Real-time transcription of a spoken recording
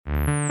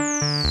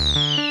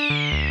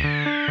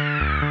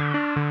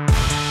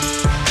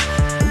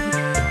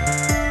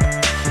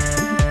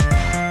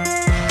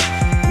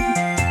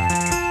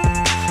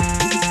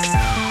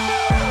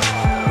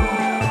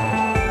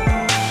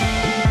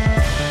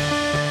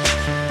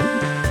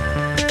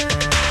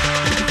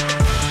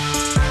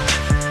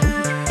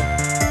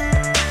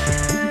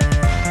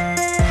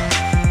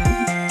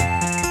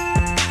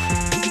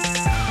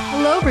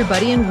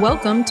everybody, and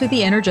welcome to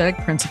the Energetic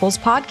Principles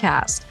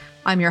Podcast.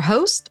 I'm your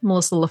host,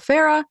 Melissa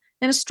LaFera,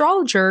 an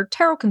astrologer,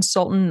 tarot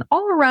consultant,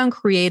 all-around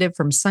creative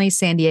from sunny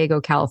San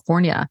Diego,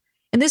 California.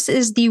 And this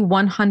is the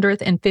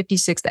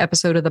 156th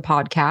episode of the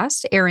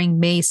podcast, airing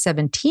May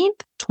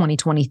 17th,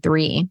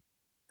 2023.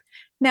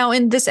 Now,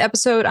 in this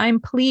episode, I'm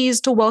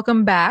pleased to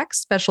welcome back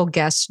special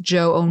guest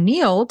Joe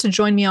O'Neill to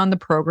join me on the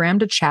program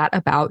to chat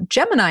about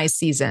Gemini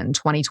season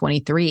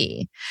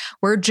 2023,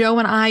 where Joe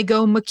and I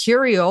go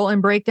mercurial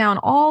and break down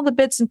all the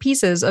bits and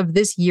pieces of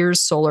this year's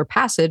solar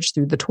passage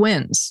through the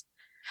twins.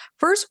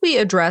 First, we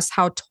address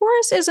how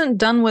Taurus isn't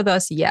done with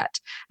us yet,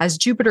 as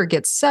Jupiter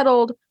gets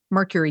settled,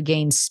 Mercury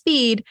gains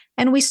speed,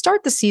 and we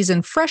start the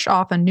season fresh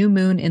off a new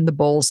moon in the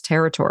Bull's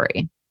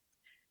territory.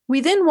 We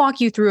then walk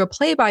you through a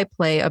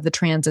play-by-play of the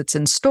transits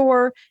in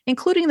store,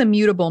 including the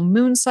mutable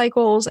moon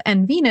cycles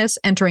and Venus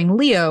entering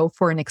Leo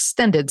for an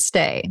extended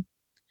stay.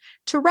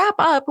 To wrap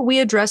up, we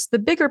address the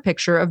bigger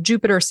picture of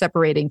Jupiter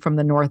separating from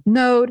the North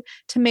Node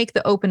to make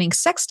the opening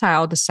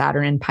sextile to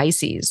Saturn in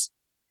Pisces.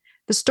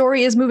 The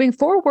story is moving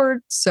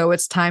forward, so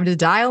it's time to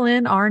dial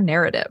in our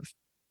narrative.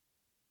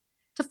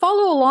 To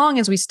follow along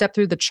as we step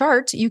through the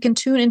chart, you can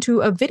tune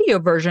into a video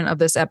version of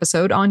this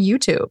episode on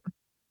YouTube.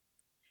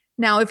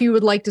 Now, if you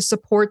would like to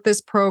support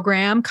this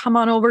program, come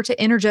on over to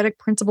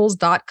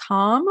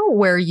energeticprinciples.com,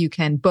 where you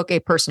can book a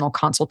personal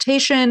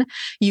consultation.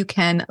 You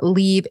can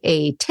leave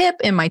a tip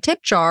in my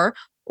tip jar,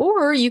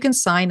 or you can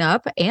sign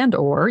up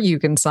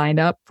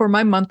for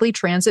my monthly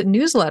transit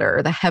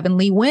newsletter, The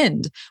Heavenly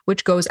Wind,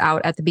 which goes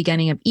out at the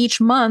beginning of each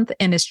month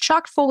and is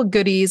chock full of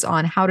goodies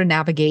on how to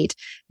navigate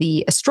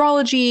the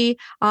astrology,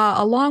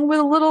 along with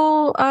a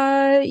little,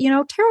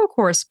 tarot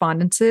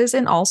correspondences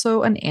and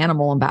also an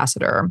animal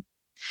ambassador.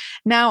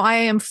 Now, I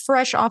am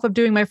fresh off of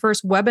doing my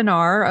first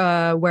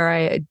webinar where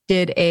I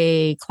did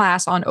a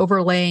class on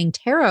overlaying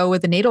tarot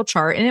with the natal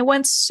chart, and it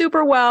went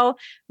super well.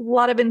 A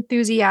lot of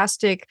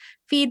enthusiastic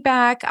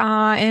feedback,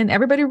 and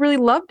everybody really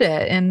loved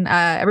it. And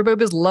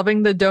everybody was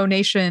loving the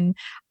donation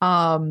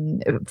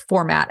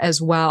format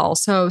as well.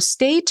 So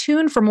stay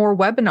tuned for more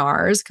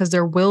webinars because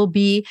there will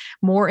be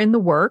more in the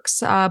works.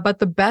 But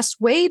the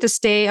best way to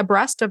stay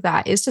abreast of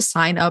that is to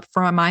sign up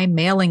for my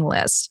mailing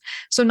list.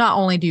 So not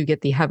only do you get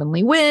the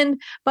Heavenly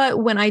Wind, but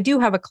when I do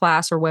have a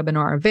class or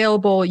webinar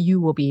available, you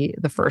will be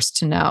the first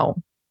to know.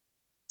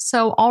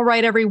 So, all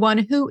right, everyone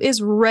who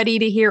is ready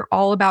to hear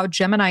all about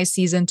Gemini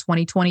season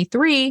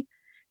 2023,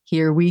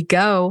 here we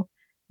go.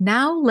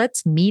 Now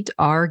let's meet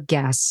our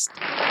guest.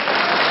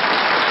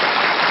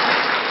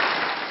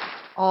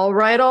 All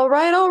right.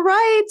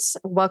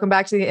 Welcome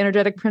back to the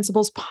Energetic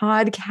Principles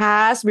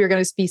Podcast. We are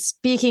going to be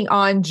speaking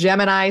on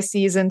Gemini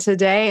season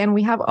today, and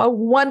we have a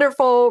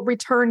wonderful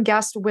return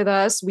guest with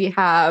us. We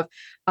have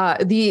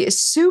the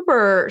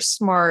super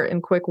smart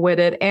and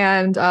quick-witted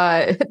and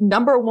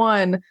number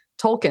one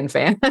Tolkien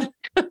fan,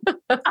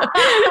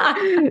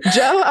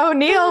 Joe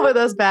O'Neill, with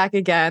us back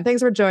again.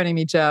 Thanks for joining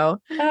me, Joe.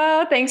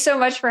 Oh, thanks so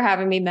much for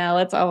having me, Mel.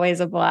 It's always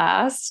a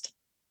blast.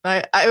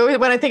 When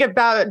I think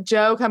about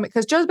Joe coming,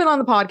 because Joe's been on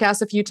the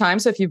podcast a few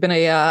times. So if you've been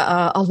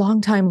a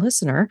long-time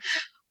listener,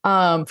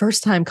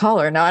 first-time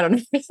caller. Now I don't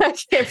know if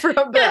that came from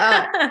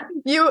the,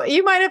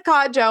 you might have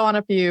caught Joe on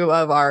a few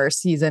of our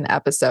season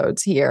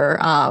episodes here,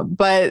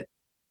 but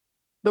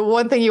the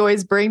one thing you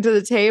always bring to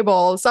the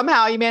table,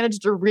 somehow you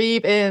managed to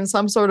weave in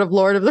some sort of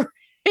Lord of the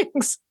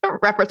Rings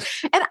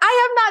reference. And I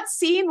have not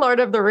seen Lord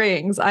of the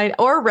Rings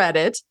or read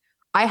it.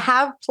 I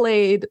have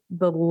played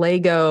the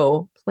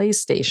Lego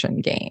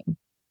PlayStation game.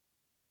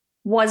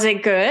 Was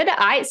it good?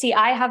 I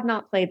have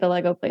not played the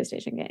Lego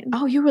PlayStation game.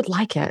 Oh, you would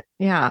like it.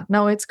 Yeah.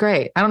 No, it's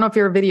great. I don't know if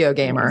you're a video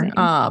gamer.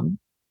 I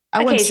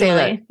wouldn't say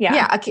that.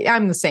 Yeah,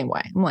 I'm the same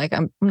way.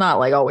 I'm not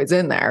like always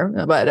in there,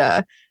 but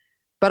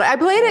I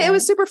played it. It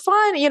was super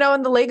fun. You know,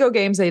 in the Lego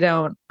games, they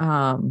don't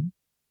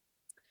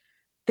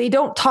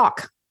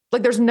talk.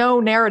 Like there's no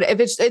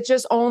narrative. It's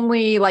just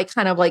only like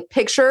kind of like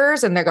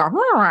pictures and they're going.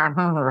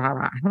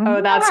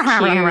 Oh, that's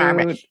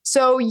cute.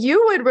 So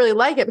you would really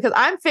like it because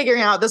I'm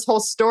figuring out this whole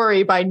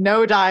story by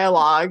no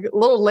dialogue,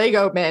 little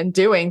Lego men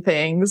doing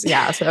things.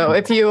 Yeah. So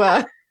if you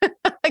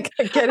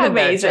get in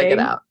there, check it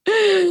out.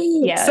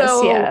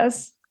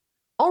 Yes.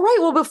 All right.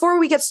 Well, before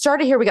we get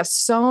started here, we got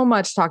so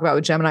much to talk about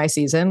with Gemini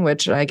season,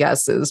 which I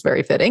guess is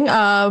very fitting.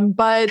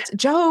 But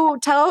Joe,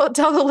 tell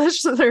the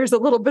listeners a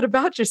little bit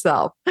about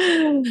yourself.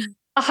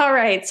 All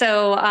right.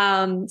 So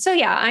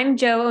yeah, I'm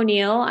Joe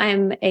O'Neill.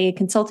 I'm a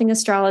consulting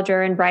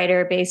astrologer and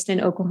writer based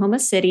in Oklahoma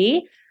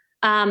City.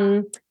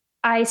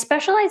 I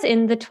specialize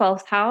in the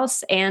 12th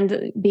house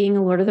and being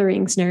a Lord of the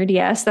Rings nerd.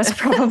 Yes, that's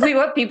probably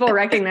what people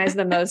recognize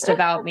the most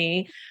about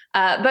me.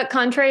 But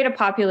contrary to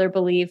popular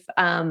belief,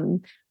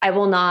 I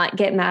will not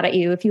get mad at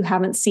you if you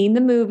haven't seen the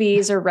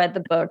movies or read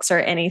the books or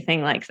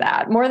anything like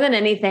that. More than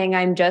anything,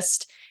 I'm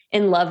just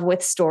in love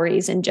with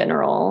stories in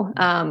general.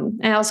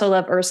 I also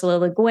love Ursula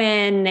Le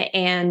Guin,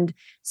 and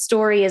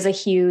story is a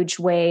huge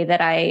way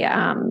that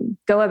I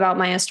go about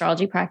my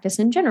astrology practice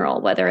in general,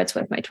 whether it's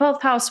with my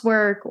 12th house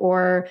work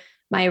or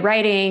my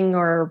writing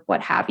or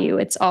what have you.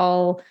 It's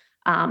all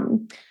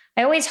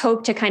I always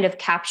hope to kind of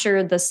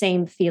capture the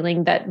same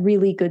feeling that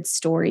really good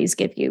stories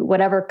give you,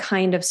 whatever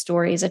kind of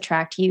stories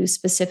attract you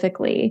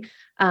specifically.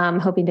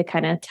 Hoping to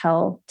kind of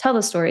tell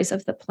the stories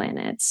of the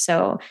planets.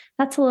 So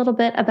that's a little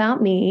bit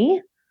about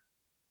me.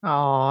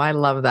 Oh, I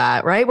love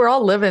that. Right. We're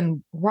all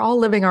living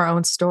our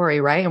own story,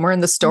 right? And we're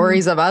in the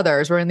stories of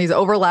others. We're in these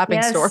overlapping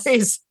Yes.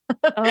 stories.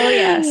 Oh,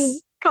 yes.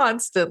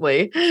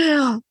 Constantly.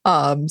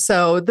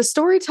 So the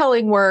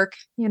storytelling work,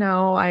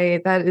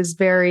 that is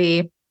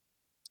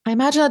I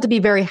imagine that to be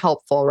very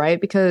helpful,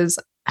 right? Because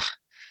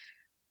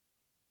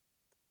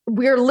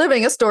we're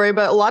living a story,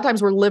 but a lot of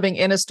times we're living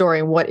in a story.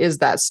 And what is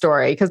that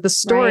story? Because the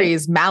story Right.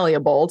 is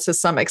malleable to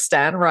some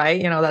extent,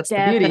 right? That's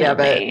the beauty of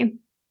it. Definitely.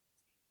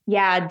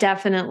 Yeah,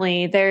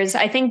 definitely.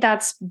 I think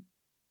that's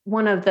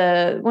one of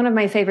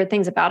my favorite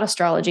things about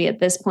astrology at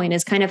this point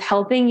is kind of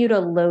helping you to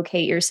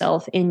locate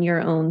yourself in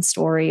your own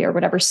story or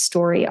whatever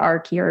story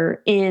arc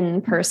you're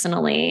in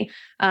personally,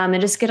 and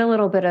just get a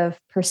little bit of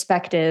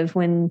perspective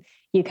when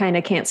you kind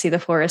of can't see the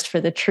forest for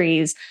the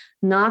trees.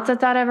 Not that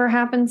that ever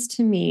happens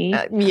to me.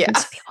 It Yeah.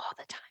 happens to me all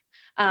the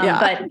time. Yeah.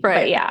 But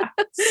Right. yeah,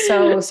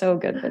 so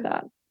good for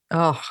that.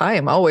 Oh, I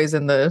am always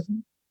in the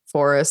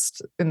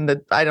forest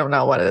I don't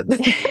know what it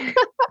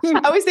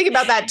I always think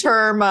about that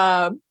term,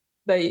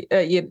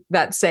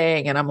 that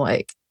saying, and I'm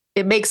like,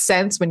 it makes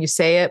sense when you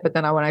say it, but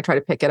then when I try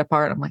to pick it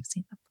apart, I'm like,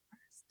 see,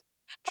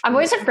 I'm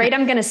always afraid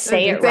I'm going to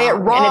say it say it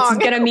wrong and it's wrong.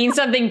 going to mean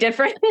something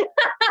different.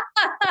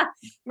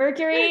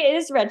 Mercury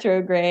is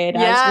retrograde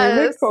as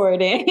we're Yes.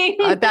 recording.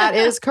 That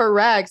is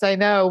correct. I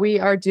know we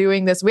are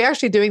doing this. We're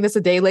actually doing this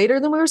a day later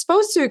than we were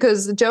supposed to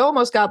because Joe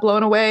almost got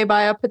blown away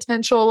by a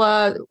potential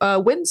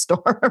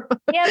windstorm.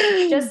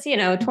 Yep, just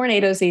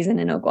tornado season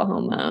in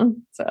Oklahoma.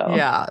 So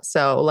yeah.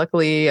 So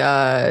luckily,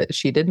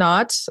 she did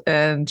not,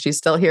 and she's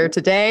still here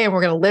today. And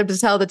we're going to live to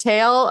tell the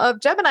tale of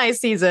Gemini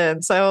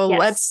season. So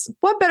yes.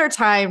 what better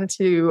time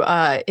to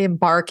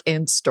embark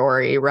in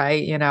story,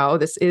 right?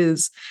 This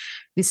is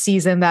the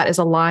season that is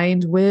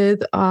aligned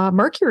with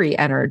Mercury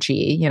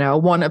energy,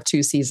 one of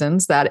two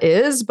seasons that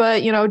is.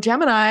 But,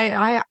 Gemini,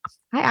 I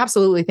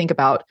absolutely think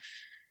about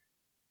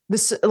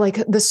this,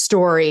 like the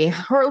story,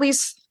 or at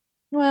least,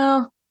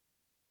 well,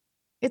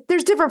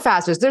 there's different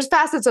facets. There's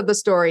facets of the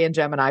story in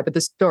Gemini, but the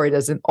story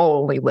doesn't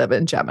only live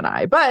in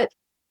Gemini. But,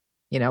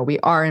 we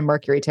are in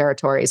Mercury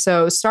territory.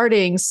 So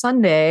starting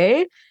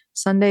Sunday,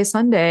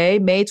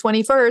 May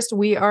 21st,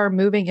 we are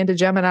moving into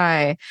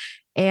Gemini.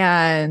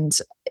 And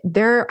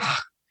there's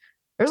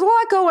a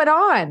lot going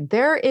on.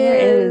 There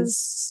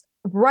is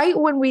right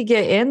when we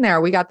get in there,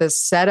 we got this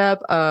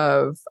setup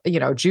of,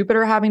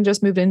 Jupiter having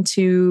just moved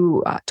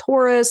into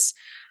Taurus,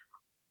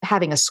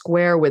 having a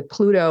square with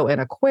Pluto in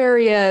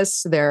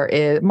Aquarius. There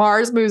is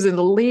Mars moves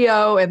into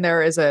Leo, and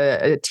there is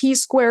a T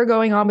square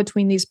going on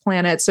between these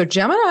planets. So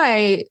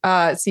Gemini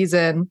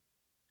season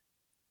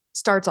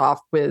starts off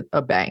with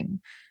a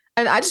bang.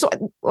 And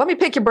let me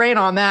pick your brain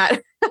on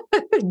that.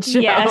 Joe,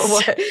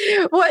 yes.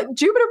 What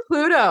Jupiter,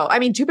 Pluto? I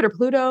mean, Jupiter,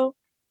 Pluto,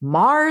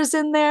 Mars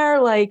in there,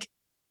 like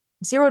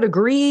 0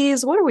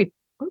 degrees. What are we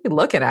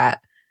looking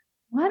at?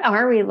 What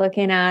are we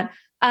looking at?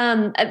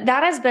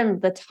 That has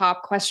been the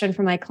top question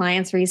for my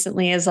clients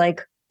recently is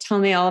like, tell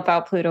me all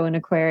about Pluto and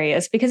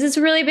Aquarius, because it's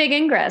a really big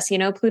ingress.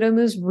 Pluto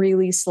moves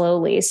really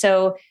slowly.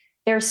 So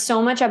there's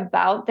so much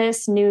about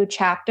this new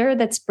chapter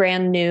that's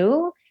brand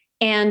new.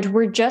 And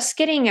we're just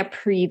getting a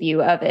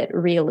preview of it,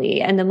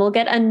 really. And then we'll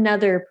get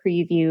another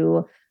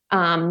preview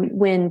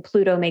when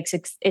Pluto makes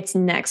its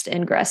next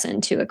ingress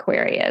into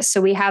Aquarius.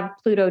 So we have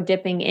Pluto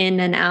dipping in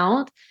and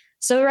out.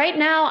 So right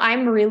now,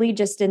 I'm really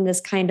just in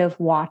this kind of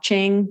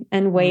watching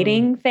and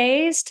waiting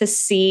phase to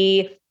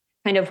see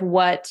kind of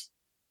what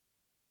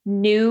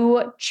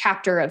new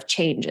chapter of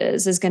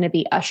changes is going to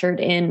be ushered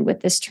in with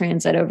this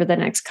transit over the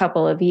next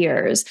couple of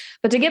years.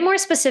 But to get more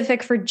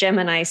specific for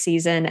Gemini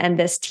season and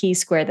this T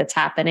square that's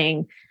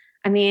happening,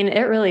 I mean,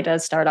 it really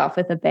does start off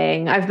with a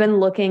bang. I've been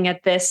looking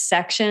at this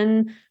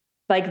section,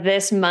 like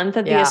this month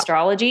of the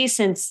astrology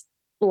since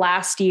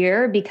last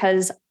year,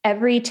 because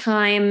every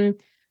time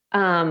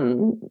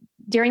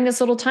during this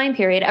little time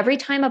period, every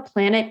time a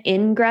planet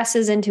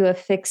ingresses into a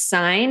fixed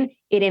sign,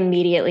 it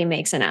immediately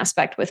makes an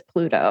aspect with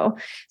Pluto.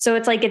 So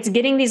it's like it's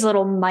getting these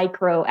little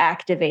micro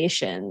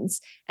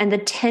activations, and the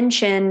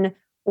tension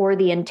or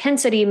the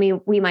intensity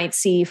we might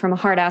see from a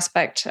hard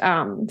aspect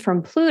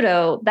from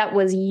Pluto that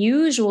was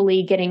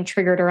usually getting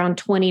triggered around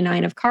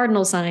 29 of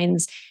cardinal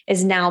signs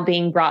is now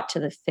being brought to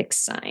the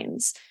fixed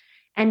signs.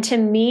 And to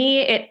me,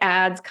 it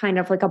adds kind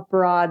of like a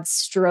broad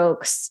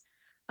strokes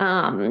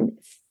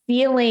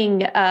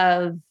feeling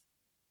of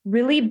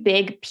really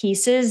big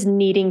pieces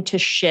needing to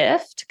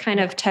shift kind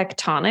of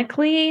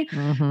tectonically.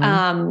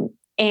 Mm-hmm.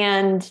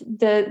 And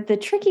the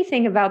tricky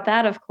thing about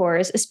that, of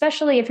course,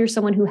 especially if you're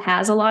someone who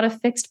has a lot of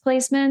fixed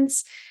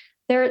placements,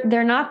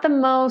 they're not the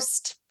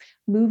most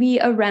movie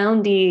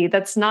aroundy.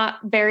 That's not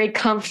very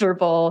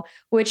comfortable,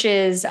 which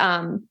is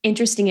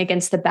interesting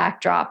against the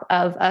backdrop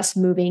of us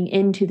moving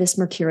into this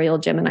mercurial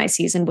Gemini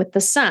season with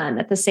the sun.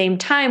 At the same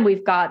time,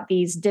 we've got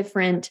these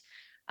different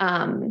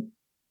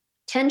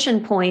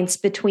tension points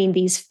between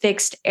these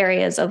fixed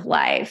areas of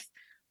life.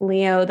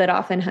 Leo, that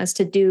often has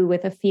to do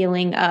with a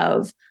feeling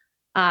of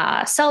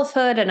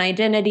selfhood and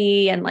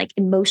identity and like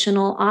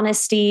emotional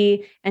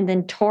honesty. And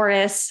then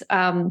Taurus,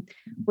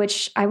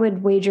 which I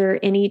would wager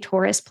any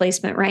Taurus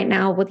placement right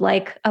now would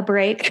like a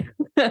break,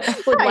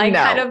 would like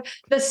kind of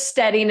the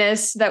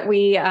steadiness that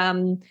we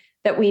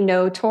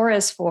know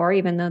Taurus for,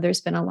 even though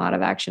there's been a lot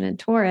of action in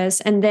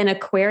Taurus. And then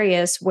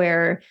Aquarius,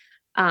 where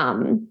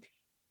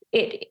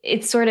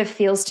it sort of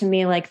feels to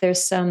me like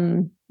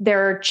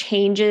there are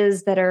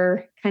changes that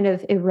are kind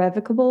of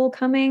irrevocable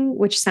coming,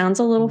 which sounds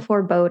a little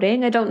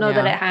foreboding. I don't know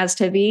that it has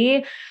to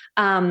be,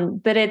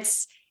 but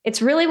it's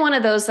really one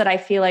of those that I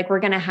feel like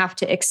we're going to have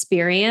to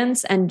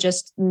experience and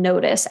just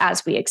notice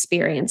as we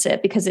experience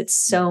it, because it's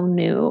so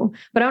new.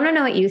 But I want to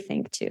know what you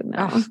think too,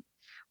 Mel.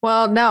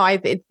 Well, no,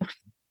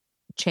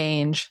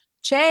 change.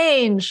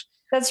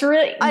 That's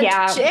really,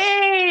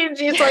 change.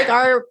 It's like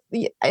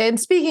and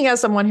speaking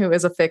as someone who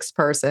is a fixed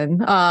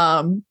person,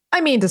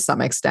 I mean, to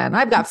some extent,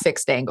 I've got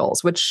fixed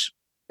angles, which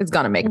is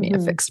going to make me a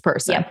fixed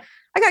person. Yep.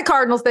 I got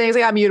cardinal things, I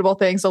got mutable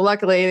things. So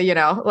luckily,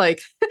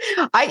 like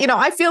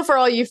I feel for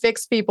all you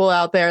fixed people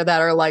out there that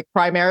are like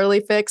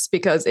primarily fixed,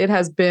 because it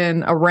has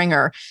been a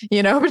ringer,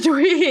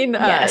 between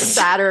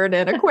Saturn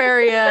and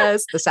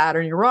Aquarius, the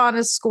Saturn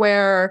Uranus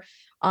square,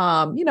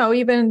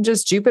 even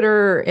just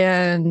Jupiter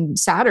and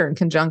Saturn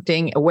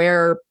conjuncting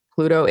where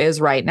Pluto is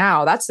right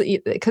now.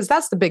 Because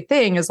that's the big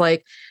thing is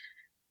like,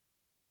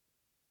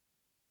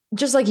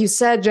 just like you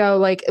said, Joe,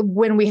 like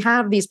when we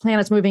have these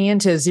planets moving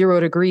into 0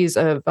 degrees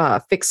of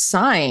fixed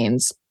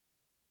signs,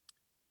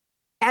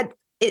 even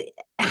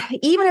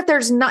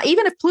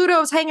if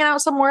Pluto's hanging out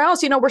somewhere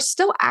else, we're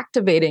still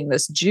activating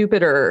this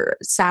Jupiter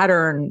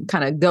Saturn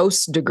kind of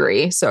ghost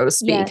degree, so to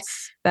speak,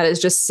 that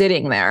is just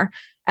sitting there.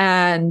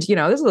 And,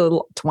 this is a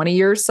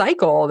 20-year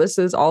cycle. This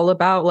is all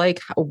about like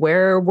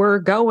where we're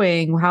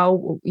going,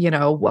 how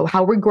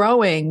we're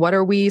growing, what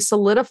are we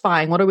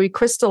solidifying, what are we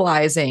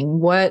crystallizing,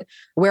 where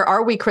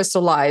are we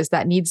crystallized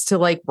that needs to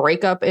like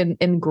break up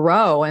and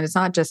grow. And it's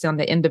not just on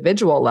the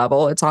individual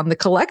level, it's on the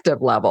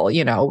collective level.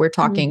 We're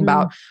talking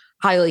about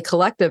highly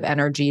collective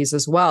energies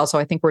as well. So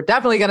I think we're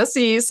definitely going to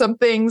see some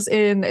things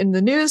in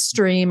the news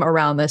stream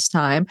around this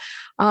time.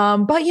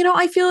 But,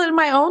 I feel it in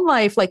my own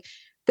life, like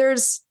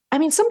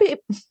some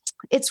people,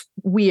 it's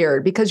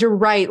weird because you're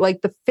right.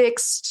 Like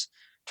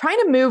trying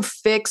to move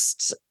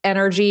fixed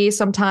energy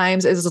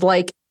sometimes is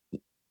like,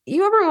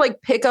 you ever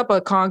like pick up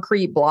a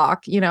concrete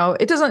block,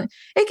 it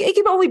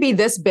can only be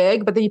this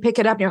big, but then you pick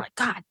it up and you're like,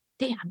 God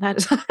damn, that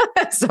is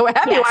so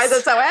heavy. Yes. Why is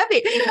it so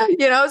heavy?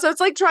 So it's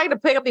like trying to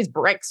pick up these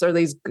bricks or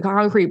these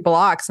concrete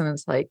blocks, and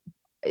it's like,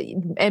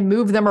 and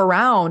move them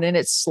around, and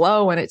it's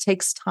slow and it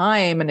takes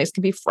time and it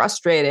can be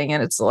frustrating.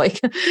 And it's like,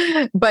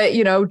 but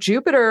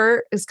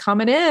Jupiter is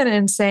coming in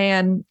and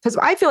saying, because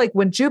I feel like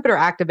when Jupiter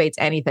activates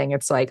anything,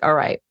 it's like, all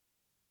right,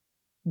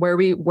 where are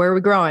we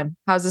growing?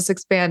 How's this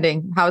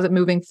expanding? How is it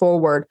moving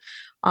forward?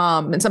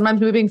 And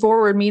sometimes moving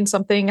forward means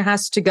something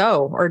has to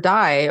go or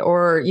die,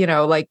 or,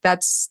 like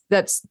that's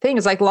thing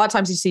is like a lot of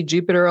times you see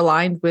Jupiter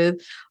aligned with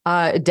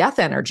death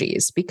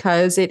energies,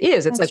 because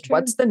it's that's like, true.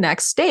 What's the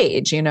next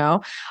stage,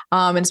 and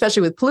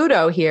especially with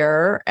Pluto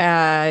here,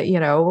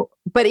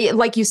 but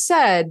like you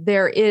said,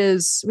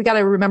 we got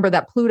to remember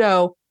that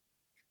Pluto's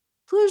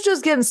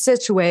just getting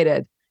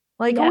situated.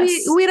 Like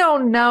we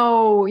don't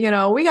know,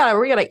 we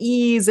gotta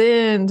ease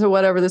into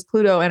whatever this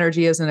Pluto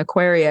energy is in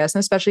Aquarius, and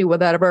especially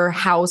whatever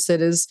house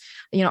it is,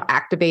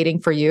 activating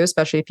for you,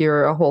 especially if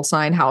you're a whole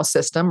sign house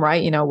system,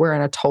 right? We're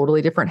in a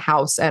totally different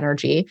house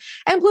energy,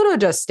 and Pluto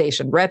just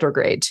stationed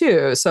retrograde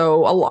too.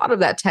 So a lot of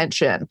that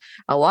tension,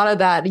 a lot of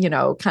that,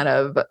 kind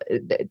of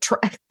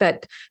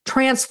that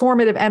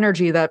transformative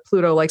energy that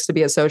Pluto likes to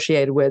be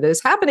associated with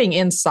is happening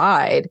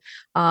inside.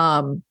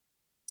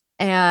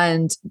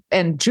 And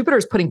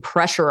Jupiter's putting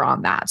pressure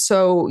on that.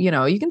 So,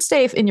 you can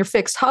stay in your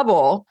fixed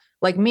hovel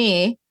like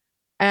me,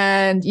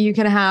 and you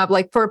can have,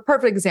 like, for a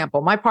perfect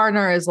example, my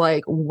partner is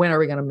like, when are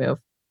we going to move?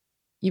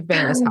 You've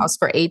been in this house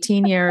for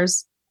 18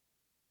 years.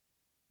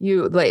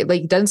 You like,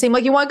 it doesn't seem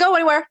like you want to go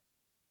anywhere.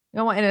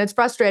 And it's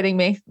frustrating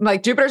me.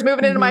 Like Jupiter's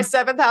moving into my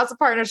 7th house of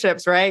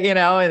partnerships, right?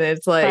 And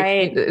it's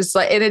like,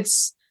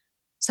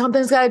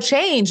 something's got to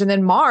change. And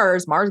then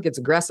Mars gets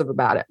aggressive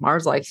about it.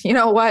 Mars like, you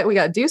know what? We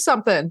got to do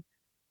something.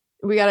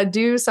 We got to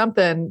do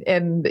something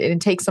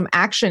and take some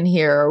action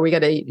here. We got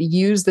to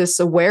use this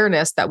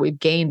awareness that we've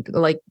gained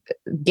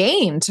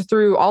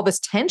through all this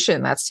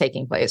tension that's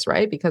taking place,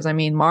 right? Because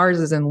Mars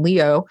is in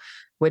Leo,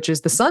 which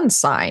is the sun's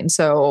sign.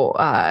 So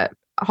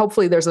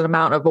hopefully there's an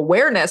amount of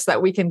awareness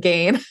that we can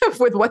gain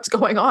with what's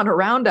going on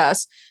around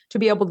us to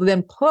be able to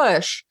then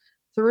push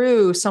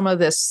through some of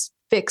this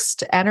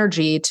fixed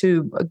energy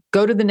to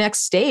go to the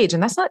next stage.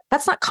 And that's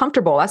not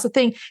comfortable. That's the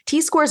thing.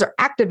 T-squares are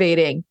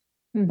activating,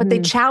 but they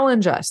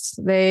challenge us.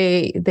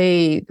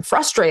 They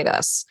frustrate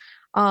us.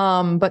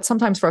 But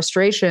sometimes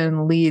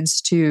frustration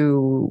leads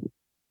to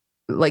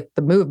like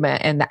the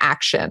movement and the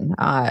action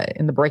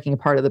in the breaking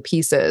apart of the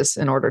pieces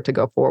in order to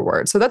go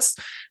forward. So that's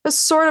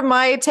sort of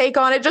my take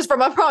on it, just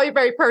from a probably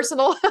very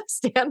personal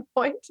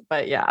standpoint.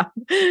 But yeah.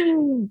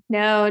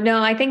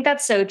 No, I think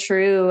that's so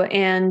true.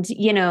 And,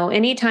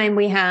 anytime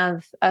we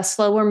have a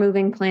slower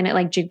moving planet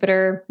like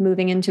Jupiter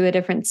moving into a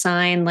different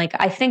sign, like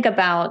I think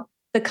about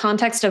the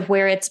context of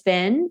where it's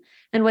been.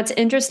 And what's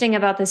interesting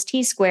about this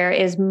T square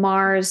is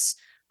Mars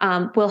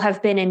will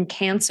have been in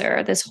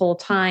Cancer this whole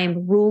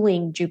time,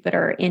 ruling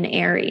Jupiter in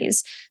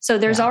Aries. So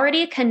there's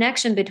already a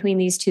connection between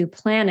these two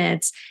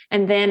planets.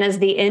 And then as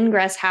the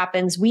ingress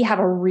happens, we have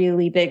a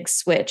really big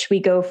switch. We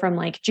go from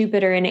like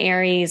Jupiter in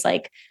Aries,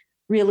 like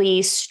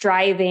really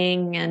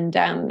striving. And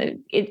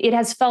it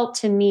has felt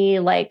to me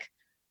like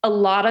a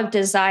lot of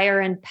desire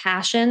and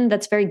passion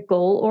that's very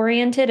goal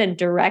oriented and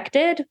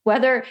directed.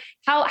 Whether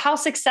how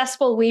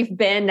successful we've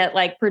been at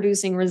like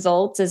producing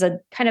results is a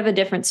kind of a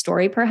different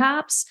story,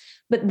 perhaps.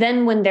 But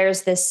then when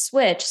there's this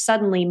switch,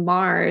 suddenly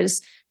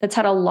Mars, that's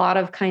had a lot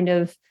of kind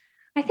of,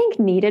 I think,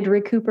 needed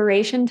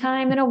recuperation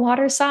time in a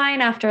water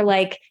sign after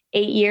like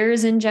 8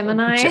 years in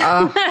Gemini.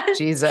 Oh,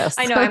 Jesus.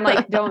 I know. I'm like,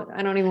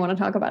 I don't even want to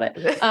talk about it.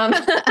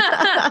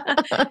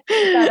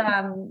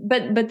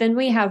 But then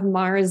we have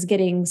Mars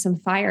getting some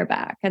fire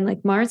back, and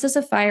like Mars is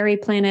a fiery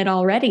planet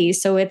already.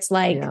 So it's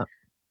like,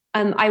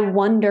 I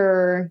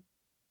wonder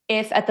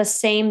if at the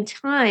same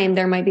time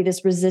there might be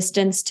this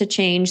resistance to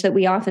change that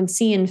we often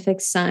see in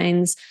fixed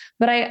signs.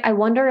 But I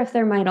wonder if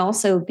there might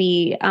also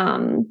be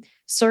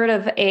sort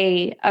of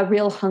a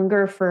real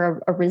hunger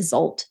for a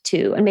result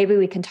too. And maybe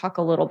we can talk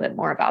a little bit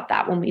more about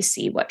that when we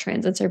see what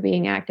transits are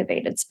being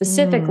activated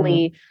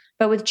specifically.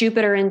 But with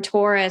Jupiter in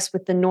Taurus,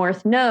 with the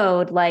North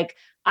Node, like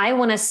I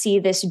want to see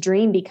this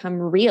dream become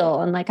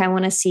real. And like, I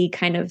want to see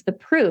kind of the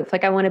proof,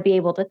 like I want to be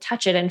able to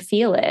touch it and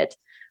feel it.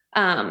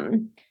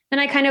 And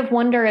I kind of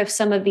wonder if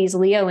some of these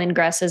Leo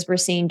ingresses we're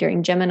seeing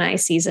during Gemini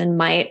season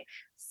might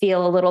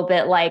feel a little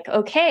bit like,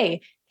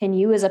 okay, can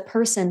you as a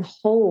person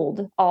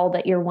hold all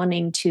that you're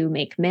wanting to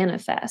make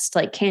manifest?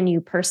 Like, can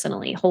you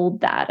personally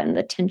hold that and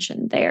the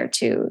tension there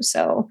too?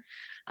 So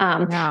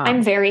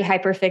I'm very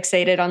hyper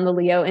fixated on the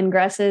Leo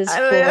ingresses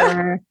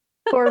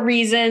for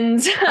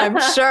reasons. I'm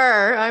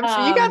sure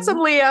you got some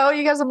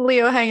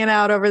Leo hanging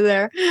out over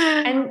there.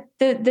 And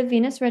the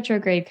Venus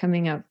retrograde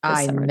coming up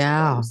this summer. Know.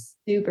 I'm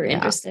super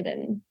interested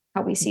in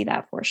how we see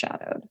that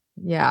foreshadowed.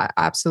 Yeah,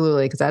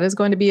 absolutely. Because that is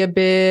going to be a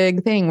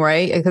big thing,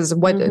 right? Because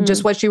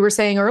just what you were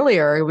saying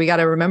earlier, we got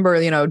to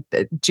remember,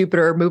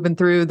 Jupiter moving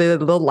through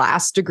the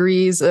last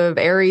degrees of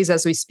Aries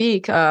as we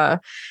speak.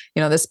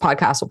 This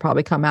podcast will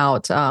probably come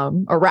out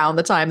around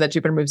the time that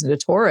Jupiter moves into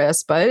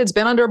Taurus, but it's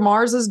been under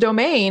Mars's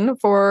domain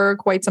for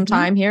quite some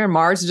time here. And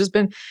Mars has just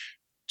been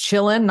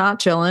not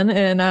chilling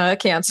in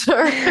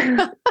Cancer,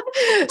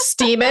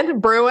 steaming,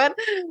 brewing.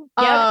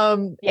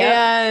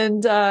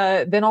 And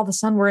then all of a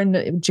sudden we're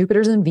in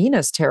Jupiter's in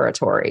Venus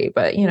territory.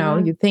 But,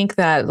 you think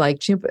that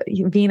like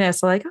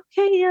Venus, like,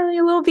 okay, yeah,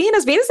 your little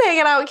Venus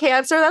hanging out in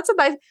Cancer. That's a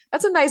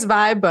nice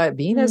vibe, but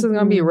Venus is going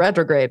to be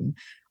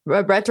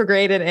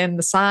retrograded in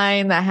the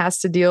sign that has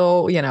to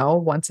deal,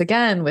 once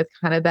again with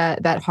kind of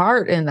that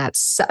heart and that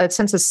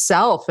sense of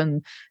self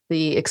and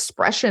the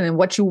expression and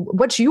what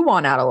you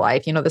want out of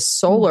life, the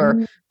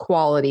solar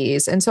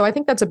qualities. And so I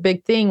think that's a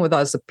big thing with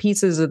us, the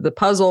pieces of the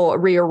puzzle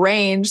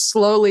rearranged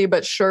slowly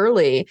but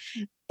surely.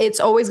 It's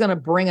always going to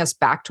bring us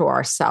back to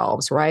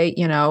ourselves, right?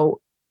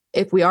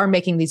 If we are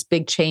making these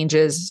big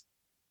changes,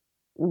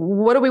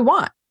 what do we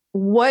want?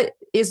 What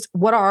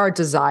are our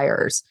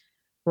desires?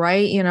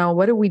 Right?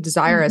 What do we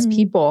desire as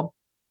people?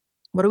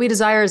 What do we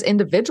desire as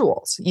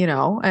individuals?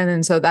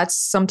 And so that's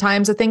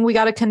sometimes a thing we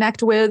got to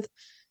connect with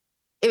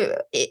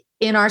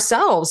in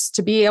ourselves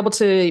to be able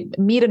to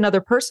meet another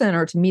person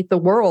or to meet the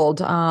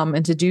world,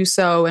 and to do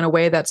so in a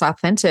way that's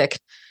authentic.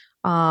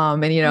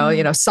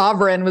 And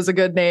sovereign was a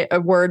good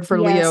a word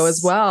for Leo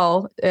as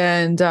well.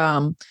 And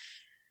so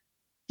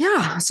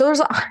I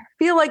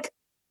feel like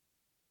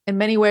in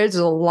many ways,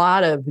 there's a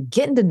lot of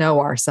getting to know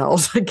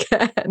ourselves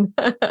again.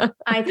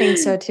 I think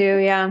so too.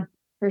 Yeah,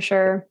 for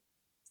sure.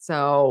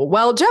 So,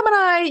 well,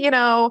 Gemini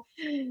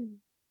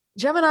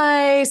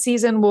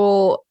season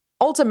will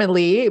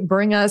ultimately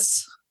bring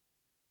us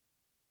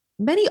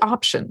many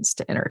options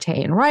to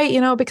entertain,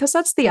 right? Because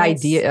that's the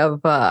idea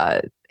of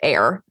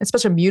air,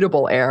 especially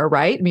mutable air,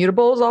 right?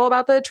 Mutable is all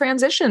about the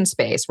transition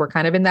space. We're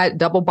kind of in that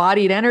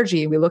double-bodied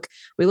energy. We look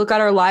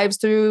at our lives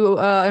through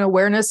an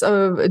awareness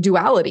of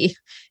duality.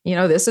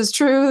 This is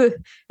true,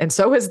 and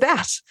so is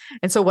that.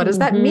 And so, what does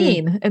that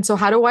mean? And so,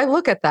 how do I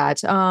look at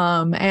that?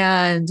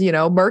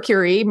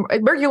 Mercury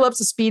loves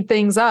to speed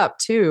things up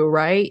too,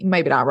 right?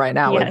 Maybe not right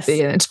now with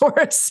being in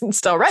Taurus and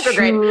still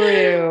retrograde.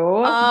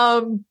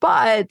 True.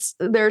 But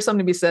there's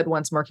something to be said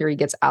once Mercury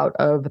gets out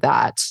of it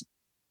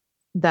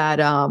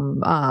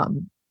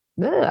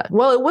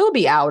will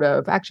be out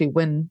of actually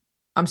when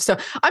I'm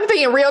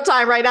thinking real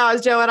time right now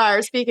as Joe and I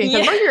are speaking,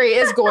 because Mercury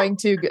is going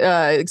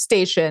to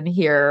station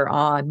here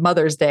on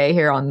Mother's Day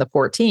here on the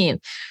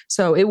 14th.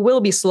 So it will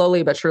be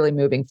slowly but surely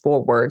moving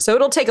forward. So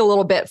it'll take a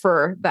little bit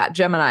for that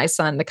Gemini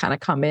sun to kind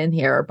of come in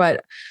here.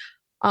 But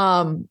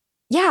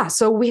yeah,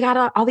 so we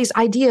got all these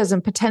ideas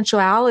and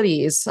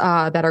potentialities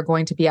that are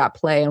going to be at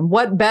play. And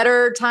what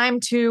better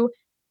time to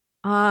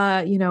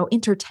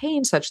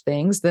entertain such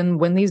things than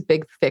when these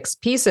big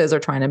fixed pieces are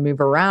trying to move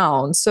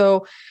around.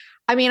 So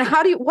I mean,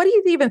 what do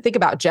you even think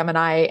about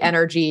Gemini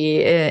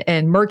energy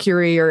and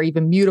Mercury or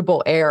even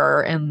mutable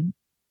air and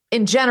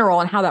in general,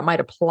 and how that might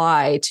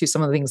apply to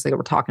some of the things that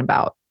we're talking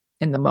about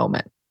in the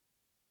moment?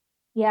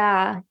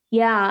 Yeah.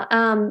 Yeah.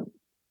 I'm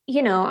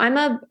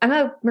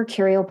a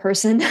mercurial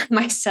person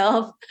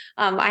myself.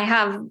 I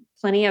have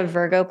plenty of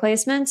Virgo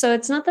placement, so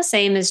it's not the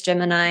same as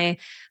Gemini,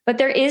 but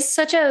there's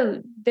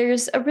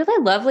a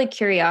really lovely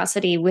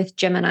curiosity with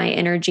Gemini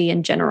energy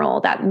in general,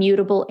 that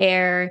mutable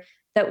air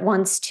that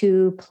wants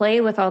to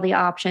play with all the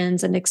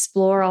options and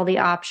explore all the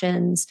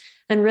options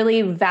and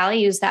really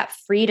values that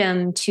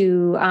freedom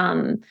to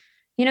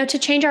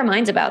change our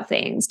minds about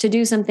things, to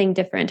do something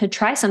different, to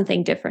try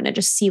something different and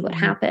just see what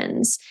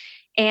happens.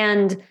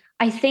 And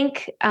I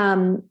think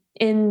in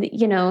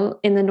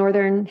the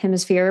northern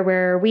hemisphere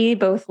where we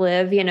both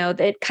live,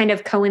 it kind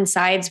of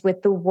coincides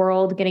with the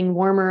world getting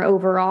warmer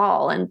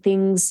overall and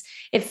things.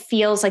 It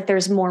feels like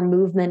there's more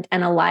movement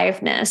and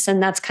aliveness,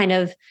 and that's kind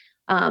of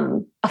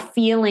a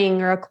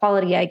feeling or a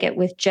quality I get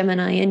with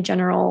Gemini in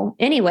general,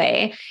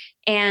 anyway.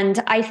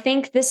 And I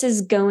think this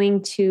is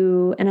going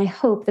to, and I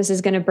hope this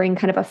is going to bring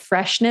kind of a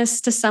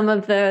freshness to some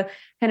of the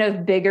kind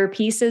of bigger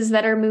pieces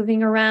that are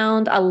moving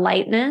around, a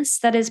lightness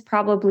that is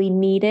probably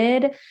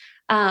needed.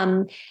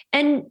 And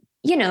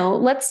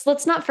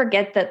let's not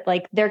forget that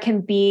like there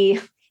can be,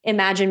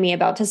 imagine me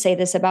about to say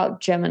this about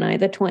Gemini,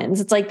 the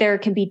twins. It's like there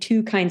can be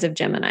two kinds of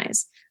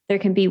Geminis. There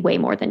can be way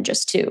more than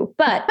just two,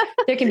 but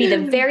there can be the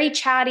very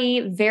chatty,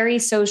 very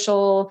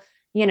social,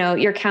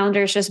 your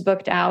calendar is just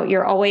booked out.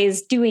 You're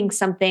always doing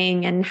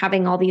something and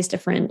having all these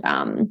different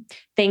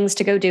things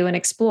to go do and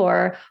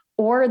explore.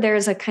 Or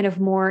there's a kind of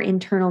more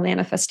internal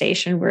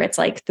manifestation where it's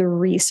like the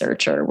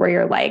researcher, where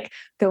you're like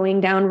going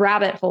down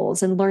rabbit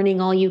holes and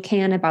learning all you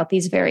can about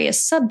these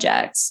various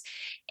subjects.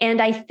 And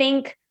I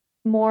think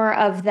more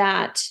of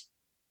that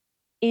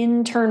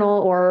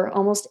internal or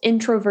almost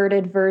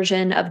introverted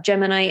version of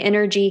Gemini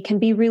energy can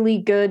be really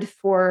good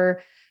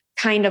for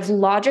kind of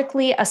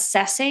logically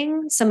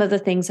assessing some of the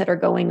things that are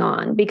going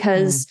on,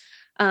 because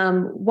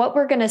what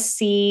we're going to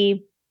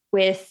see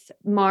with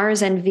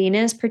Mars and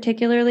Venus,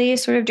 particularly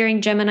sort of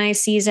during Gemini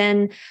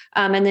season,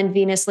 and then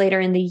Venus later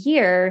in the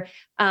year,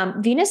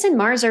 Venus and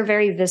Mars are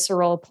very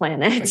visceral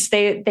planets.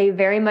 They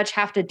very much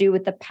have to do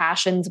with the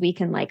passions we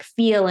can like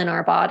feel in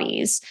our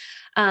bodies.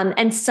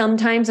 And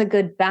sometimes a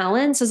good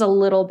balance is a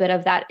little bit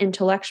of that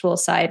intellectual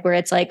side where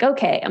it's like,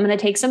 okay, I'm going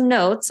to take some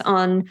notes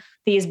on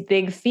these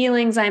big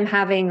feelings I'm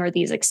having or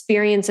these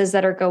experiences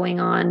that are going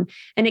on.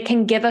 And it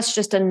can give us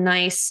just a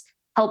nice,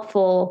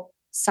 helpful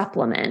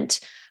supplement.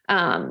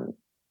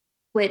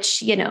 Which,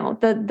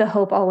 the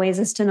hope always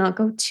is to not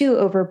go too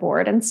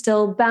overboard and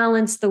still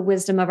balance the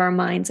wisdom of our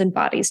minds and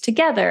bodies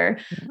together.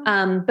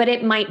 But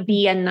it might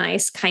be a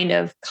nice kind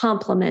of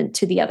complement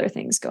to the other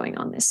things going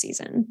on this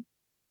season.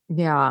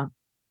 Yeah.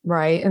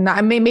 Right. And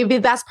I mean, maybe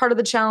that's part of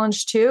the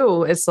challenge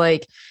too. It's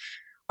like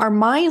our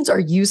minds are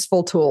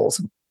useful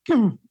tools.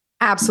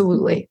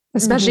 Absolutely.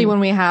 Especially when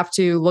we have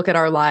to look at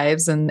our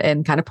lives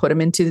and kind of put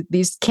them into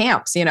these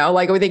camps,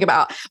 like when I think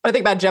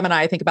about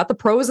Gemini, I think about the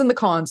pros and the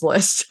cons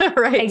list,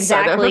 right?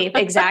 Exactly. Sort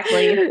of.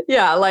 Exactly.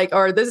 Yeah. Like,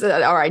 or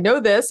I know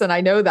this and I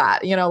know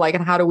that,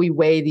 and how do we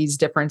weigh these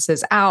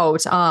differences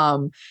out?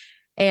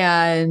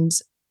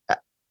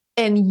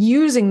 And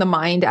using the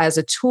mind as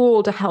a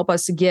tool to help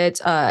us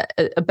get a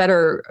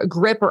better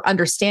grip or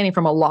understanding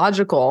from a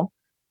logical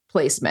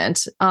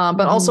placement,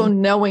 but also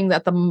knowing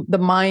that the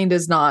mind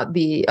is not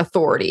the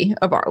authority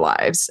of our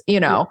lives,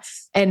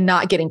 Yes. and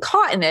not getting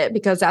caught in it,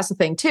 because that's the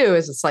thing too,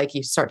 is it's like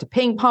you start to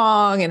ping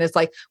pong and it's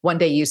like one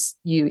day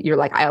you're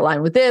like, I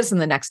align with this.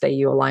 And the next day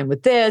you align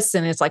with this.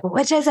 And it's like, well,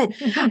 which is it?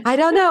 I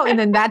don't know. And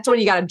then that's when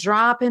you got to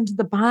drop into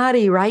the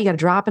body, right? You got to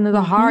drop into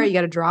the heart. You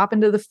got to drop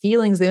into the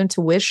feelings, the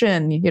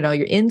intuition, your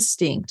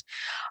instinct.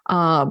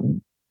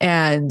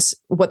 And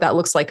what that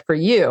looks like for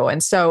you.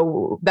 And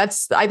so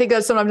I think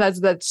sometimes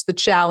that's the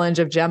challenge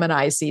of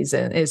Gemini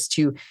season is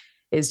to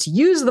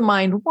use the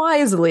mind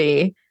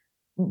wisely,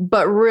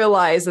 but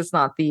realize it's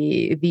not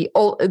the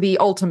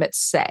ultimate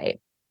say.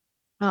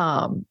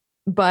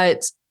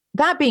 But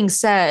that being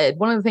said,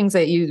 one of the things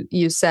that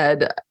you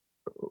said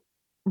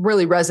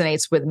really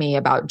resonates with me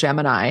about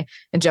Gemini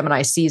and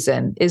Gemini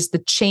season is the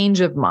change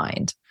of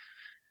mind.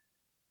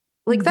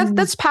 Like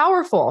that's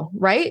powerful,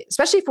 right?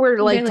 Especially if we're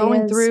like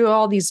going through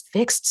all these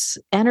fixed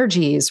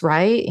energies,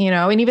 right?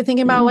 And even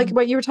thinking about like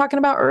what you were talking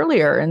about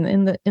earlier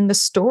in the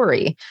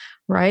story,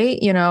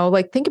 right?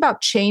 Like think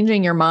about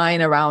changing your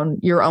mind around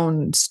your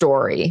own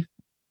story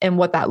and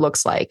what that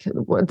looks like.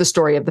 The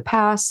story of the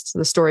past,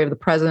 the story of the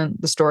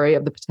present, the story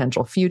of the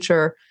potential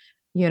future.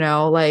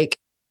 like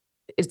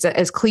it's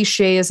as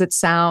cliche as it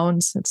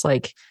sounds. It's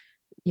like,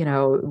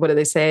 what do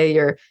they say?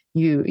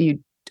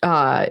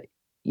 Uh,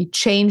 you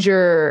change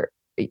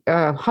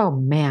oh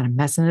man, I'm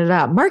messing it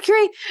up.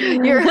 Mercury,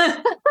 your,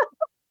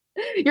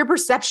 your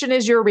perception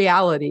is your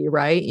reality,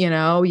 right?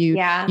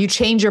 You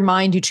change your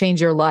mind, you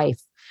change your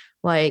life.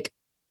 Like,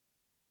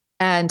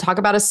 and talk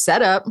about a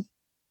setup,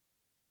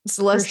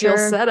 celestial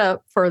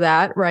setup for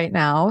that right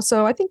now.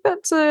 So I think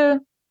it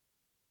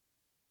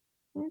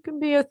can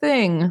be a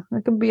thing.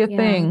 It can be a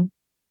thing.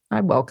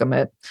 I welcome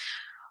it.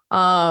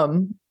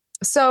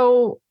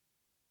 So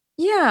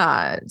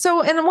yeah.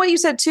 So, and then what you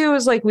said too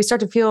is like, we start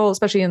to feel,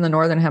 especially in the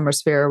Northern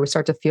hemisphere, we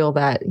start to feel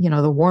that,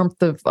 the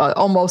warmth of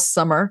almost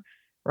summer,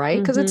 right?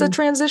 Because it's a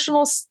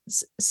transitional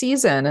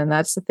season. And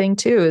that's the thing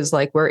too, is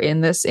like, we're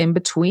in this in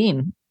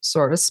between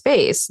sort of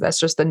space. That's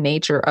just the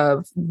nature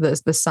of the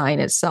sign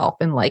itself,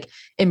 and like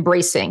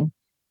embracing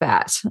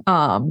that,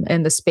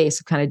 and the space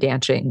of kind of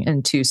dancing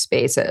in two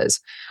spaces.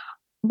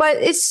 But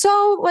it's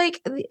so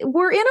like,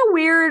 we're in a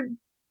weird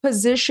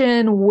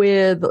position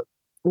with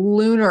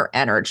lunar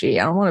energy.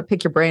 I don't want to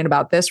pick your brain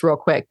about this real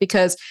quick,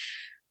 because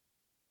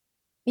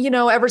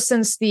ever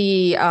since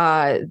the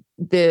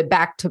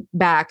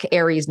back-to-back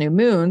Aries new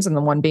moons, and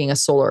the one being a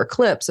solar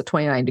eclipse at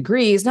 29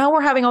 degrees, now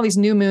we're having all these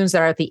new moons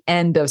that are at the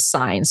end of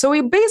signs. So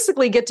we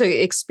basically get to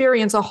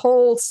experience a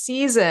whole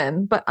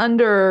season, but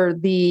under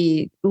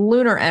the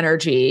lunar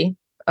energy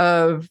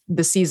of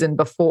the season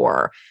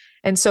before.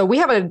 And so we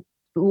have a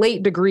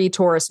late degree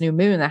Taurus new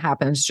moon that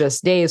happens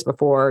just days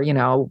before,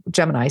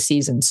 Gemini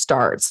season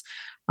starts.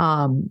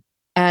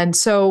 And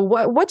so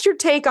what's your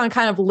take on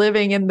kind of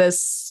living in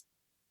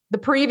the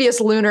previous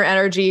lunar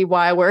energy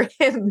while we're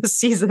in the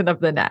season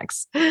of the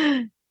next?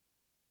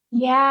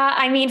 Yeah,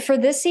 I mean, for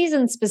this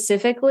season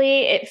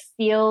specifically, it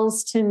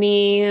feels to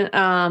me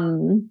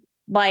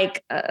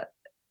like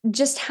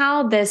just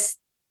how this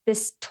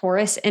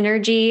Taurus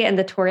energy and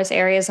the Taurus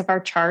areas of our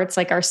charts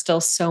like are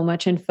still so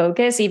much in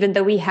focus, even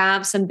though we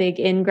have some big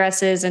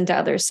ingresses into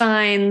other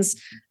signs,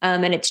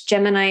 and it's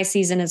Gemini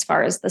season as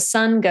far as the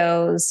sun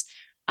goes.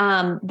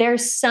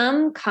 There's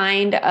some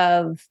kind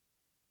of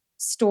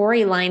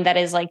storyline that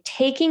is like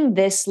taking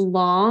this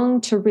long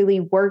to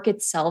really work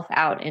itself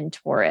out in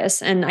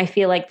Taurus. And I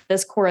feel like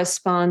this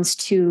corresponds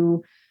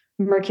to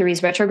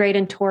Mercury's retrograde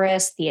in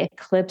Taurus, the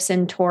eclipse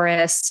in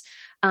Taurus.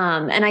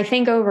 And I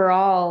think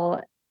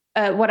overall,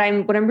 what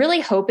I'm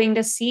really hoping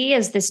to see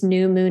is this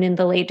new moon in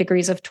the late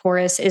degrees of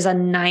Taurus is a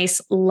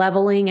nice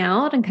leveling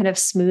out and kind of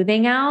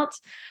smoothing out,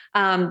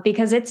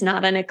 because it's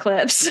not an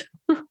eclipse.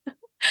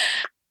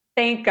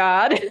 Thank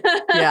God.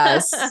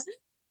 Yes.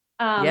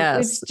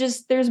 It's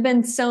just, there's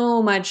been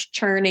so much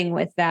churning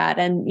with that.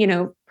 And,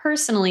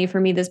 personally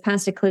for me, this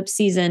past eclipse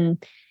season,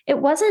 it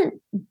wasn't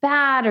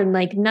bad or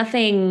like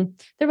nothing,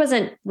 there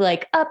wasn't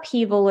like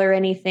upheaval or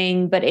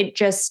anything, but it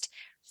just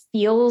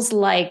feels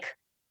like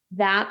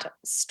that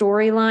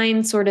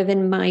storyline sort of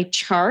in my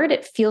chart,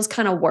 it feels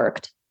kind of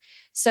worked.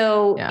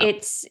 So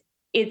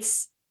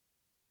it's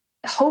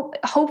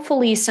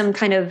hopefully some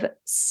kind of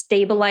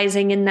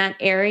stabilizing in that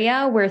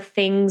area where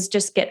things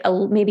just get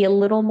maybe a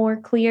little more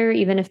clear,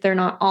 even if they're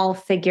not all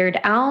figured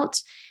out.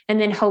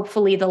 And then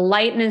hopefully the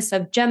lightness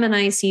of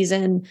Gemini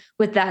season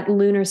with that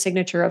lunar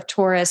signature of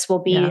Taurus will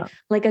be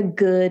like a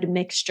good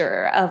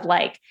mixture of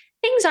like,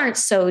 things aren't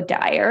so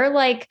dire.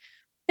 Like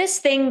this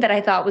thing that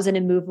I thought was an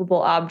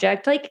immovable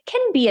object, like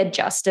can be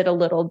adjusted a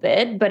little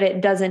bit, but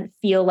it doesn't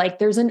feel like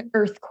there's an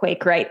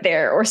earthquake right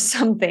there or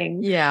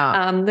something.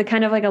 Yeah. The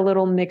kind of like a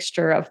little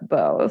mixture of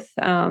both.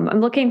 I'm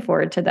looking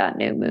forward to that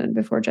new moon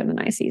before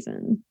Gemini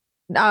season.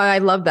 I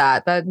love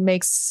that. That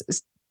makes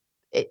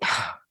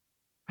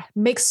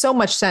so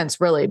much sense,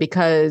 really,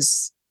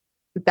 because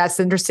that's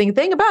the interesting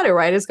thing about it,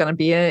 right? It's going to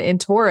be in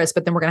Taurus,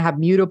 but then we're going to have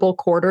mutable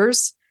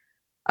quarters,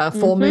 a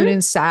full moon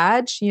in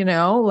Sag,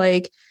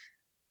 like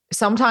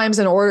sometimes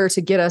in order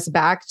to get us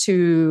back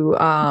to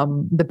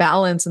the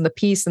balance and the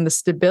peace and the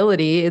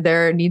stability,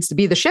 there needs to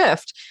be the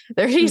shift.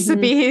 There needs to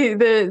be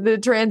the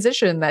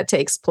transition that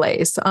takes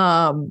place.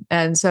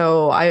 And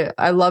so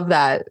I love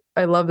that.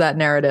 I love that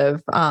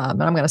narrative.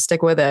 And I'm going to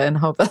stick with it and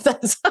hope that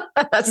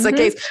that's the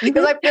case,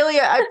 because I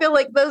feel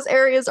like those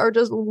areas are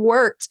just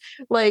worked,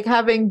 like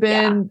having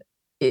been,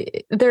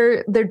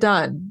 they're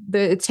done.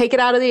 Take it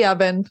out of the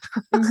oven.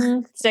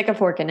 Stick a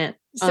fork in it.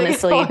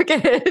 Honestly,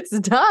 it's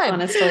done.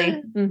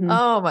 Honestly.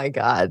 Oh my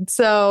God.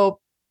 So,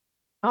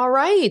 all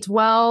right.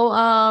 Well,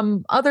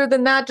 other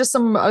than that, just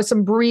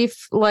some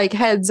brief like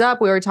heads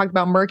up. We already talked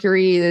about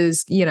Mercury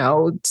is,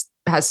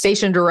 has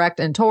station direct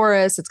in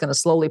Taurus. It's going to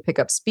slowly pick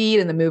up speed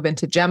and then move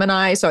into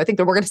Gemini. So I think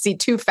that we're going to see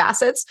two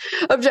facets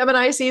of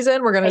Gemini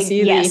season. We're going to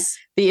see the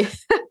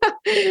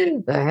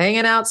the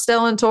hanging out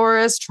still in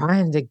Taurus,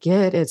 trying to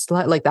get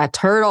like that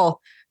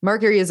turtle.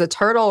 Mercury is a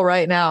turtle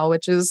right now,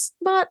 which is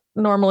not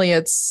normally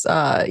its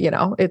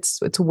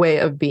way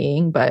of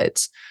being,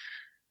 but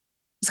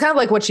it's kind of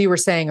like what you were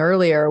saying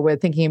earlier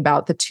with thinking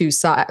about the two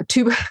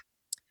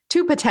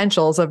two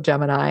potentials of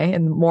Gemini,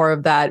 and more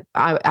of that.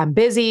 I'm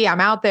busy.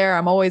 I'm out there.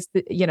 I'm always,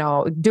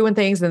 doing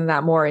things, and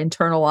that more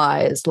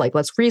internalized, like,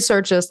 let's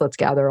research this. Let's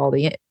gather all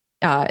the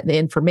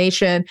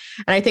information.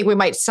 And I think we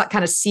might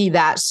kind of see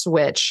that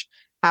switch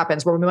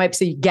happens where we might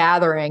see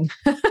gathering,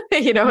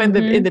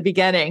 in the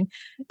beginning,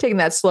 taking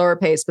that slower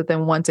pace. But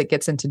then once it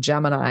gets into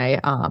Gemini,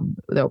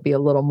 there'll be a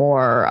little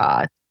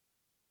more,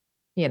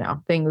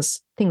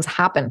 things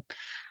happen.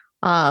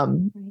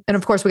 And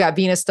of course, we got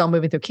Venus still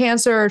moving through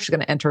Cancer. She's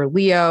going to enter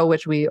Leo,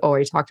 which we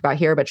already talked about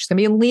here, but she's going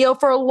to be in Leo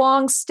for a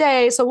long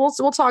stay. So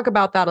we'll talk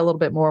about that a little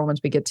bit more once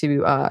we get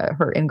to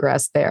her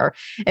ingress there.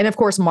 And of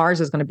course,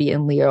 Mars is going to be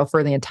in Leo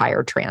for the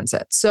entire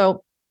transit.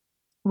 So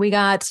we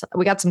got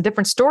some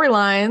different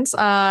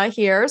storylines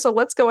here. So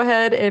let's go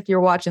ahead. If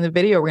you're watching the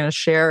video, we're going to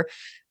share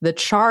the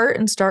chart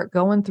and start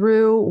going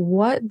through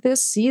what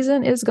this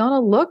season is going to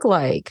look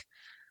like.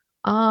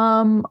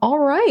 All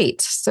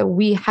right. So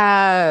we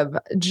have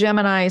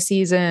Gemini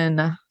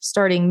season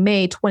starting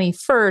May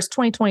 21st,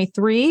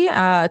 2023,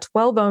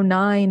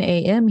 12:09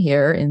 a.m.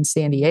 here in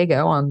San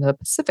Diego on the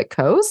Pacific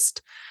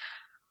Coast.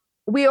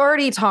 We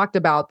already talked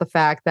about the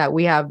fact that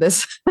we have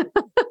this, look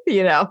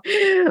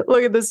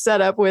at this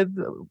setup with,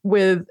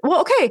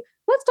 well, okay,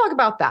 let's talk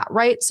about that,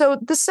 right? So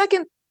the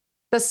second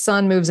the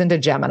sun moves into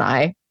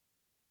Gemini,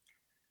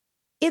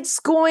 it's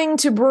going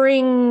to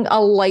bring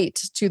a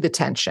light to the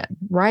tension,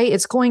 right?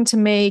 It's going to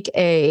make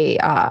a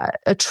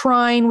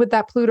trine with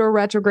that Pluto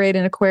retrograde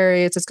in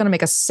Aquarius. It's going to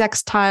make a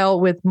sextile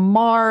with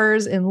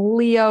Mars in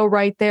Leo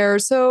right there.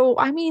 So,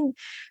 I mean,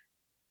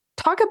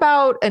 talk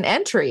about an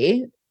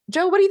entry.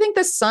 Joe, what do you think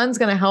the sun's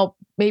going to help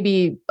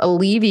maybe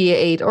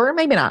alleviate, or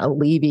maybe not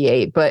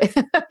alleviate, but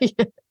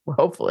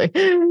hopefully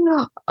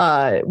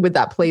with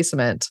that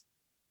placement?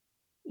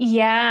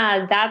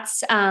 Yeah,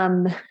 that's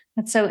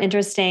so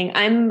interesting.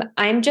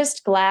 I'm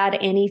just glad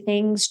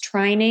anything's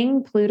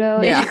trining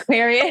Pluto in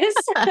Aquarius.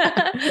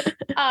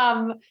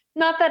 Not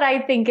that I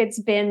think it's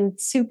been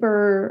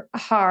super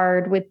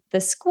hard with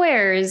the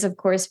squares, of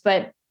course,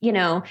 but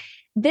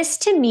this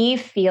to me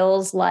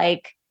feels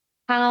like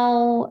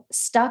how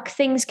stuck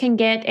things can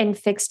get in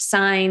fixed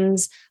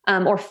signs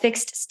or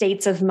fixed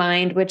states of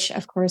mind, which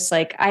of course,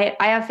 like I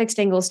have fixed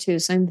angles too.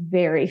 So I'm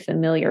very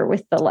familiar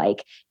with the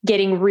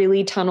getting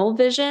really tunnel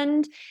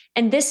visioned.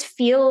 And this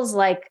feels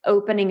like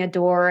opening a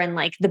door and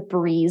like the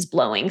breeze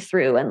blowing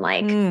through and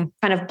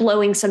kind of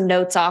blowing some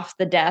notes off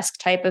the desk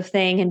type of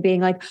thing and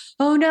being like,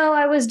 oh no,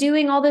 I was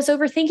doing all this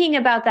overthinking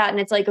about that. And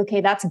it's like,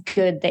 okay, that's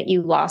good that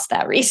you lost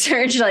that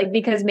research,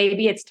 because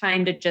maybe it's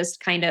time to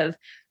just kind of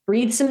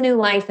breathe some new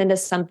life into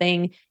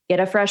something, get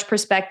a fresh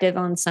perspective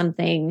on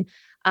something,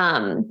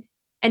 and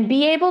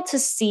be able to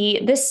see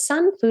this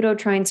Sun Pluto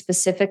trine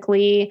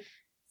specifically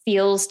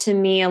feels to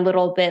me a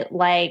little bit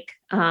like,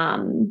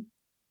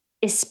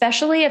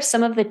 especially if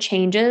some of the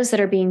changes that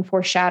are being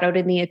foreshadowed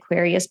in the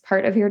Aquarius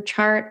part of your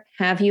chart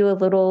have you a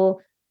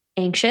little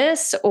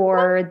anxious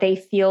or they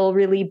feel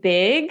really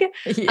big.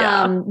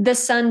 The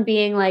sun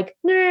being like,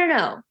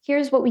 no,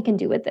 here's what we can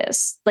do with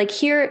this. Like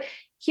here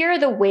are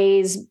the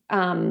ways,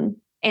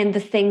 and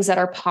the things that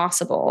are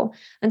possible.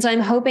 And so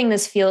I'm hoping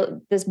this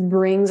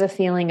brings a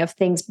feeling of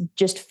things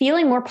just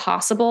feeling more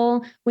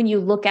possible when you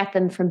look at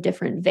them from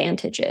different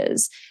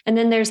vantages. And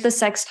then there's the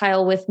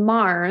sextile with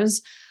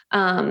Mars,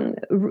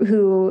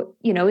 who,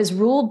 is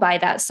ruled by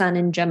that sun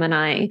in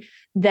Gemini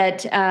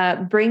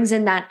that brings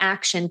in that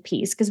action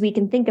piece. Because we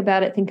can think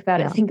about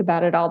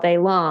it all day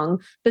long.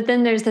 But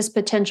then there's this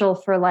potential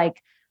for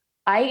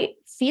I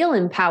feel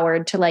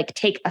empowered to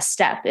take a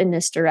step in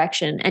this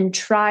direction and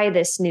try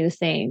this new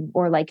thing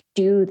or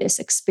do this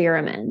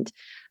experiment.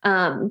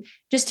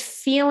 Just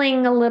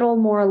feeling a little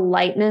more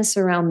lightness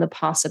around the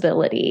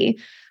possibility.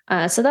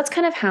 So that's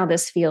kind of how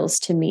this feels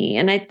to me.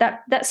 And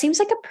that seems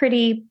like a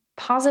pretty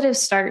positive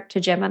start to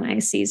Gemini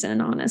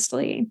season,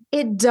 honestly.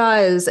 It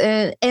does.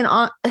 And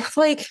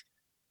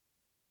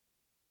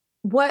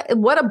what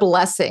a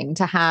blessing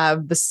to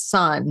have the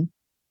sun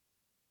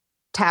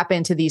tap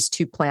into these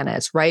two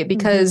planets, right?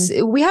 Because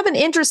we have an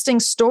interesting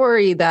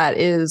story that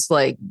is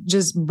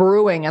just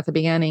brewing at the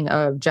beginning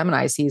of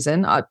Gemini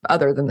season,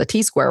 other than the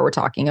T-square we're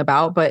talking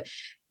about. But,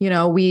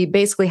 we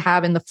basically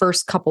have in the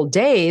first couple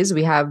days,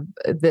 we have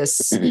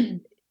this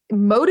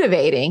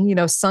motivating,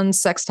 sun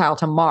sextile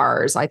to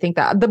Mars. I think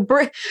that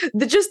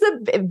just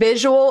the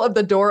visual of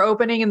the door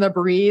opening and the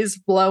breeze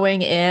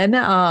blowing in,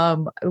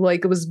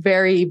 it was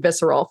very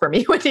visceral for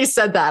me when he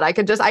said that. I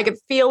could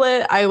feel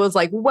it. I was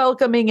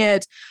welcoming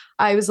it.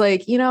 I was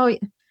like, you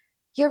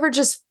ever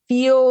just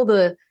feel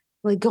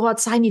go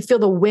outside and you feel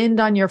the wind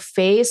on your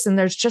face and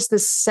there's just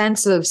this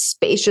sense of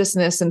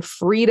spaciousness and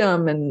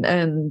freedom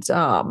and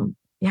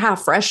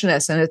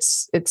freshness. And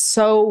it's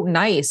so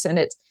nice and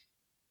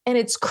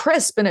it's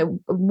crisp and it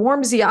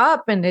warms you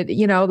up and it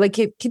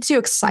gets you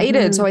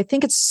excited. So I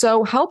think it's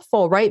so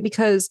helpful, right?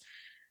 Because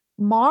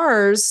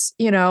Mars,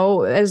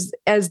 as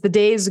the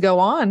days go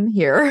on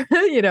here,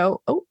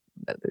 don't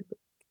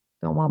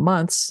want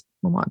months.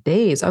 I want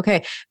days.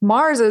 Okay.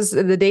 Mars, as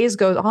the days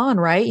go on,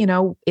 right?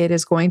 It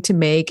is going to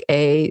make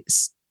a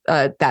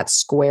that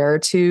square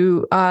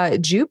to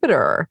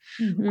Jupiter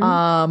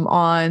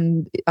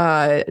on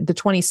the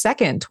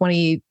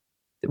 22nd,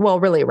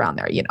 well, really around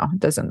there, you know,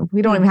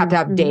 we don't even have to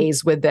have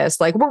days with this.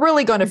 Like we're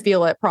really going to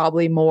feel it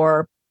probably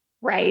more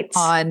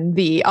on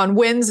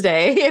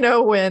Wednesday, you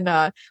know,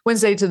 when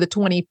Wednesday to the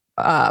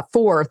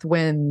 24th,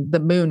 when the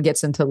moon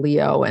gets into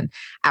Leo and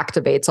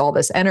activates all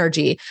this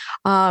energy.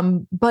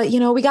 But,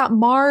 you know, we got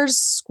Mars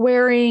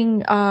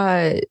squaring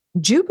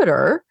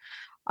Jupiter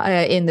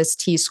in this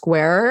T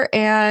square.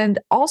 And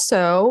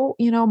also,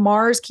 you know,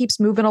 Mars keeps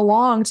moving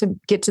along to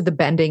get to the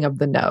bending of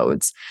the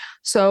nodes.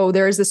 So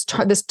there's this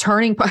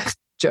turning point.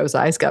 Joe's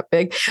eyes got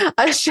big.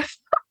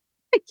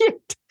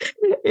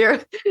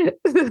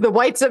 The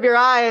whites of your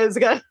eyes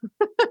got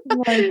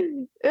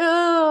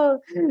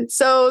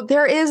so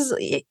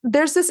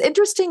there's this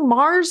interesting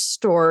Mars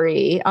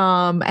story,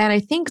 and I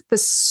think the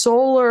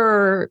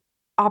solar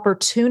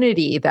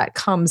opportunity that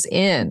comes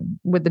in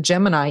with the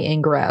Gemini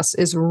ingress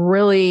is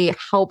really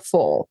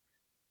helpful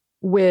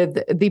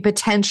with the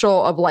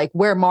potential of like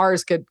where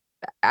Mars could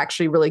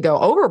actually really go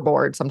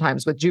overboard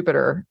sometimes with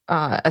Jupiter,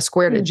 a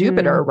square to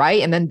Jupiter,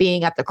 right? And then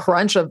being at the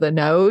crunch of the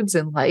nodes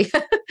and like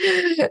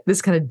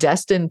this kind of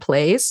destined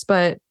place.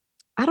 But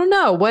I don't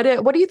know. What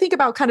do you think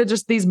about kind of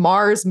just these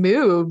Mars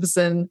moves?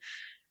 And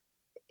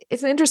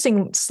it's an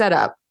interesting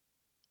setup,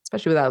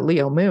 especially with that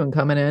Leo moon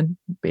coming in,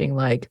 being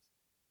like,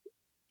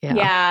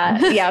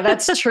 yeah,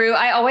 that's true.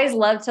 I always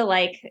love to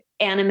like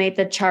animate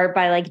the chart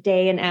by like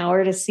day and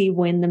hour to see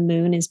when the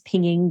moon is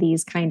pinging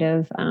these kind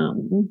of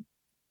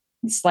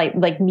slight,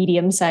 like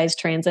medium-sized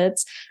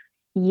transits.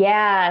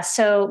 Yeah.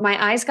 So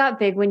my eyes got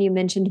big when you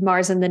mentioned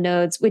Mars and the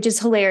nodes, which is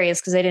hilarious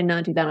because I did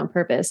not do that on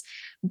purpose.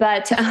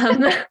 But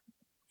I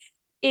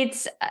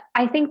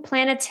think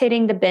planets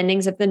hitting the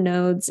bendings of the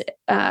nodes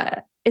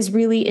is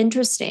really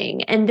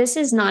interesting. And this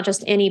is not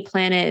just any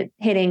planet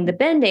hitting the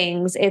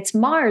bendings, it's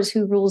Mars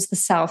who rules the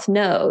south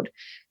node.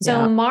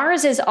 So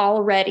Mars is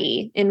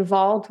already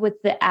involved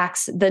with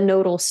the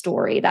nodal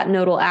story, that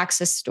nodal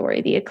axis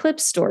story, the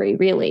eclipse story,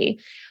 really.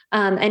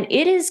 And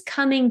it is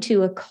coming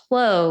to a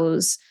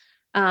close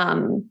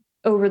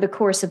over the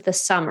course of the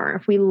summer.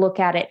 If we look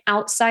at it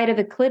outside of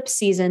eclipse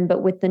season,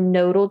 but with the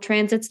nodal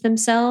transits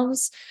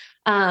themselves.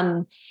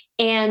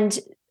 And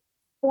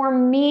for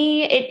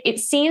me, it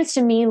seems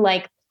to me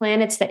like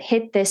planets that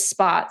hit this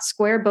spot,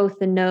 square both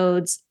the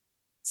nodes,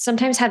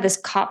 sometimes have this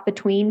caught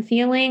between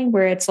feeling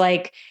where it's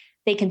like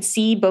they can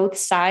see both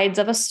sides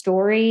of a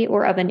story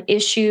or of an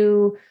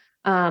issue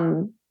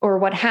or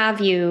what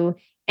have you.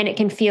 And it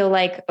can feel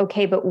like,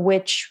 okay, but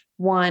which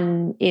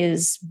one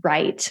is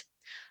right?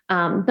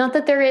 Not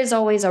that there is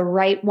always a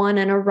right one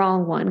and a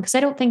wrong one, because I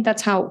don't think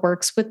that's how it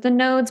works with the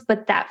nodes,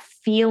 but that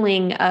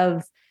feeling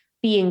of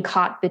being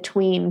caught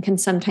between can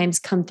sometimes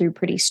come through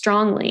pretty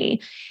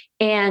strongly.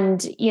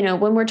 And, you know,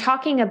 when we're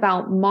talking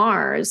about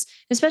Mars,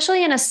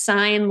 especially in a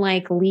sign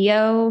like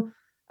Leo,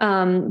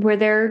 where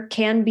there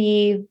can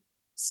be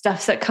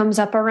stuff that comes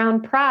up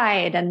around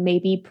pride and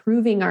maybe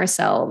proving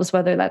ourselves,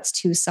 whether that's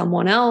to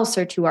someone else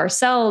or to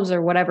ourselves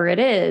or whatever it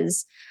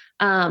is.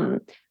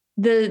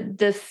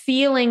 The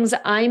feelings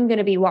I'm going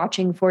to be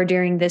watching for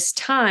during this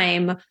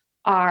time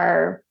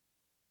are,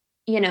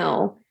 you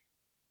know,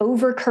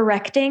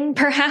 overcorrecting,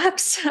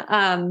 perhaps.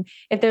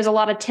 If there's a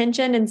lot of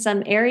tension in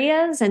some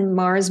areas and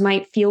Mars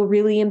might feel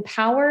really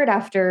empowered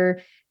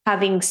after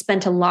having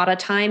spent a lot of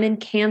time in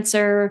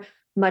Cancer,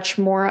 much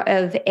more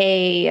of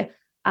a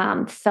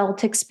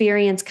felt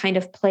experience kind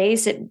of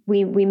place,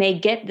 we may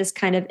get this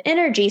kind of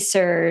energy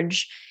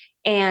surge.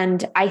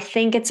 And I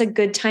think it's a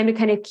good time to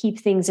kind of keep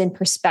things in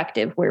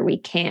perspective where we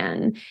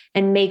can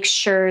and make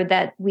sure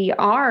that we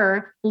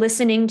are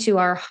listening to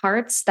our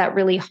hearts, that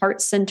really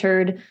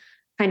heart-centered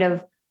kind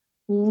of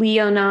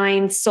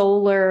Leonine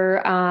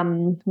solar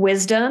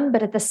wisdom,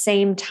 but at the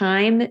same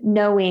time,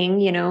 knowing,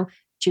 you know,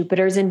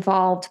 Jupiter's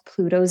involved,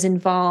 Pluto's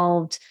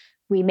involved.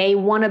 We may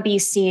want to be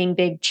seeing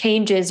big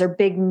changes or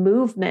big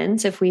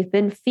movements if we've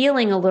been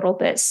feeling a little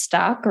bit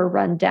stuck or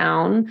run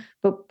down,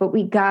 but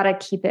we got to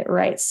keep it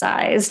right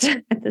sized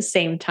at the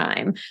same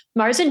time.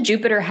 Mars and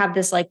Jupiter have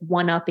this like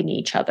one-upping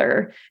each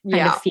other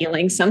kind of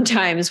feeling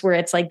sometimes where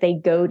it's like they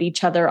goad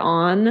each other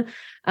on.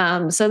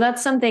 So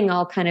that's something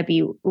I'll kind of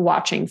be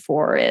watching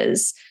for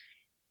is,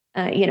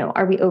 you know,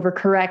 are we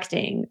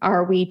overcorrecting?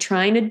 Are we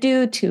trying to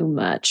do too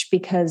much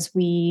because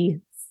we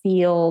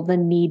feel the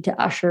need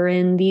to usher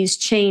in these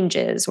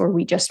changes, or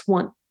we just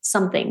want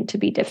something to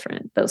be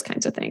different? Those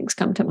kinds of things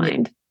come to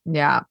mind.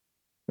 Yeah,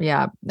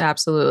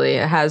 absolutely.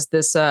 It has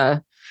this,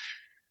 because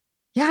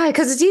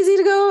it's easy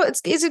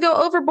to go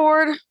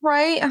overboard,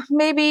 right?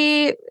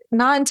 Maybe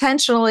not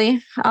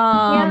intentionally.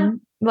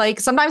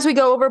 Like sometimes we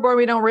go overboard,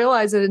 we don't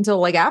realize it until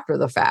like after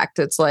the fact.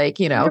 It's like,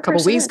 you know, 100%. A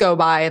couple weeks go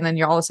by and then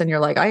you're all of a sudden you're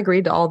like, I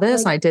agreed to all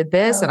this and I did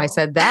this and I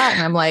said that.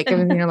 And I'm like,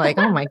 and you're like,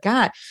 oh my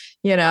God,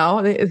 you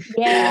know?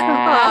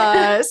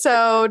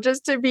 So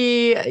just to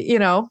be, you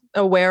know,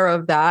 aware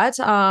of that.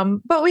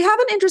 But we have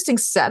an interesting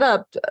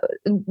setup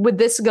with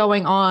this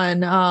going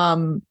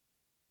on.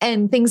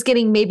 and things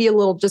getting maybe a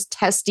little just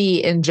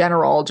testy in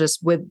general,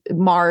 just with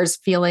Mars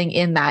feeling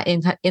in that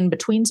in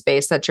between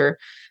space that you're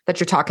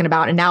talking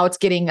about. And now it's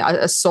getting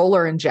a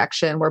solar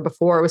injection, where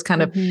before it was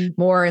kind of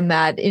more in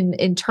that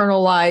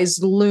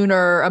internalized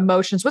lunar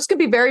emotions, which can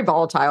be very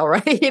volatile,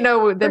 right?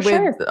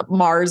 With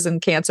Mars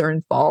and Cancer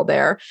and fall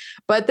there.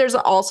 But there's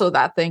also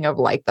that thing of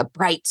like the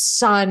bright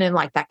sun and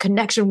like that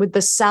connection with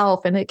the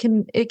self. And it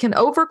can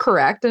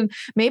overcorrect, and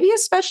maybe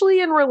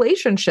especially in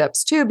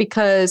relationships too,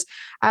 because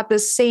at the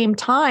same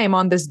time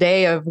on this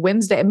day of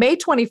Wednesday, May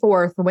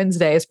 24th,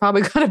 Wednesday is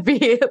probably going to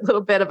be a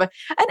little bit of an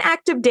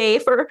active day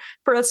for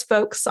us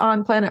folks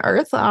on planet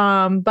Earth.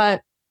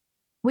 But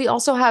we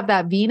also have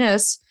that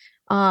Venus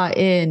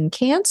in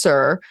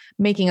Cancer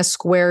making a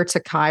square to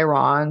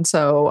Chiron.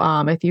 So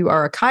if you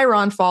are a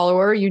Chiron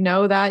follower, you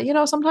know that,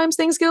 sometimes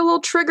things get a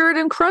little triggered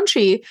and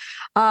crunchy,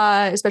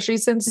 especially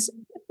since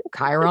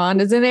Chiron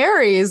is in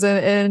Aries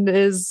and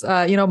is,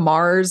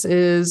 Mars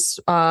is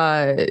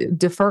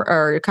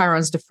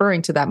Chiron's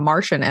deferring to that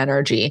Martian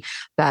energy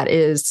that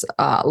is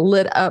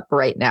lit up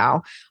right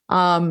now.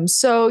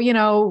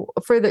 So,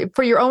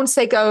 for your own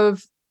sake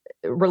of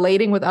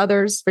relating with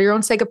others, for your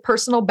own sake of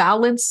personal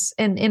balance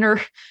and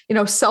inner,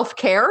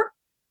 self-care,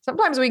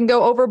 sometimes we can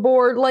go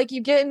overboard. Like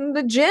you get in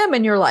the gym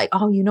and you're like,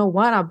 oh, you know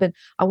what?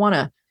 I want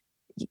to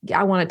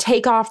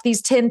take off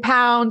these 10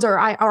 pounds, or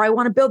I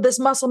want to build this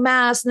muscle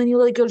mass. And then you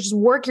like go just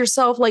work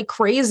yourself like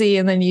crazy.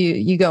 And then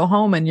you go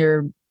home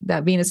and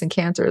that Venus in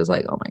Cancer is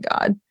like, oh my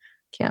God,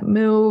 can't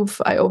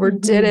move. I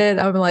overdid it.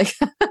 I'm like,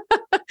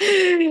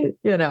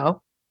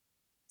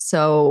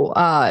 So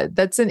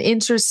that's an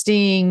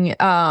interesting,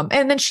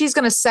 and then she's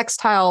going to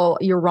sextile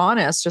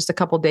Uranus just a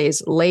couple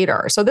days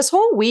later. So this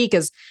whole week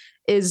is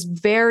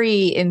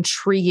very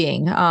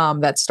intriguing.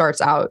 That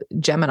starts out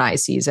Gemini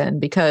season,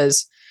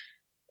 because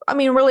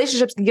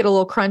relationships can get a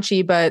little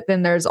crunchy, but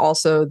then there's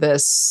also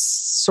this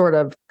sort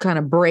of kind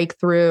of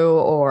breakthrough,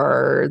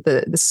 or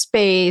the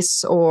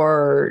space,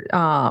 or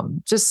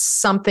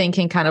just something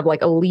can kind of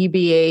like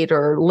alleviate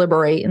or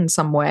liberate in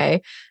some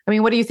way.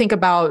 What do you think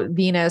about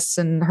Venus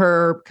and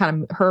her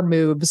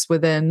moves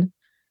within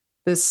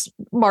this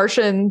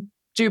Martian,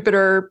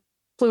 Jupiter,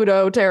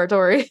 Pluto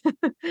territory?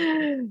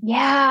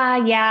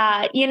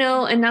 Yeah.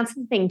 And that's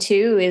the thing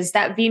too, is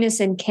that Venus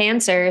in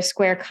Cancer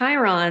square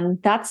Chiron,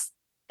 that's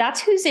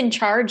who's in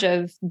charge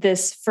of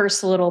this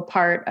first little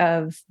part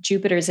of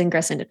Jupiter's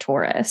ingress into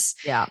Taurus.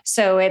 Yeah.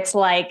 So it's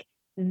like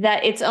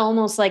that. It's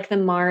almost like the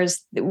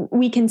Mars.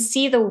 We can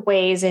see the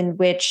ways in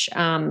which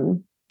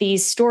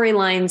these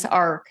storylines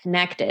are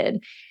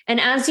connected.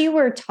 And as you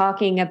were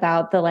talking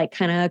about the like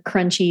kind of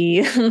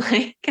crunchy,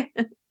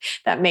 like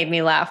that made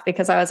me laugh,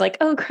 because I was like,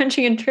 oh,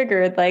 crunchy and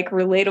triggered, like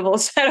relatable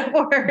set of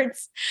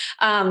words.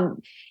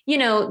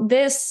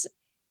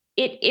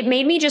 It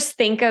made me just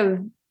think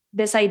of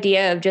this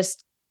idea of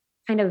just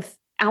kind of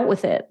out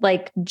with it.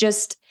 Like,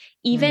 just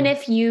even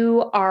if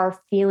you are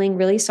feeling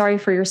really sorry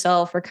for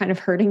yourself or kind of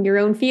hurting your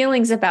own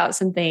feelings about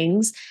some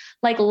things,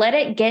 like let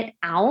it get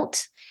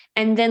out,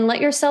 and then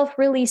let yourself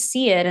really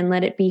see it and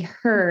let it be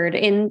heard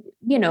in,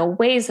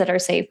 ways that are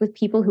safe, with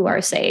people who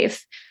are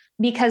safe.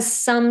 Because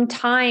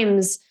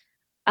sometimes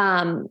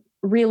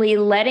really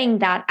letting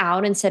that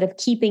out instead of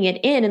keeping it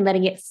in and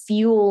letting it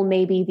fuel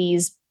maybe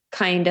these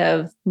kind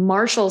of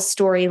Marshall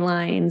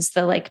storylines,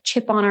 the like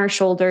chip on our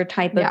shoulder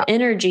type of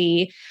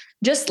energy,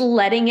 just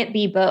letting it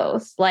be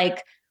both.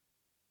 Like,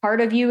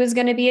 part of you is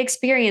going to be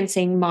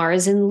experiencing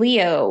Mars in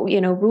Leo,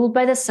 ruled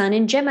by the sun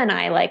in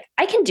Gemini. Like,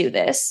 I can do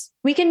this.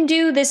 We can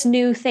do this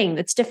new thing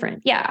that's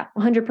different. Yeah,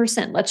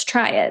 100%. Let's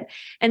try it.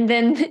 And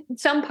then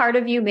some part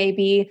of you may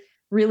be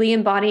really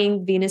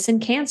embodying Venus in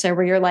Cancer,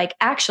 where you're like,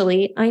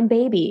 actually, I'm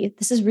baby.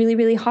 This is really,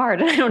 really hard,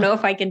 and I don't know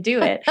if I can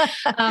do it.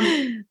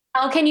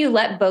 How can you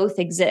let both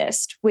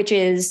exist, which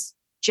is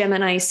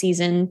Gemini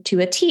season to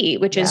a T,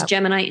 which is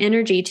Gemini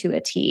energy to a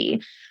T?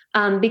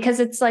 Because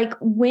it's like,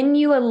 when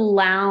you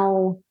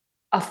allow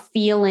a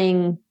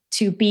feeling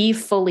to be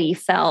fully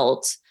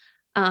felt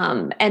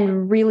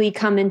and really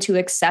come into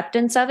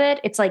acceptance of it,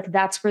 it's like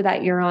that's where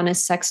that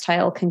Uranus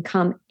sextile can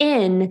come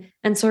in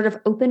and sort of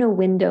open a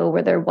window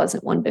where there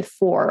wasn't one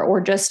before,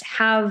 or just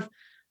have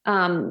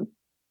kind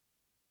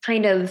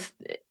of,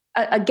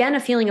 again, a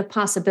feeling of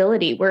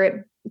possibility,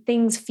 where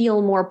things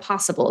feel more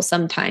possible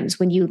sometimes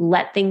when you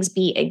let things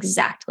be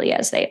exactly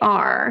as they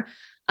are.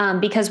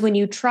 Because when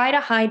you try to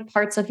hide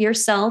parts of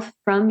yourself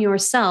from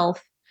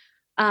yourself,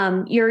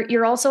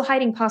 you're also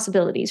hiding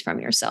possibilities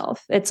from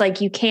yourself. It's like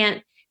you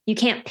can't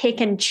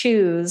pick and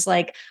choose,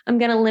 like, I'm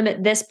going to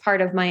limit this part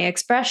of my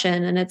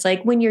expression. And it's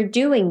like, when you're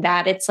doing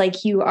that, it's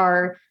like you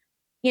are,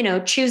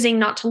 choosing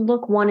not to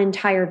look one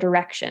entire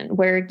direction,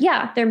 where,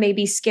 there may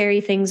be scary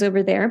things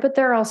over there, but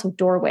there are also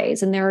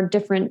doorways, and there are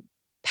different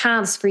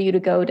paths for you to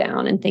go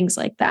down and things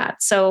like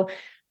that. So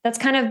that's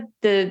kind of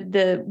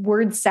the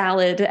word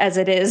salad as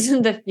it is,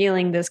 the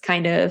feeling this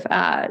kind of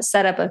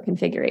setup of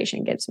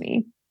configuration gives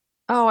me.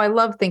 Oh, I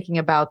love thinking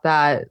about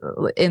that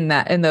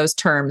in those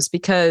terms,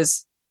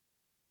 because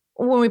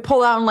when we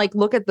pull out and like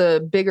look at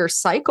the bigger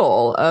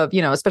cycle of,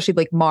 especially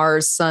like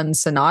Mars Sun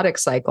synodic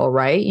cycle,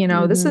 right?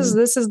 Mm-hmm.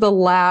 This is the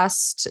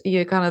last,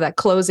 kind of that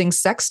closing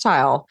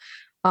sextile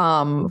for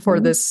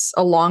Mm-hmm. this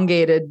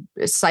elongated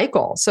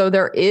cycle. So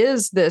there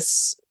is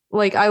this,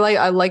 like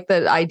I like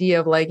the idea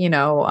of like,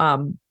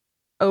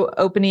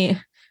 opening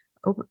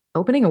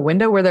opening a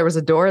window where there was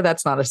a door.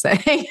 That's not a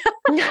saying.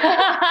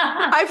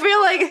 I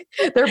feel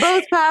like they're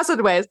both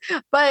passageways,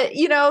 but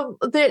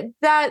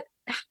that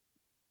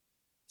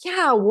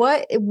yeah,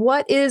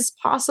 what is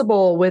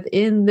possible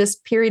within this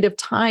period of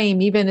time,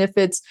 even if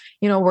it's,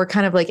 we're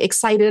kind of like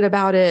excited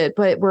about it,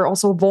 but we're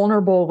also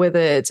vulnerable with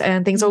it,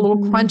 and things are a little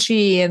Mm-hmm.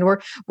 crunchy, and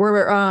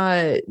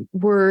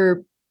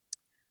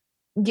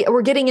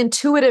we're getting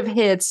intuitive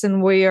hits,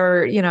 and we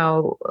are,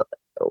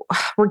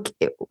 we're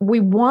we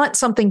want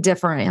something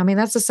different. I mean,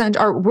 that's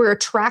essential. Or we're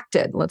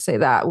attracted, let's say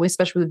that,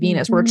 especially with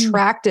Venus, we're Mm-hmm.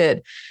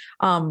 attracted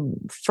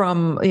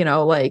from,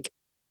 like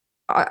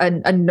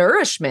a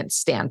nourishment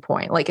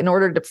standpoint, like in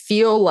order to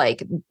feel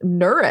like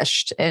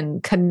nourished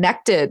and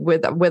connected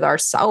with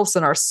ourselves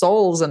and our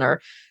souls and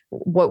our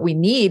what we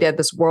need at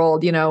this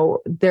world,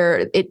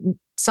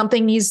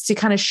 something needs to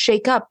kind of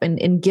shake up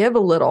and give a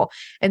little.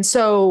 And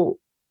so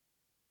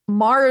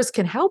Mars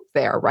can help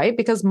there, right?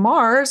 Because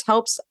Mars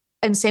helps,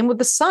 and same with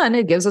the sun,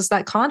 it gives us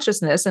that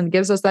consciousness and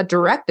gives us that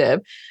directive.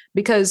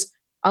 Because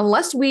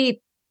unless we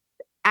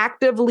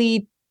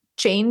actively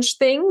change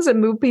things and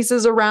move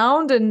pieces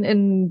around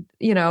and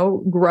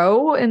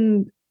grow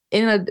and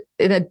in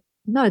a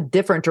not a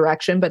different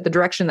direction, but the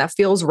direction that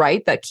feels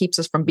right, that keeps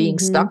us from being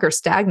Mm-hmm. stuck or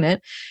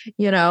stagnant,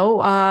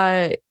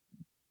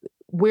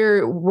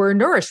 we're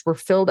nourished, we're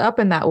filled up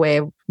in that way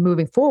of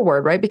moving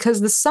forward, right?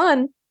 Because the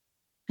sun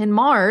and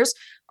Mars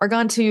are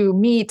going to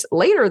meet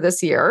later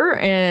this year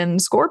in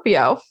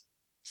Scorpio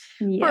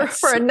for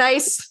Yes. a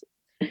nice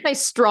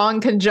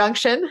strong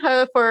conjunction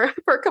for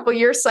a couple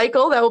year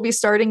cycle that will be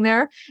starting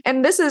there.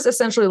 And this is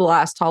essentially the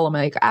last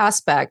Ptolemaic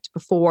aspect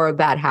before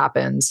that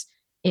happens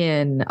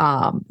in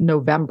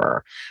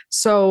November.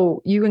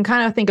 So you can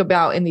kind of think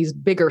about in these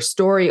bigger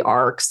story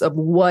arcs of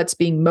what's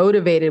being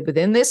motivated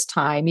within this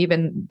time,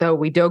 even though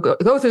we do go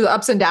through the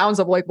ups and downs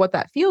of like what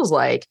that feels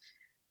like.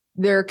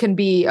 There can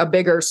be a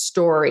bigger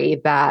story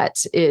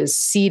that is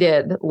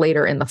seeded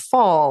later in the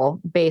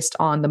fall based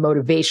on the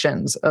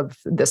motivations of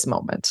this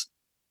moment.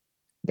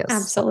 Yes.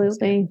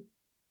 Absolutely.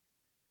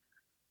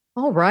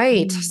 All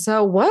right. Mm.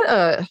 So what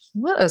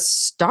a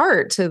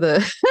start to the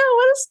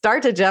what a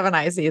start to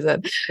Gemini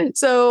season.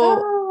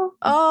 So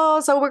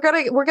Oh. so we're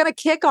gonna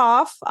kick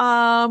off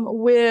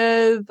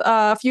with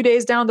a few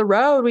days down the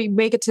road. We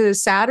make it to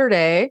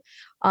Saturday,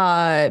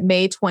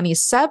 May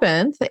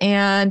 27th,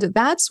 and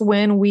that's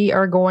when we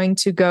are going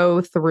to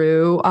go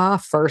through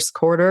first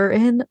quarter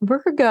in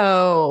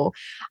Virgo.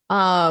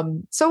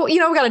 So we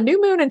got a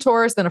new moon in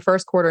Taurus, then a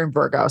first quarter in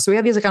Virgo. So we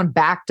have these like kind of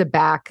back to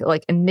back,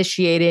 like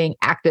initiating,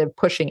 active,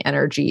 pushing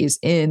energies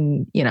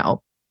in,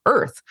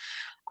 Earth.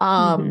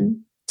 Mm-hmm.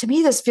 To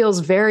me, this feels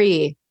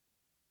very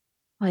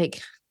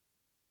like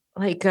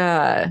like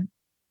uh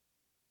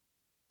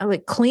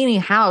like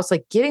cleaning house,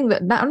 like getting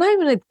not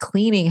even a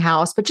cleaning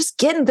house, but just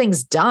getting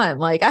things done.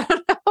 Like, I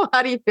don't know.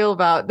 How do you feel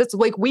about this?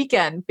 Like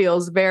weekend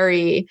feels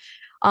very,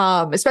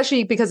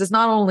 especially because it's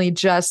not only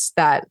just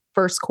that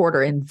first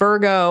quarter in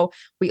Virgo,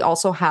 we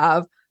also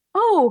have,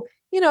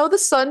 the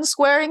sun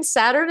squaring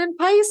Saturn and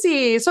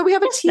Pisces. So we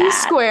have a What's T that?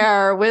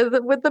 square with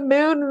the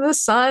moon and the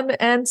sun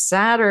and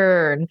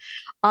Saturn.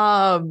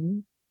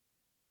 Um,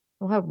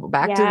 well,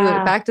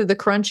 Yeah. back to the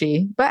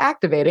crunchy, but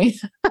activating.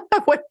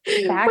 what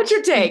Back what's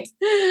your take?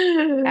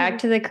 back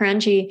to the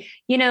crunchy.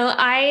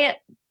 I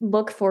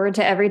look forward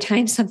to every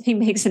time something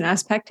makes an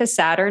aspect to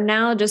Saturn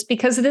now, just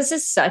because this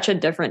is such a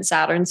different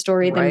Saturn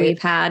story than Right.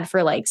 we've had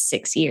for like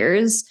 6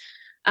 years.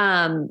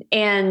 And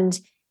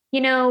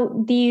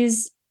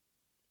these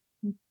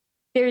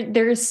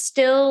there's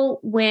still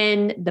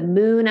when the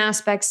moon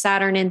aspects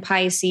Saturn in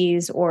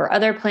Pisces or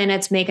other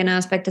planets make an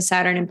aspect to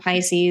Saturn in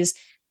Pisces.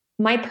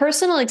 My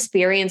personal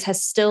experience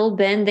has still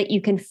been that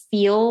you can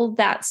feel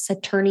that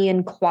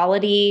Saturnian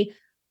quality,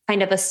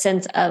 kind of a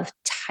sense of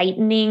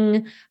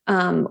tightening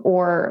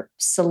or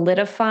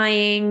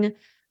solidifying.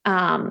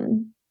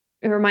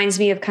 It reminds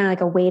me of kind of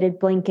like a weighted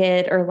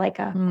blanket or like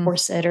a Mm,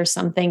 corset or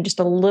something, just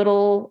a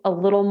little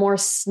more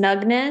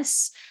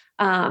snugness.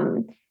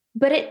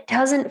 But it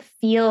doesn't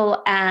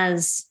feel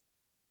as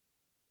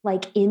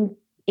like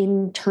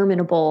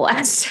interminable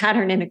as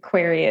Saturn and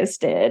Aquarius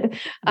did,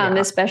 yeah.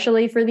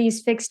 especially for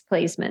these fixed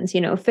placements.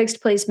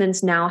 Fixed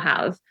placements now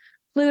have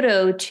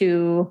Pluto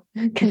to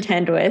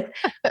contend with.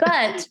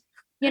 But,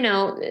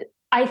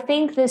 I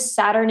think this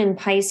Saturn and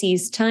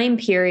Pisces time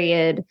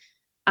period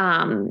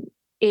um,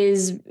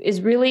 is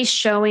really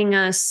showing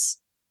us,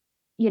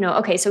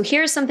 okay, so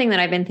here's something that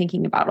I've been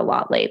thinking about a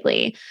lot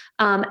lately.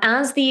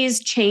 As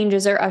these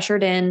changes are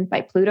ushered in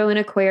by Pluto and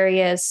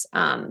Aquarius,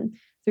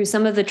 through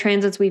some of the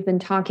transits we've been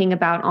talking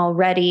about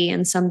already,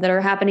 and some that are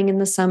happening in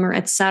the summer,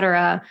 et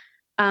cetera,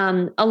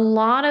 a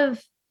lot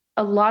of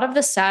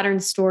the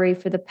Saturn story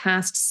for the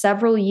past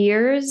several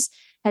years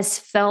has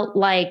felt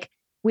like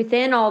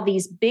within all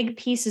these big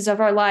pieces of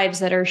our lives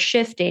that are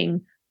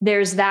shifting,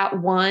 there's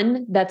that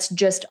one that's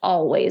just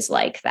always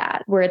like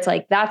that, where it's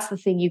like, that's the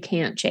thing you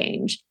can't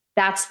change.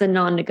 That's the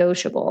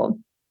non-negotiable.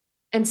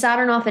 And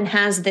Saturn often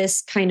has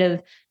this kind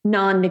of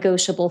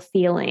non-negotiable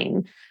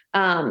feeling.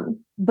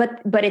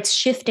 But it's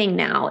shifting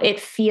now. It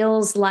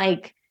feels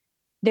like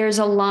there's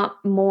a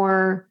lot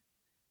more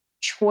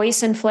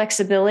choice and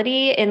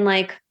flexibility in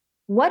like,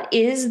 what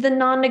is the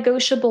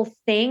non-negotiable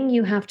thing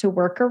you have to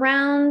work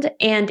around,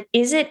 and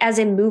is it as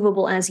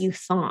immovable as you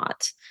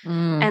thought?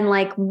 And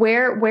like,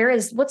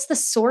 what's the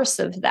source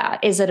of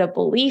that? Is it a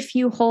belief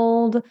you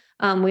hold?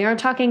 We are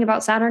talking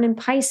about Saturn in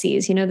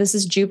Pisces. This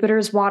is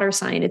Jupiter's water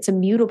sign. It's a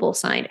mutable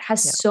sign. It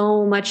has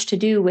so much to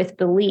do with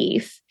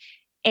belief.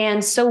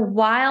 And so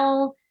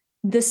while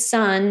the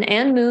sun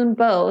and moon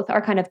both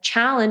are kind of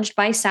challenged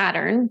by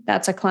Saturn,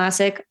 that's a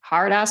classic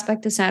hard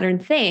aspect of Saturn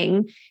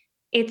thing.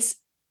 It's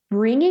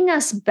bringing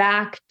us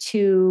back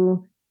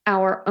to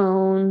our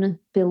own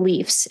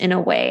beliefs in a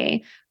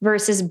way,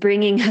 versus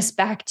bringing us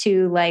back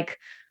to like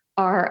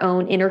our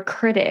own inner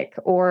critic,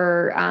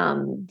 or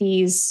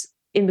these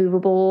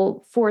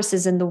immovable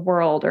forces in the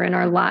world or in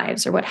our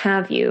lives or what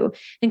have you,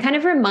 and kind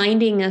of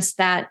reminding us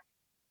that,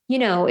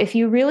 if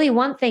you really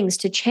want things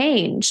to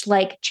change,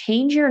 like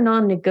change your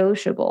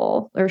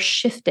non-negotiable or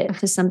shift it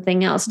to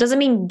something else. It doesn't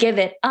mean give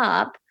it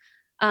up,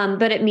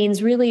 but it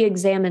means really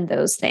examine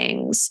those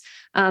things,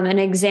 and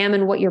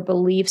examine what your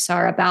beliefs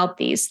are about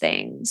these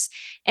things.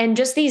 And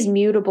just these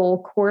mutable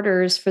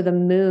quarters for the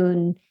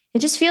moon, it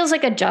just feels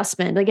like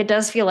adjustment. Like, it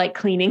does feel like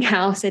cleaning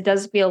house. It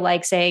does feel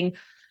like saying,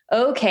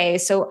 okay,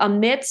 so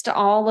amidst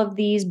all of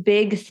these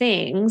big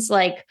things,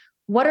 like,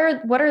 what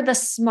are the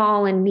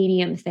small and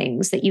medium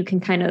things that you can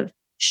kind of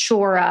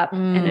shore up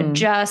and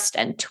adjust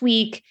and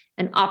tweak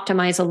and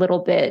optimize a little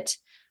bit,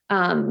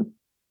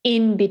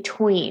 in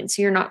between,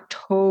 so you're not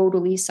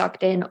totally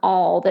sucked in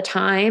all the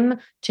time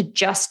to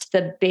just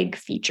the big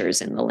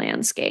features in the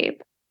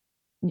landscape.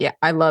 Yeah,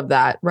 I love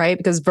that, right?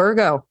 Because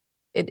Virgo,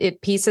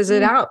 it pieces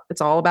it out. It's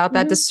all about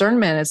that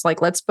discernment. It's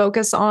like, let's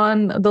focus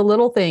on the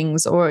little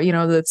things, or,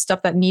 the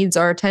stuff that needs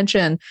our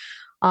attention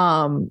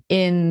in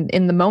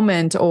the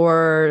moment,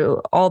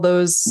 or all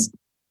those,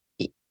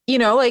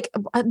 like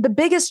the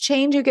biggest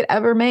change you could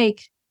ever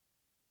make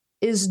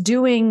is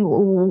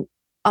doing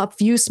a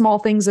few small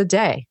things a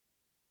day.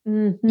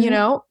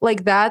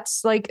 Like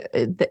that's like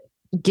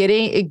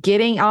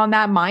getting on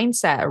that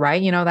mindset,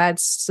 right?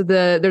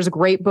 There's a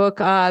great book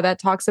that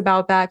talks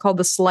about that, called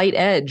The Slight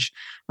Edge.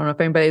 I don't know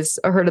if anybody's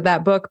heard of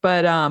that book,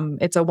 but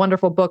it's a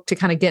wonderful book to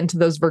kind of get into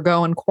those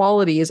Virgoan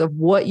qualities of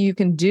what you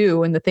can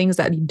do and the things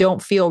that you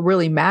don't feel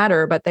really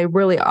matter, but they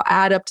really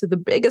add up to the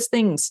biggest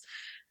things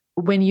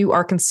when you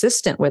are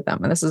consistent with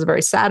them. And this is a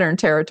very Saturn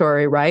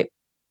territory, right?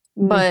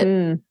 But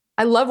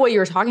I love what you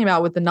were talking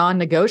about with the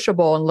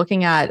non-negotiable and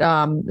looking at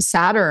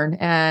Saturn,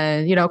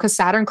 and, because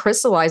Saturn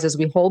crystallizes,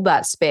 we hold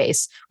that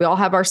space. We all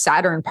have our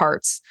Saturn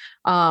parts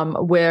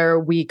where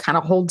we kind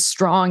of hold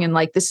strong and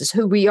like, this is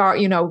who we are,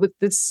 with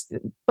this.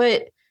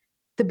 But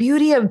the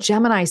beauty of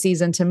Gemini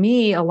season to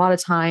me, a lot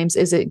of times,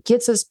 is it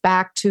gets us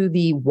back to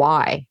the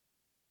why.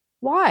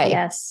 Why?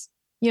 Yes.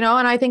 And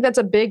I think that's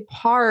a big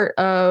part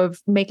of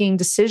making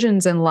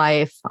decisions in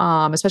life,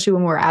 especially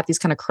when we're at these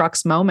kind of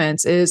crux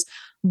moments, is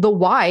the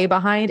why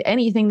behind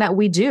anything that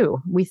we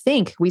do. We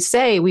think, we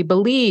say, we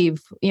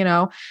believe,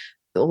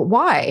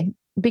 why?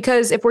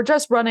 Because if we're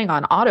just running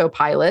on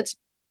autopilot,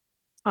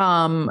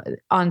 on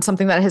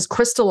something that has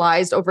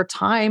crystallized over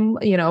time,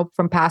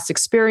 from past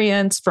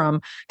experience,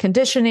 from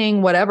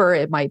conditioning, whatever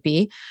it might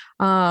be,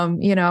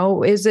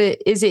 is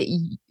it,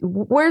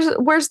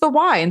 where's the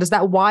why? And does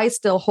that why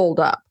still hold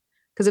up?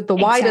 Because if the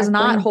why does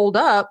not hold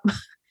up,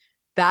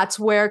 that's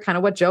where kind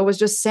of what Joe was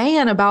just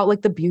saying about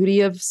like the beauty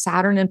of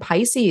Saturn and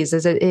Pisces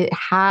is it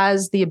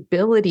has the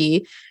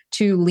ability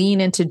to lean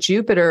into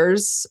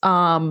Jupiter's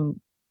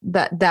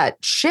that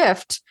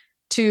shift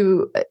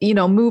to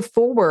move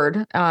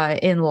forward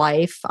in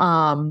life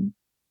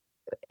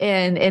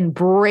and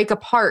break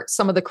apart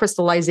some of the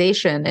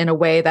crystallization in a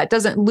way that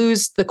doesn't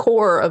lose the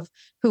core of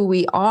who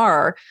we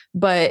are,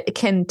 but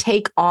can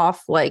take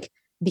off like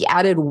the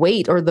added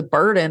weight or the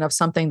burden of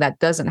something that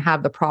doesn't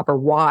have the proper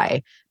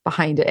why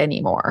behind it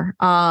anymore.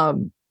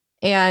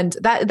 And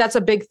that's a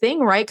big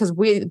thing, right? Because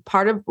we're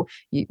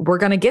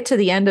going to get to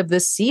the end of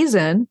this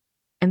season,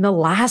 and the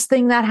last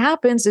thing that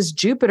happens is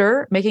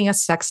Jupiter making a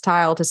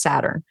sextile to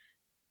Saturn,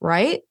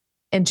 right?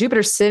 And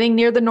Jupiter's sitting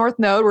near the North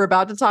Node. We're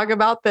about to talk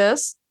about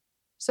this.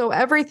 So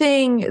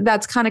everything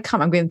that's kind of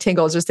I'm getting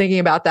tingles just thinking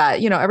about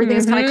that. Everything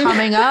is kind of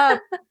coming up.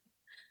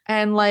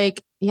 And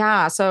like,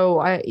 yeah,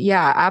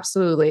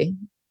 absolutely.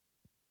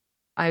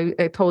 I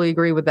totally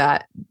agree with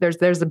that.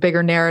 There's a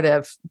bigger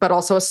narrative, but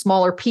also a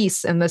smaller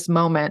piece in this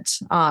moment,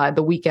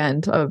 the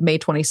weekend of May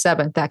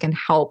 27th, that can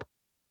help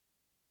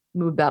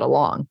move that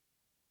along.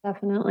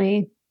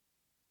 Definitely.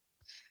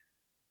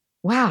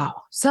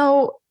 Wow.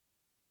 So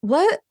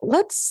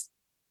let's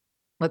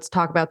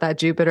talk about that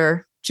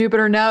Jupiter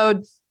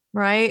node,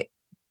 right?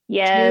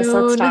 Yes,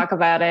 let's June, talk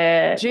about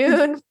it.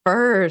 June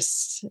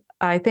 1st.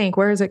 I think.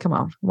 Where does it come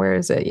off? Where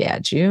is it? Yeah,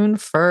 June Yep,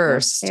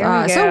 1st.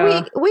 there we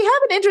So go. we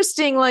have an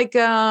interesting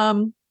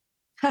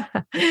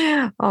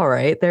all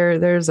right,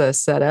 there's a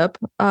setup.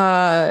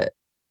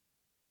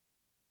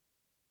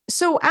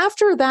 So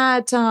after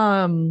that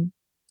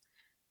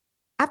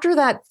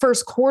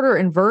first quarter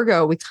in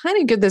Virgo, we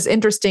kind of get this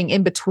interesting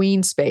in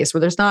between space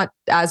where there's not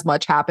as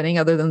much happening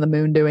other than the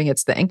moon doing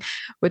its thing,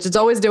 which it's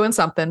always doing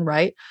something,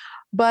 right?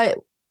 But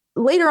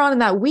later on in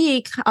that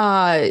week,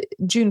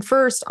 June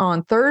 1st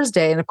on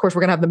Thursday, and of course we're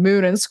gonna have the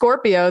moon in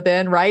Scorpio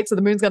then, right? So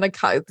the moon's gonna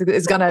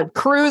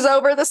cruise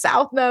over the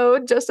south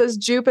node just as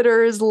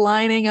Jupiter is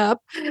lining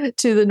up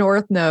to the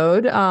north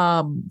node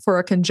for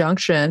a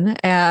conjunction.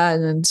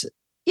 And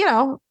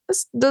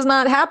this does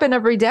not happen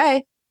every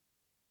day.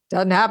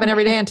 Doesn't happen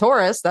every day in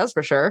Taurus, that's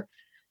for sure.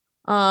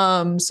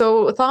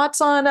 So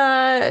thoughts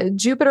on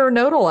Jupiter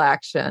nodal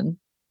action?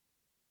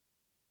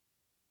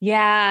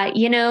 Yeah,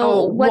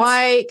 Oh, what's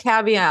why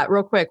caveat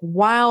real quick,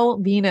 while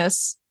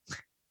Venus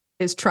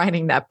is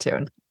trining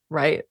Neptune,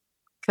 right?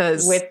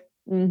 Because with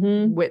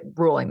mhm. with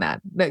ruling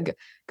that.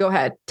 Go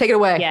ahead. Take it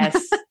away.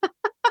 Yes.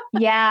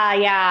 Yeah,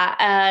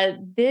 yeah.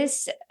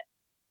 This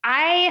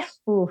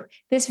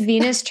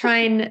Venus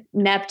trine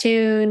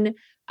Neptune.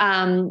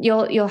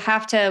 You'll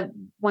have to,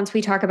 once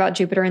we talk about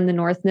Jupiter in the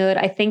North Node,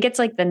 I think it's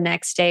like the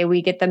next day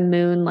we get the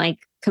moon like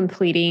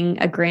completing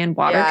a grand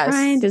water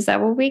trine. Yes. Is that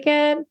what we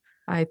get?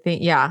 I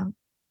think, yeah.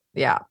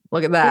 Yeah.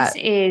 Look at This that.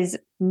 is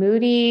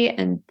moody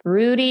and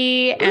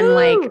broody and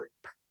like Woo!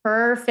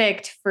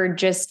 perfect for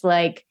just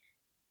like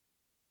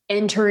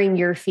entering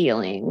your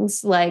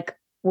feelings like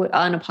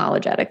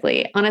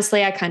unapologetically.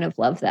 Honestly, I kind of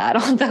love that.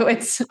 Although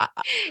it's a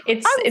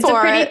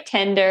for pretty it.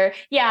 tender.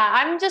 Yeah,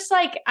 I'm just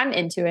like I'm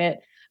into it.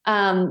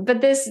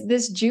 But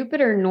this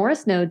Jupiter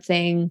North Node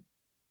thing,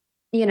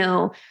 you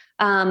know,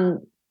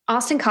 um,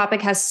 Austin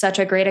Coppock has such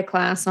a great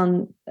class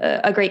on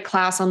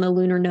the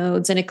lunar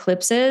nodes and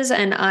eclipses,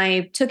 and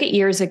I took it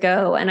years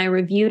ago and I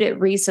reviewed it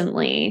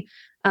recently.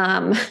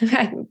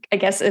 I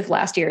guess if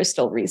last year is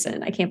still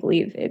recent, I can't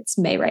believe it's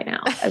May right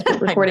now as we're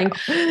recording.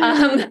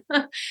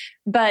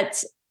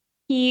 But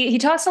he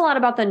talks a lot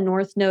about the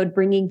North Node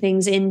bringing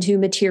things into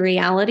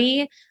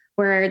materiality,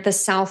 where the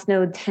South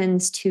Node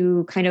tends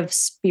to kind of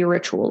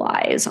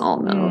spiritualize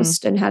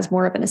almost and has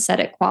more of an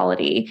ascetic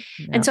quality.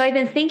 Yeah. And so I've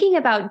been thinking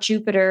about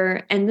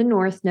Jupiter and the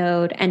North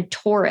Node and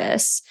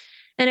Taurus.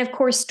 And of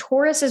course,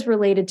 Taurus is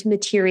related to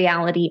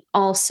materiality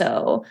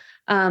also,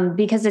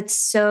 because it's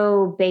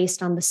so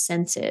based on the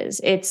senses.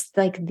 It's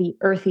like the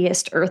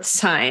earthiest earth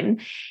sign.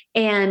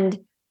 And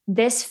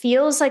this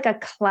feels like a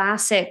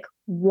classic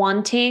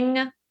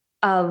wanting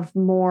of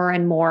more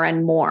and more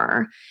and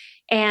more.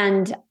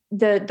 And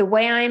the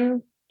way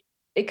I'm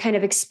kind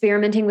of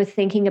experimenting with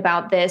thinking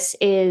about this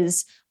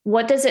is,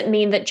 what does it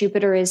mean that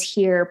Jupiter is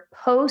here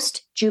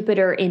post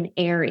Jupiter in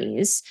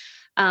Aries?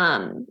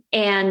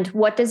 And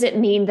what does it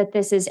mean that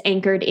this is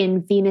anchored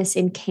in Venus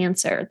in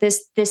Cancer?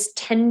 This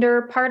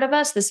tender part of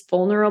us, this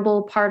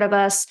vulnerable part of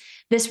us,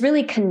 this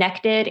really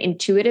connected,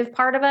 intuitive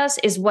part of us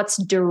is what's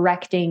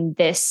directing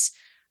this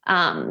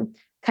kind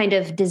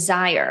of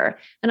desire.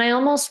 And I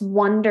almost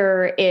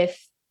wonder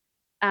if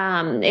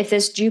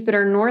this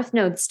Jupiter North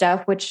Node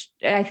stuff, which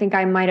I think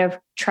I might have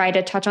tried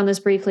to touch on this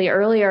briefly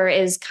earlier,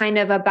 is kind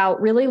of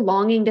about really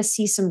longing to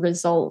see some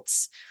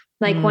results,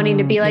 like wanting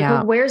to be like, yeah.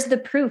 well, where's the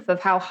proof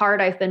of how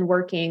hard I've been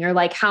working, or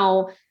like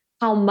how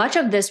much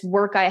of this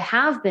work I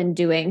have been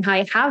doing.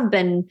 I have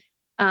been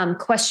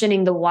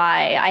questioning the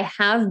why. I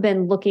have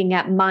been looking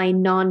at my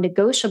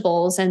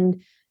non-negotiables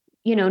and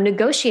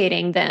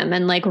negotiating them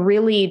and like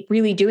really,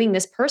 really doing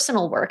this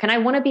personal work. And I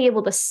want to be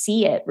able to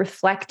see it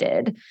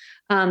reflected.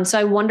 So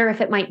I wonder if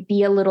it might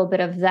be a little bit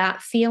of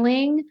that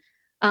feeling.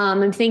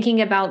 I'm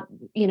thinking about,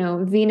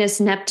 Venus,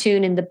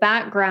 Neptune in the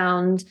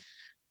background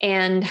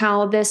and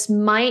how this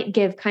might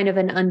give kind of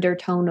an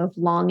undertone of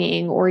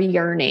longing or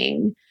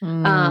yearning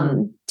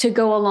to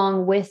go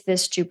along with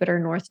this Jupiter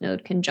North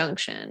Node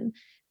conjunction.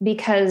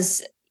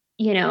 Because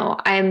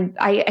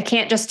I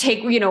can't just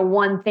take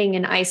one thing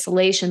in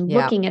isolation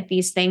looking at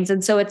these things.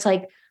 And so it's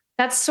like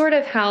that's sort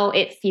of how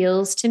it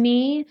feels to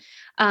me.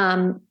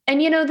 And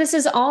this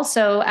is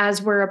also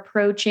as we're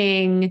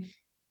approaching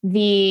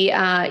the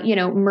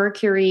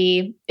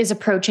Mercury is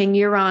approaching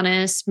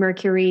Uranus.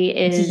 Mercury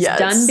is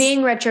done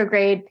being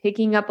retrograde,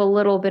 picking up a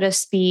little bit of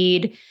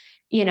speed.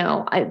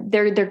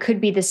 There could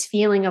be this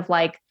feeling of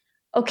like,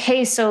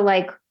 okay, so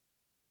like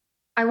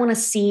I want to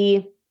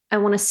see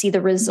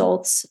the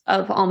results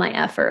of all my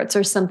efforts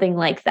or something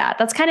like that.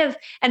 That's kind of,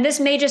 and this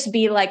may just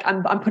be like,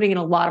 I'm putting in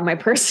a lot of my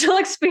personal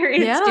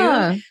experience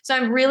too. So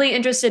I'm really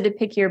interested to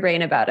pick your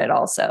brain about it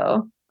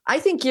also. I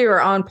think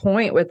you're on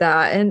point with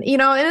that. And,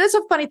 and it's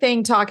a funny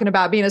thing talking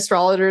about being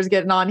astrologers,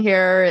 getting on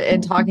here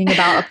and talking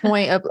about a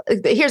point of,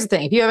 here's the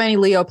thing. If you have any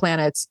Leo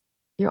planets,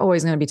 you're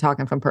always going to be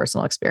talking from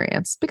personal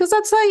experience because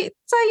that's how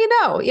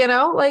you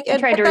know, like I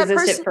tried to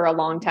resist it for a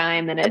long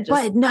time and it just,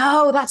 but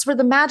no, that's where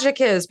the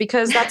magic is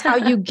because that's how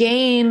you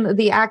gain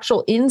the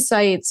actual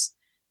insights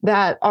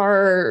that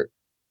are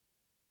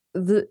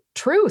the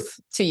truth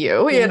to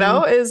you,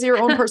 Yeah. is your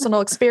own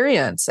personal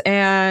experience,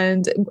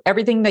 and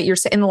everything that you're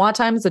saying. And a lot of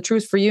times the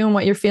truth for you and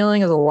what you're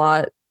feeling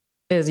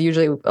is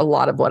usually a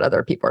lot of what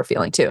other people are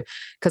feeling too.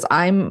 Cause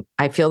I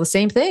feel the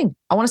same thing.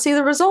 I want to see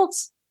the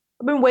results.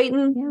 I've been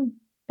waiting Yeah.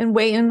 and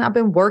waiting. I've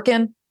been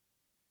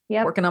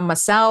Yep. working on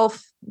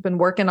myself. I've been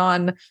working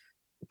on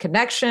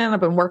connection. I've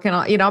been working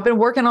on, I've been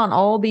working on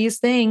all these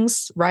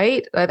things,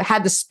 right? I've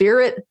had the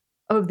spirit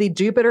of the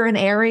Jupiter in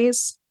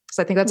Aries.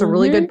 So I think that's a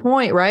really good Mm-hmm.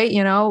 point, right?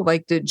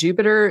 Like the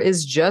Jupiter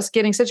is just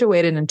getting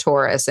situated in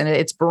Taurus, and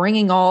it's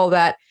bringing all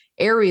that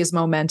Aries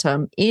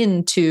momentum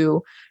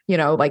into,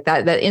 like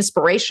that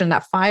inspiration,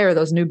 that fire,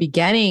 those new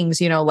beginnings,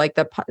 like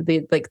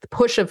the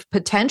push of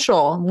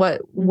potential,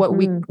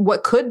 Mm-hmm.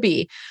 what could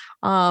be.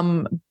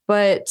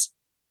 But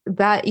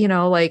that,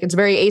 like it's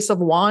very Ace of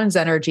Wands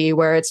energy,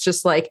 where it's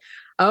just like,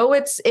 oh,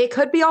 it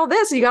could be all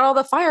this. You got all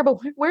the fire, but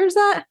where's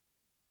that?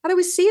 How do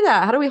we see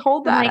that? How do we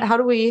hold I'm that? like, How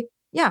do we,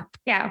 yeah,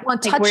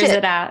 want to like touch where's it?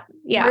 it at?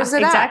 Yeah, Where's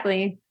it at?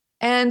 exactly.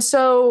 And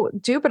so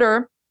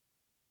Jupiter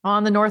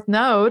on the North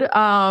Node,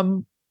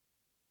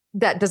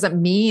 that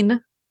doesn't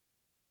mean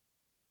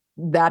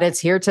that it's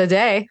here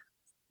today.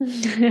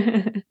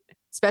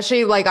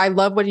 Especially like, I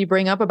love what you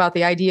bring up about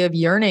the idea of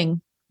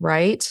yearning,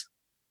 right?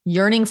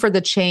 Yearning for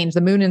the change,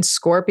 the moon in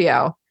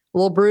Scorpio, a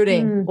little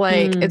brooding.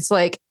 Like, Mm-hmm. it's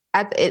like,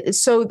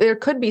 so there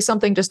could be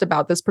something just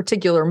about this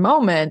particular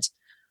moment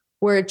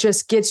where it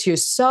just gets you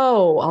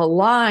so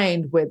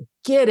aligned with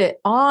get it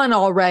on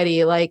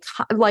already. Like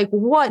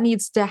what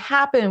needs to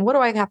happen? What do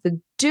I have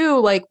to do?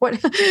 Like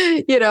what,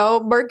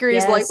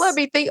 Mercury's like, let Yes.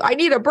 me think. I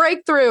need a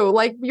breakthrough.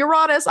 Like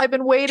Uranus, I've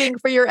been waiting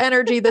for your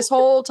energy this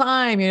whole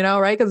time,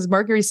 right? Because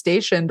Mercury's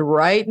stationed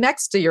right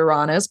next to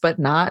Uranus, but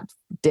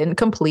didn't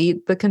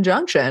complete the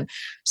conjunction.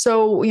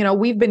 So,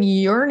 we've been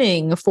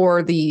yearning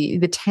for the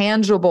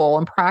tangible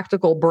and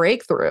practical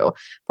breakthrough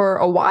for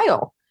a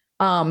while,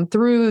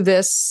 through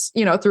this,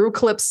 through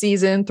eclipse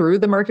season, through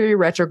the Mercury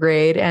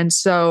retrograde. And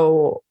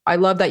so I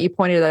love that you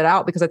pointed that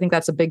out, because I think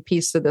that's a big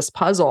piece to this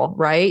puzzle,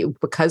 right?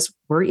 Because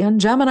we're in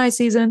Gemini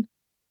season.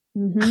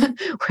 Mm-hmm.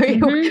 we,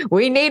 Mm-hmm.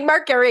 we need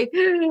Mercury.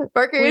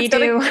 Mercury is We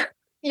going do.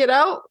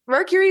 to,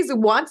 Mercury's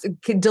wants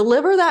can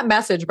deliver that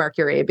message,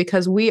 Mercury,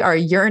 because we are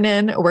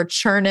yearning, we're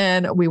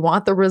churning, we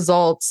want the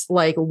results.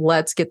 Like,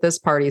 let's get this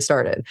party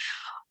started.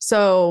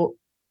 So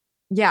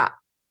yeah.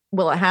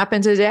 Will it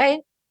happen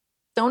today?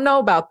 Don't know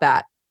about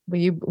that.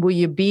 Will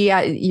you be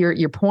at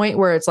your point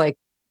where it's like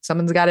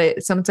someone's got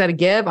to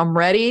give? I'm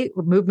ready.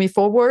 Move me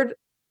forward.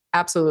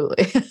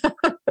 Absolutely.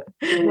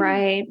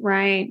 Right,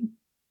 right.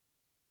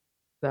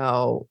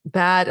 So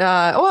that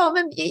well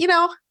then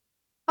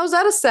how's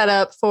that a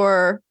setup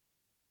for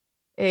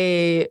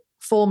a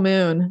full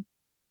moon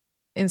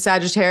in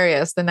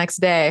Sagittarius the next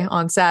day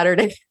on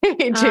Saturday,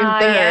 June Ah,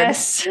 3rd?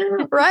 yes.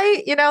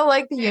 Right?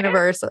 Like the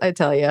universe, I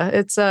tell you.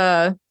 It's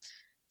So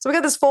we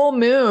got this full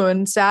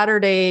moon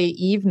Saturday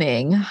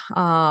evening,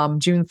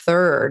 June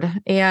 3rd.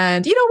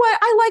 And you know what?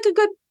 I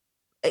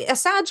like a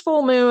Sag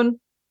full moon,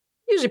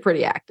 usually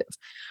pretty active.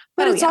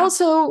 But Oh, it's yeah.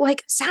 also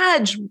like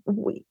Sag,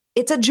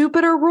 it's a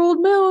Jupiter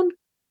ruled moon.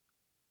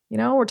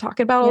 We're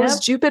talking about all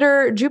this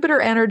Yep.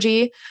 Jupiter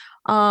energy.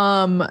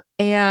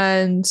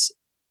 And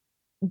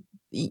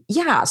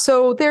yeah,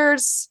 so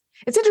it's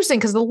interesting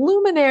because the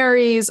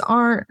luminaries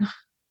aren't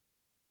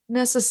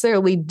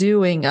necessarily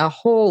doing a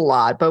whole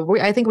lot, but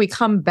I think we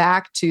come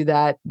back to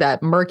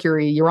that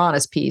Mercury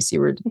Uranus piece you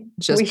were We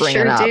just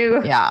bringing sure up.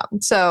 do. Yeah.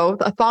 So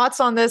the thoughts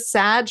on this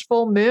Sag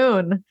full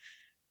moon?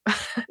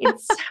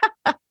 It's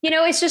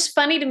it's just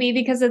funny to me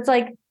because it's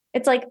like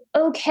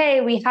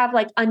okay, we have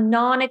like a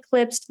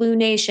non-eclipsed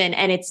lunation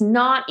and it's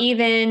not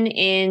even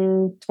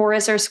in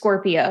Taurus or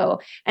Scorpio,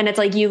 and it's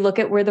like you look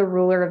at where the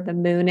ruler of the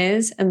moon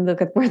is and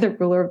look at where the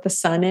ruler of the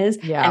sun is,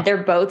 and Yeah.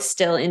 they're both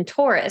still in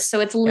Taurus, so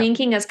it's Yeah.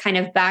 linking us kind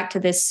of back to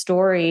this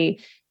story.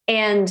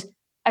 And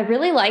I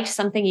really liked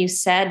something you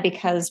said,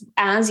 because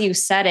as you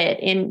said it,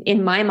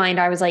 in my mind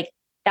I was like,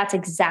 that's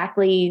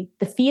exactly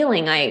the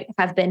feeling I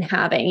have been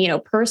having,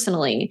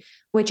 personally,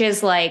 which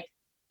is like,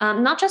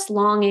 not just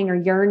longing or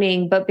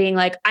yearning, but being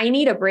like, I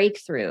need a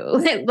breakthrough.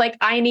 Like,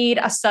 I need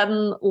a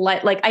sudden,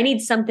 like, I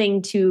need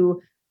something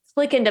to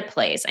click into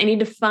place. I need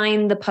to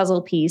find the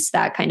puzzle piece,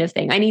 that kind of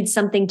thing. I need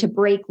something to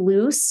break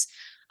loose.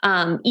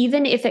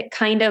 Even if it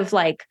kind of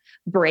like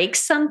breaks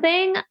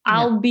something, Yeah.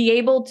 I'll be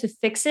able to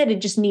fix it.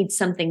 It just needs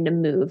something to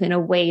move in a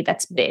way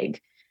that's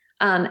big.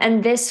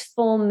 And this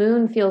full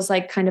moon feels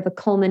like kind of a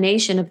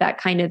culmination of that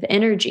kind of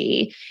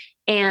energy.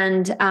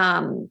 And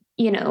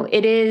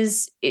it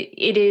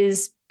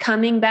is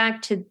coming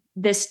back to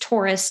this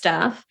Taurus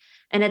stuff,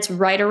 and it's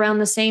right around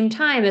the same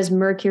time as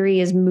Mercury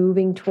is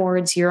moving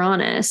towards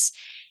Uranus.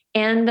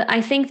 And I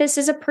think this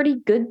is a pretty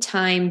good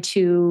time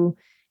to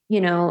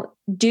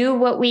do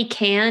what we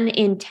can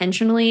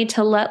intentionally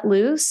to let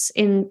loose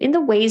in the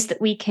ways that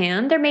we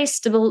can. There may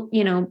still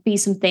be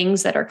some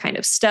things that are kind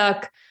of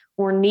stuck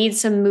or need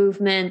some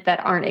movement that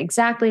aren't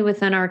exactly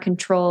within our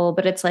control,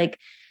 but it's like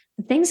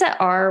the things that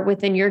are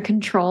within your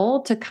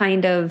control to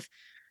kind of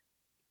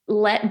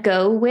let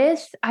go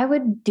with, I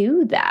would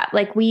do that.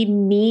 Like we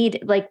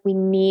need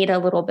a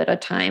little bit of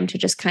time to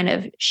just kind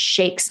of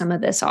shake some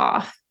of this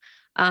off.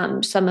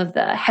 Some of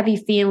the heavy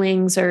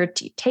feelings, or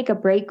to take a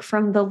break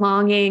from the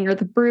longing or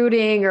the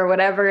brooding or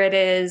whatever it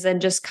is,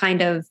 and just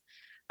kind of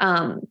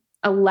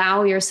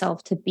allow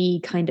yourself to be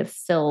kind of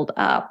filled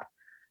up.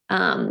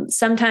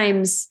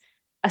 Sometimes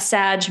a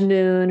Sag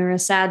moon or a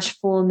Sag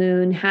full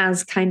moon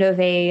has kind of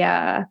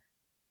a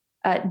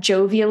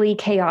jovially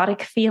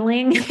chaotic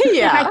feeling.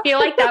 Yeah. I feel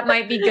like that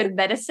might be good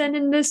medicine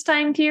in this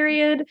time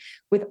period,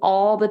 with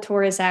all the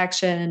Taurus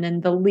action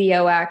and the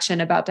Leo action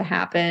about to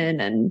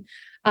happen, and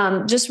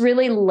just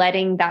really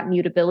letting that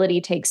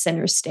mutability take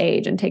center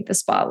stage and take the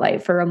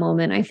spotlight for a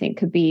moment, I think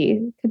could be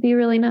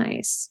really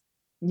nice.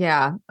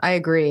 Yeah, I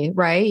agree.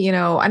 Right.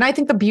 And I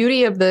think the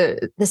beauty of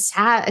the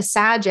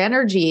Sag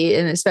energy,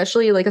 and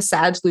especially like a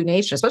Sag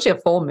lunation, especially a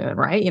full moon,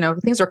 right?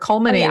 Things are Oh yeah.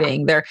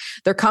 culminating. They're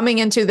coming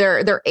into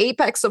their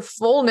apex of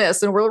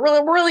fullness, and we're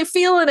really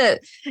feeling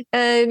it.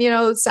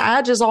 And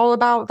Sag is all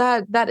about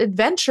that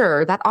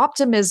adventure, that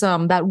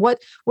optimism, that what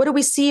do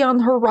we see on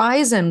the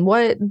horizon?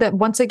 What that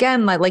once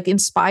again, like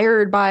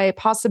inspired by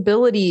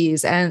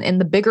possibilities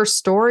and the bigger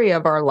story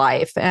of our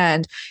life.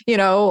 And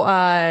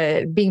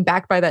being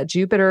backed by that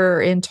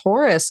Jupiter in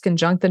Taurus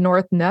conjunct the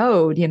North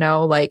Node,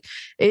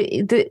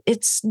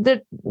 it's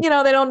the, they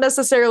don't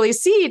necessarily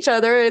see each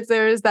other.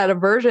 There's that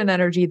aversion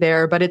energy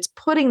there, but it's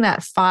putting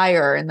that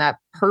fire and that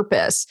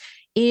purpose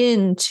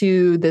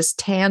into this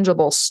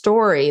tangible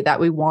story that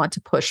we want to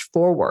push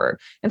forward.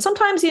 And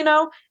sometimes,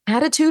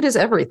 attitude is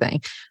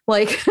everything.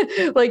 Like,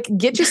 like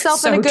get yourself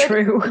So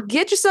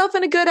get yourself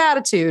in a good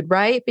attitude,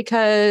 right?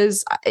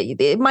 Because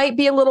it might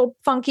be a little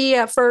funky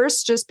at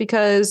first, just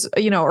because,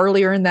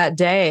 earlier in that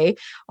day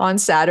on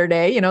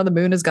Saturday, the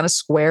moon is going to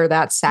square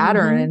that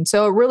Saturn. Mm-hmm. And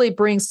so it really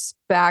brings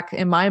back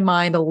in my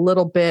mind a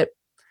little bit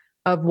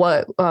of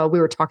what we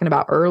were talking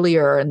about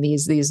earlier, and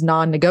these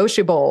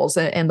non-negotiables,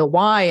 and the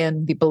why,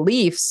 and the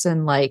beliefs,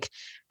 and like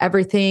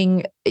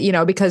everything,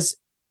 because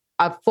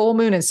a full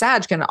moon in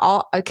Sag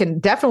can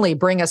definitely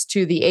bring us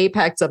to the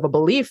apex of a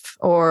belief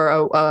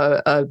or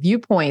a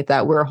viewpoint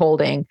that we're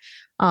holding,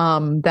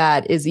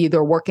 that is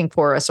either working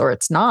for us or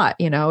it's not.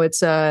 It's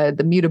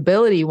the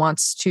mutability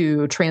wants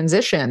to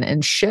transition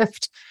and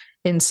shift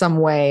in some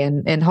way.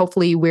 And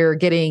hopefully we're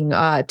getting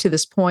to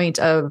this point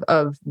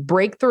of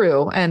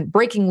breakthrough and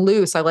breaking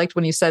loose. I liked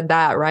when you said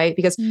that, right?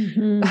 Because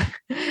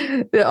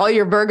all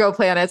your Virgo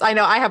planets, I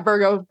know I have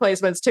Virgo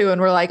placements too.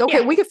 And we're like,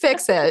 okay, we can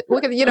fix it.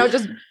 We can,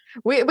 just,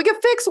 we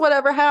can fix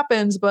whatever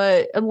happens,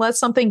 but unless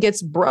something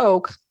gets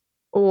broke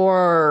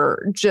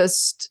or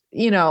just,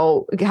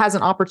 has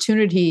an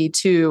opportunity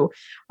to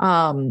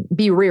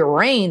be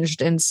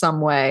rearranged in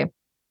some way,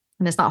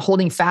 and it's not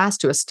holding fast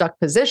to a stuck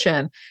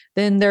position,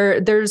 then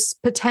there's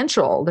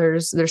potential,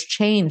 there's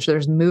change,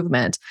 there's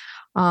movement.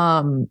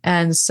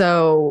 And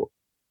so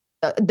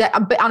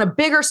that on a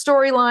bigger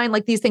storyline,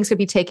 like these things could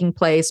be taking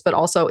place, but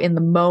also in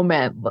the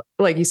moment,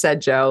 like you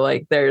said, Joe,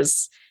 like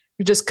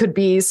just could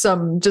be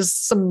some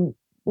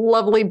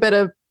lovely bit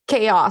of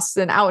chaos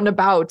and out and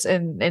about,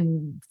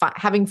 and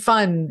having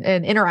fun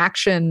and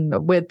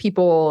interaction with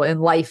people in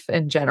life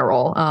in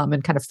general,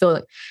 and kind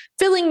of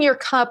filling your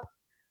cup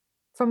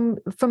from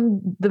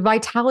the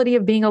vitality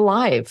of being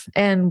alive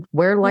and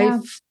where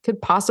life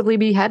could possibly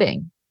be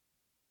heading.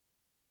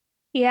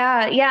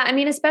 Yeah. Yeah. I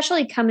mean,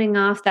 especially coming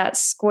off that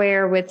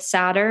square with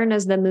Saturn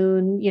as the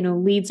moon,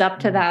 leads up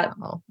to that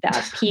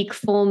peak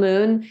full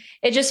moon.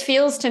 It just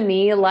feels to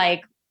me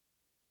like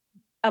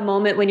a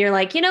moment when you're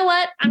like, you know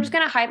what? I'm just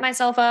going to hype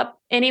myself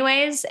up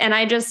anyways. And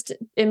I just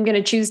am going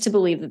to choose to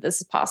believe that this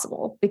is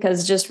possible,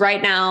 because just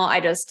right now, I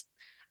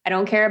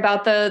don't care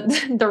about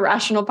the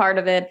rational part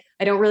of it.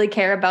 I don't really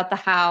care about the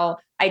how.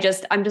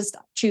 I'm just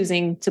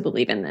choosing to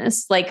believe in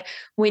this. Like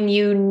when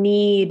you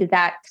need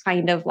that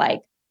kind of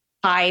like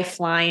high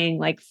flying,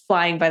 like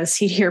flying by the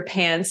seat of your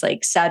pants,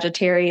 like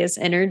Sagittarius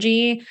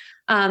energy,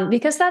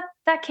 because that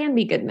can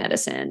be good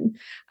medicine.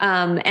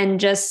 And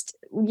just,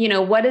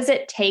 what does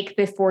it take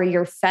before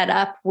you're fed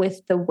up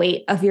with the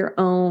weight of your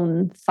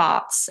own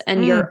thoughts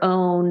and your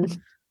own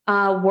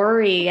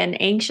worry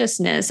and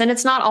anxiousness? And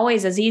it's not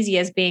always as easy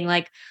as being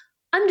like,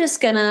 I'm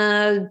just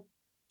gonna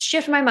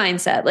shift my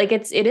mindset. Like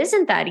it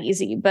isn't that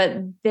easy, but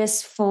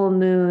this full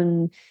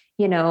moon,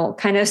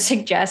 kind of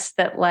suggests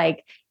that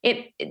like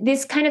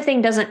this kind of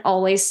thing doesn't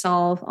always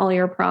solve all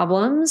your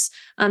problems.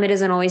 It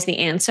isn't always the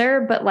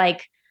answer, but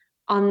like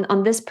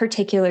on this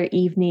particular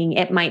evening,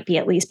 it might be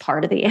at least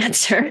part of the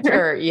answer.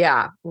 Sure.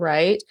 Yeah.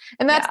 Right.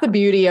 And that's the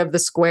beauty of the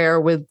square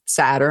with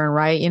Saturn,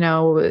 right?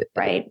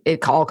 Right.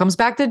 It all comes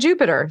back to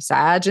Jupiter,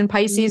 Sag and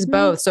Pisces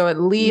both. So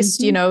at least,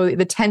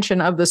 the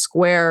tension of the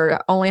square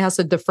only has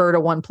to defer to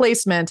one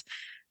placement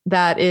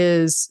that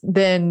is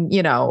then,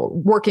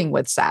 working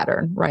with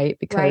Saturn, right?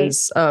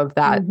 Because of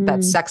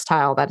that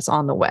sextile that's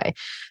on the way.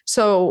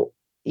 So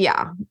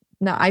yeah.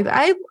 No,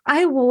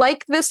 I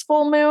like this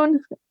full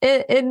moon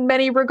in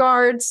many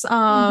regards.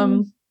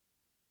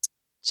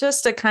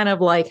 Just to kind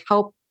of like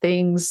help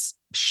things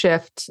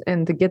shift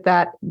and to get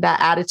that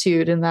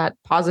attitude and that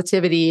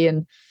positivity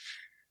and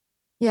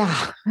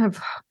yeah, yeah. Move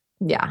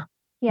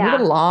it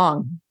Yeah.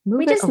 along. We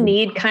Move it just along.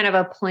 need kind of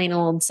a plain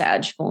old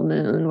Sag full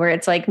moon where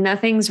it's like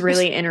nothing's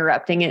really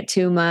interrupting it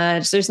too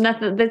much. There's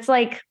nothing that's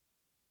like,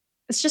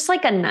 it's just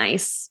like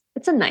it's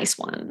a nice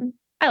one.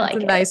 I It's a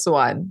like it. nice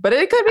one, but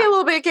it could be a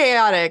little bit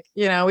chaotic.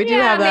 We do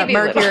Yeah, have that maybe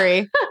a little.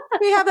 Mercury.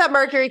 We have that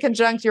Mercury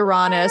conjunct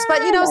Uranus, but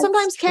That's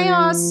sometimes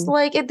chaos, true.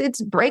 like it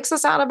breaks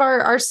us out of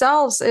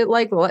ourselves. It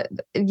like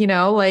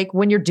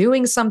when you're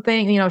doing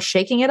something,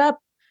 shaking it up.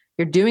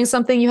 You're doing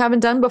something you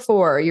haven't done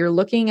before. You're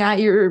looking at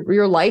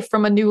your life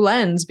from a new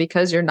lens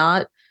because you're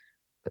not,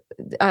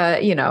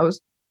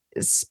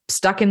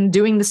 stuck in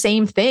doing the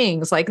same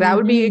things. Like that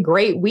would be a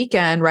great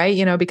weekend,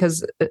 right?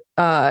 Because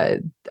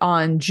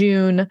on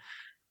June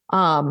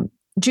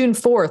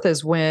 4th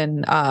is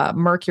when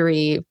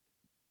Mercury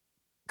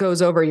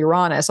goes over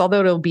Uranus, although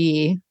it'll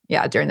be,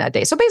 during that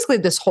day. So basically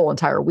this whole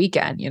entire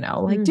weekend,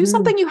 like do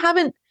something you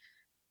haven't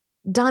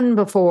done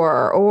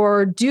before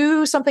or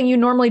do something you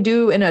normally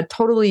do in a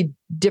totally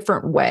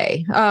different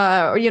way.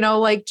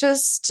 Like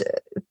just,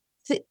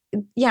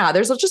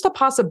 there's just a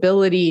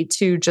possibility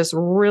to just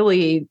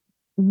really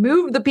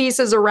move the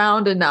pieces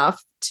around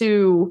enough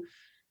to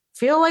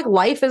feel like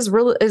life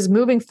is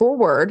moving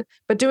forward,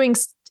 but doing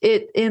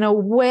it in a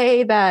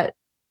way that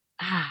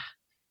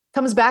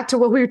comes back to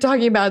what we were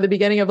talking about at the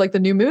beginning of like the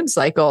new moon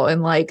cycle.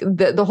 And like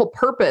the whole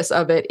purpose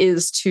of it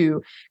is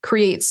to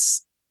create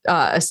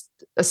a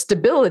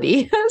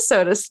stability,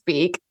 so to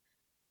speak.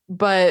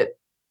 But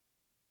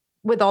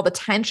with all the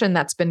tension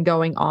that's been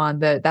going on,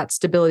 that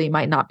stability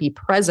might not be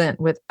present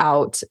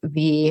without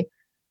the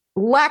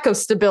lack of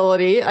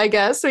stability, I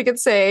guess we could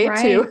say,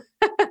 Right.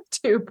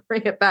 to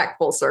bring it back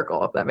full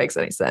circle, if that makes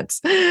any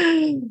sense.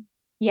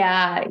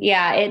 Yeah,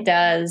 it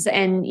does.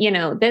 And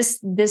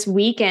this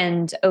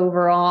weekend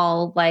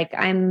overall, like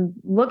I'm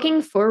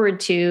looking forward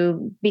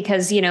to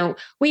because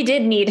we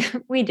did need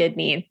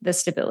the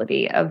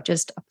stability of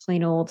just a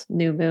plain old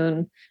new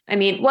moon. I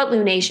mean, what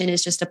lunation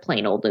is just a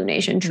plain old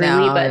lunation, truly,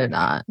 No, they're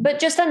not. but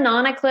just a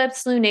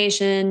non-eclipse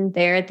lunation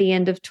there at the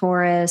end of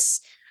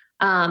Taurus.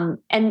 And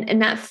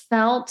that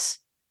felt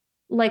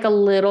like a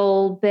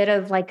little bit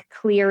of like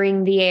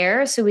clearing the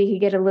air so we could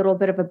get a little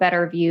bit of a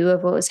better view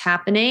of what was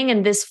happening.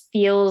 And this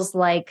feels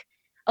like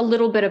a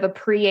little bit of a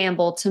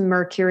preamble to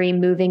Mercury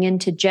moving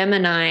into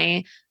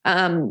Gemini,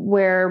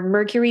 where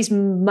Mercury's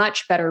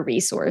much better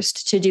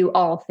resourced to do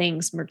all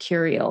things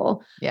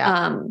mercurial.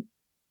 Yeah.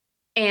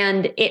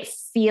 And it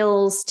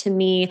feels to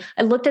me,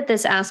 I looked at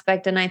this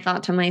aspect and I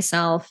thought to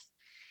myself,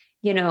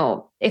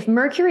 if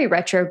Mercury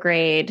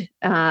retrograde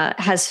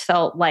has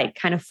felt like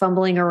kind of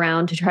fumbling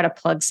around to try to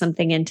plug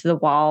something into the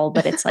wall,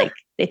 but it's like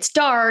it's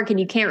dark and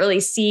you can't really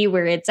see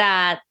where it's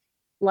at.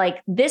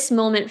 Like this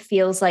moment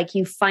feels like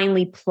you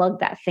finally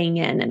plug that thing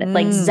in and it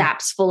like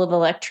zaps full of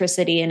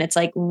electricity and it's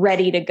like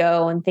ready to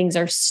go and things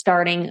are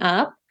starting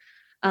up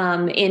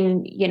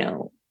in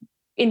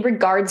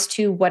regards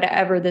to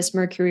whatever this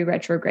Mercury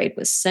retrograde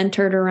was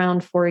centered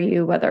around for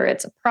you, whether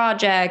it's a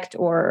project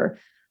or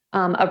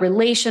a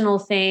relational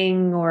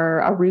thing or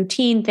a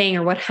routine thing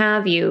or what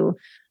have you.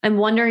 I'm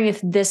wondering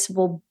if this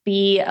will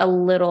be a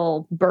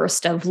little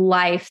burst of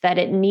life that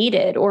it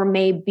needed, or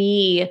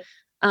maybe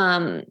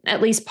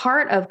at least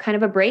part of kind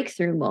of a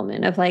breakthrough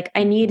moment of like,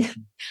 I need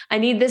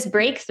this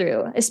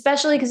breakthrough,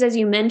 especially because as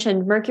you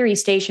mentioned, Mercury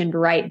stationed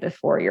right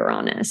before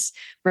Uranus.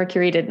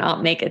 Mercury did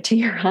not make it to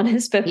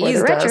Uranus before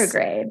the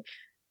retrograde.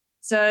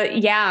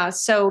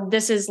 So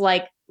this is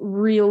like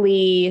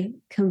really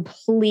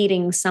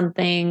completing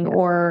something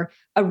or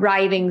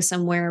arriving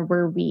somewhere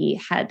where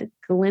we had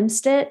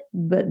glimpsed it,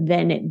 but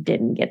then it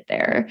didn't get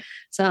there.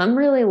 So I'm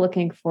really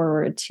looking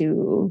forward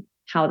to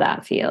how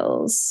that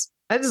feels.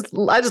 I just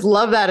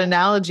love that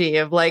analogy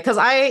of like, cause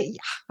I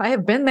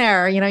have been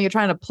there, you're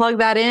trying to plug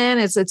that in.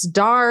 It's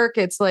dark.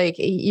 It's like,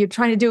 you're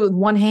trying to do it with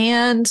one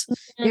hand,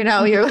 you're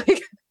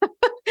like,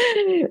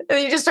 and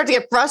then you just start to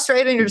get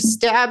frustrated and you're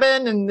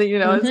stabbing and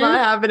it's not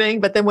happening.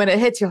 But then when it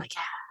hits, you're like,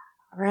 yeah,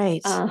 all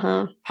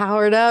right,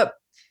 powered up.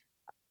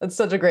 That's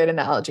such a great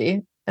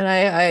analogy. And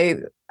I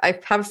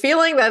have a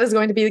feeling that is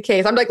going to be the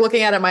case. I'm like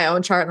looking at it in my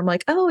own chart and I'm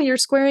like, oh, you're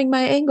squaring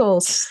my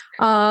angles.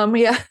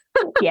 Yeah.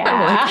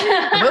 Yeah.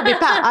 I'm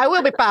like, I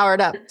will be powered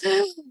up.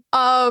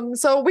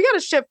 So we got to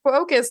shift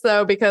focus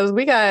though, because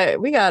we got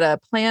a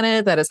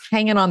planet that is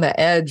hanging on the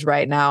edge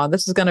right now. And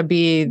this is going to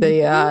be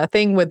the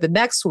thing with the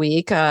next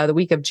week, the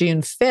week of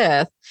June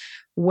 5th,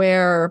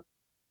 where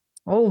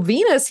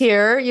Venus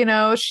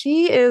here,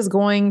 she is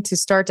going to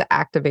start to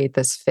activate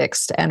this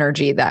fixed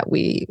energy that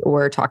we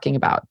were talking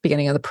about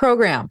beginning of the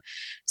program.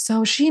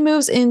 So she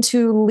moves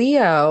into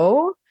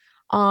Leo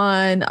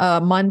on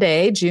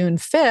Monday, June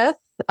 5th.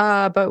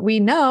 But we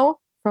know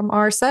from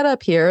our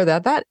setup here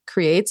that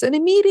creates an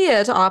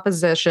immediate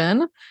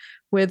opposition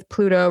with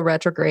Pluto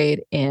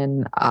retrograde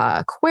in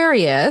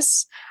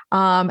Aquarius.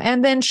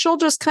 And then she'll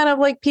just kind of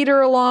like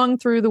peter along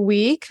through the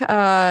week.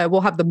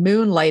 We'll have the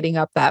moon lighting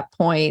up that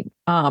point,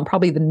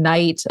 probably the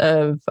night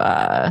of,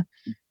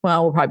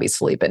 we'll probably be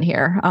sleeping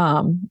here.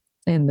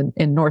 in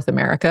North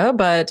America,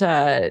 but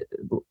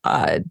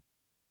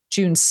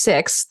June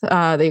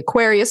 6th, the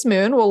Aquarius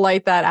moon will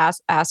light that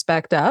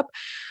aspect up.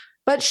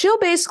 But she'll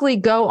basically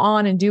go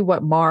on and do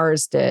what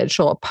Mars did.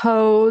 She'll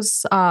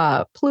oppose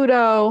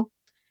Pluto,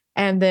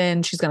 and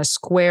then she's going to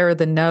square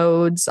the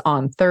nodes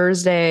on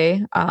Thursday.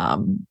 She's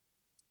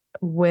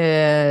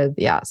going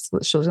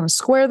to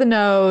square the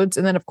nodes.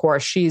 And then, of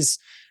course, she's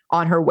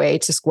on her way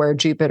to square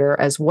Jupiter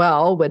as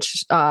well,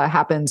 which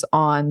happens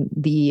on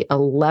the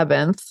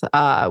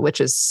 11th,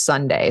 which is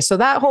Sunday. So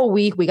that whole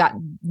week, we got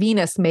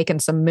Venus making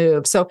some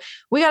moves. So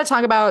we got to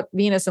talk about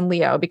Venus and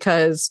Leo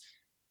because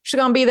she's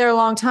going to be there a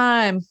long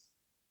time.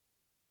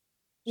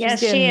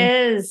 Yes, she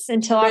is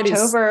until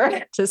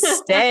October. To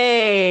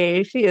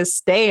stay. She is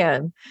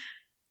staying.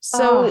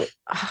 So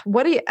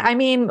what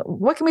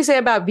can we say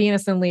about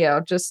Venus and Leo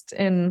just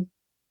in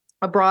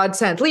a broad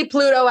sense? Leave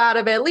Pluto out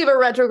of it, leave a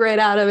retrograde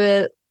out of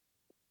it.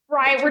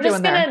 Right. We're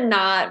just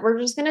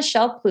going to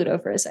shelve Pluto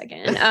for a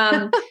second.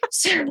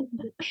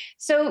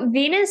 So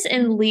Venus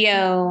in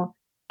Leo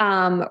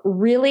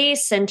really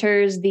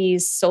centers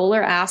these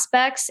solar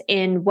aspects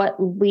in what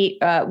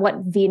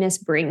Venus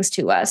brings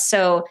to us.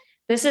 So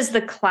this is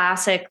the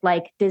classic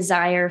like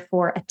desire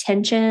for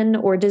attention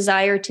or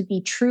desire to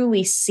be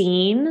truly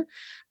seen.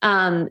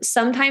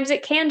 Sometimes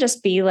it can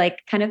just be like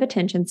kind of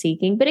attention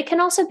seeking, but it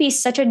can also be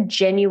such a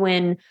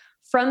genuine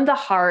from the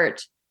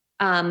heart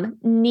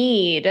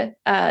need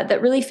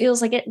that really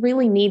feels like it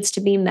really needs to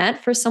be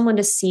met for someone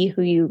to see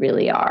who you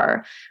really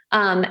are.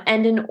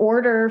 And in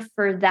order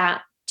for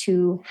that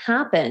to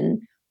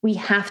happen, we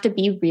have to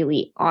be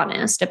really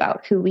honest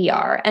about who we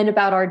are and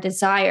about our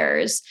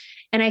desires.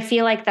 And I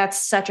feel like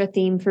that's such a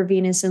theme for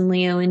Venus and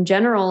Leo in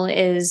general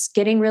is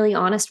getting really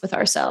honest with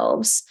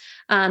ourselves.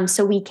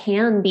 So we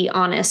can be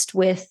honest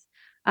with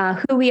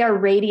who we are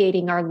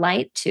radiating our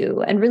light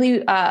to and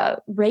really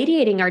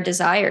radiating our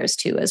desires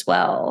to as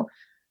well.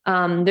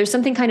 There's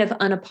something kind of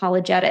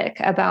unapologetic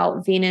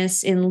about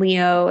Venus in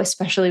Leo,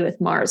 especially with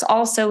Mars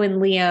also in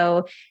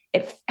Leo.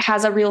 It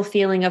has a real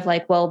feeling of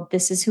like, well,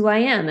 this is who I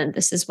am and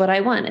this is what I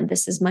want and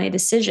this is my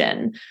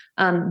decision,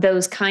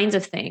 those kinds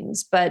of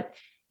things. But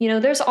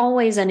there's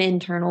always an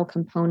internal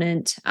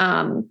component,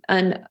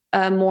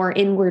 a more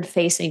inward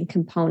facing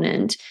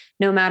component,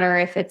 no matter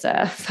if it's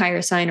a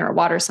fire sign or a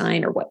water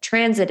sign or what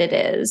transit it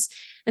is.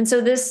 And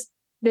so this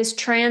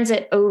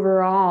transit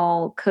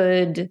overall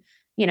could,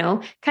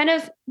 kind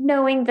of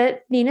knowing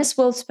that Venus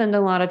will spend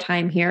a lot of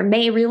time here,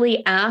 may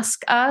really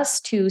ask us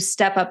to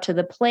step up to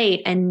the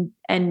plate and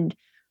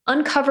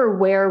uncover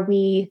where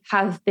we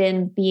have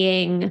been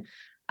being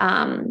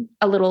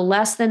a little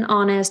less than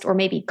honest or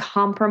maybe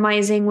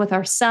compromising with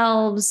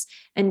ourselves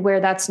and where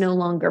that's no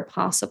longer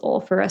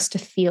possible for us to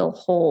feel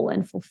whole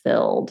and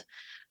fulfilled.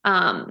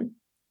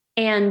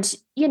 And,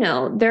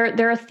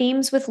 there are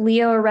themes with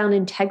Leo around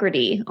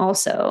integrity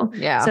also.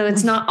 Yeah. So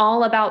it's not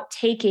all about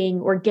taking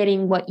or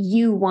getting what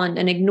you want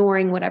and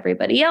ignoring what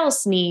everybody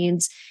else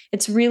needs.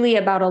 It's really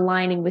about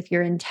aligning with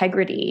your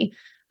integrity.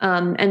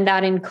 And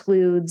that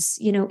includes,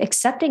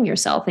 accepting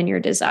yourself and your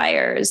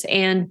desires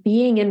and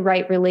being in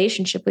right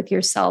relationship with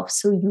yourself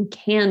so you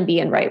can be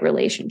in right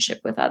relationship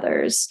with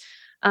others.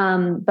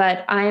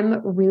 But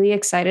I'm really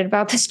excited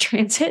about this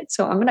transit.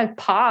 So I'm going to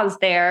pause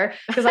there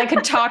because I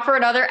could talk for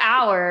another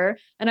hour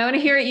and I want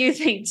to hear what you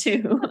think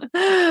too.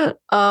 Oh,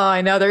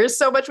 I know. There is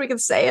so much we can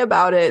say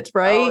about it,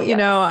 right? Oh,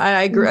 yeah.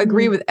 I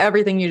agree with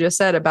everything you just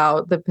said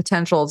about the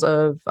potentials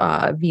of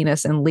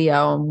Venus and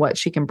Leo and what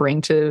she can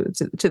bring to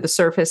the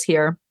surface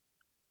here.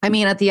 I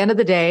mean, at the end of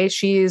the day,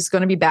 she's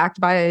going to be backed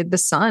by the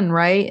sun,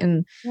 right?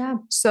 And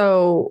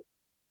so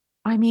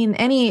I mean,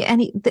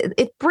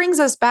 it brings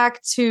us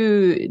back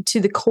to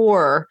the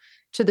core,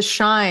 to the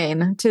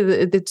shine,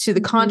 to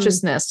the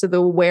consciousness, to the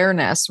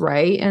awareness,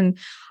 right? And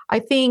I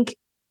think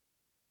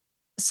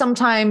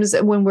sometimes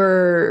when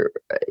we're,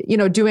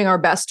 doing our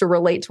best to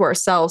relate to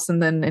ourselves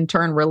and then in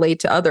turn relate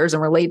to others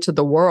and relate to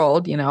the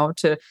world,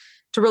 to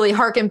really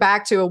harken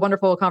back to a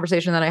wonderful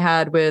conversation that I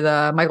had with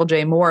Michael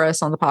J.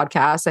 Morris on the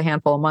podcast a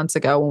handful of months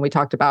ago when we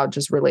talked about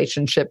just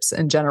relationships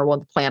in general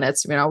with the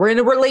planets. We're in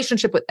a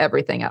relationship with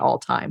everything at all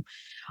time.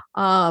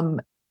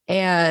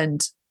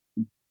 And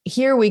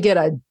here we get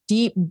a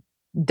deep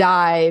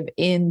dive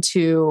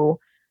into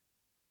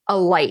a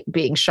light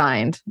being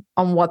shined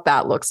on what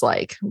that looks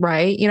like,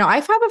 right? I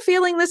have a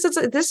feeling this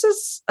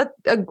is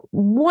a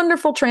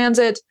wonderful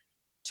transit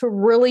to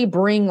really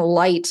bring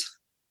light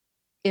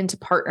into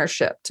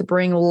partnership, to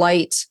bring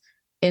light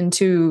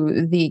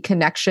into the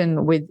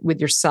connection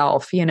with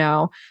yourself,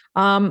 and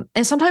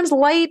sometimes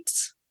light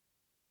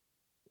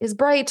is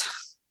bright.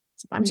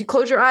 Sometimes you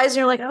close your eyes and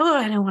you're like, oh,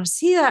 I don't want to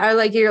see that.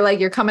 Or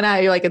you're coming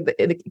out, you're like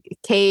in a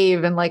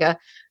cave and like a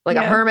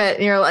hermit,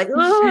 and you're like,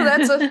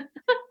 oh,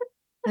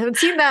 I haven't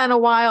seen that in a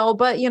while.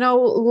 But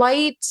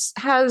light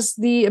has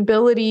the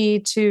ability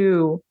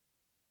to,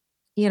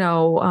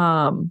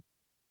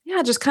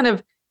 just kind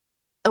of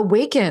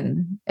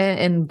awaken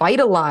and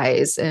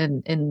vitalize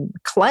and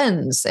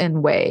cleanse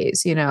in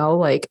ways,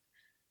 like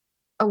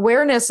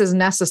awareness is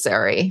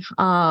necessary.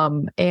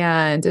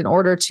 And in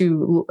order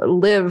to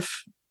live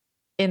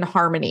in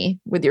harmony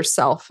with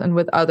yourself and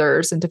with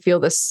others and to feel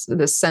this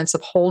sense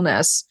of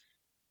wholeness,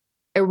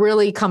 it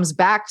really comes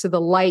back to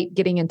the light,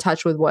 getting in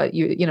touch with what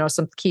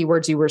some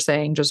keywords you were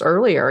saying just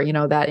earlier,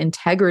 that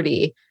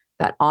integrity,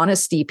 that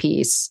honesty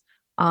piece,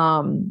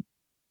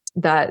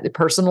 that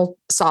personal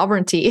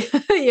sovereignty,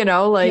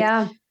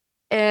 Yeah.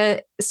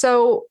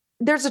 so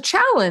there's a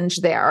challenge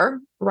there,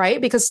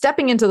 right? Because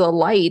stepping into the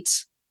light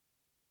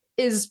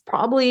is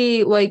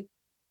probably like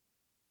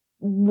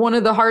one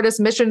of the hardest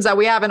missions that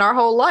we have in our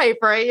whole life,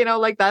 right?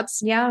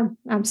 That's Yeah,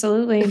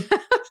 absolutely.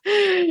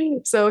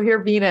 so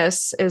here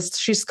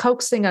she's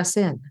coaxing us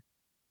in.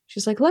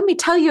 She's like, let me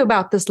tell you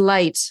about this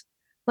light.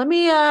 Let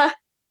me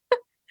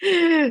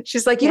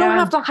she's like, you don't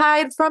have to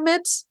hide from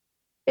it.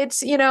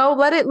 It's,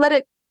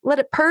 let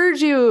it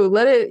purge you.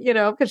 Let it,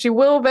 because you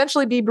will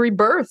eventually be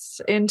rebirthed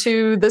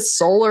into this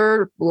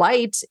solar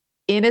light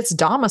in its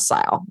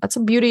domicile. That's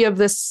the beauty of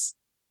this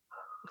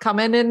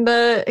coming in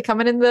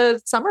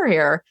the summer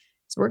here.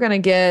 So we're going to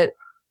get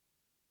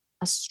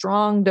a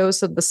strong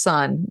dose of the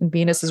sun and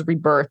Venus's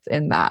rebirth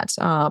in that,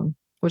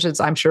 which is,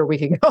 I'm sure we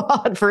could go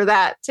on for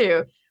that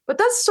too. But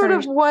that's sort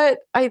of what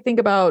I think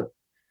about.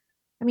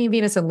 I mean,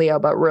 Venus and Leo,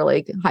 but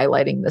really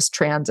highlighting this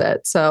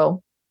transit.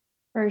 So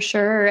for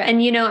sure.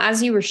 And,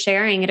 as you were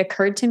sharing, it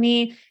occurred to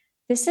me,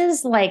 this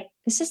is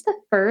the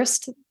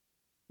first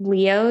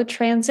Leo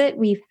transit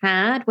we've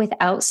had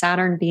without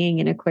Saturn being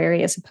in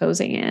Aquarius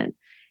opposing it.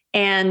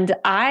 And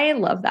I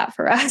love that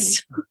for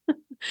us.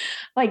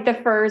 Like the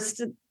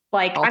first,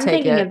 I'm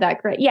thinking of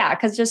that great. Yeah.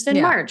 Cause just in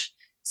March.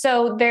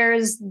 So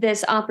there's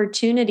this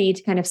opportunity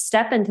to kind of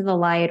step into the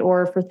light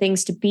or for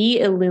things to be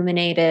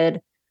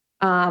illuminated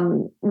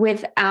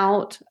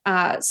without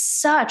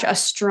such a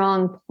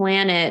strong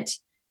planet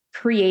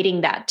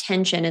creating that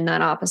tension in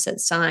that opposite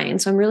sign.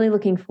 So I'm really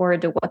looking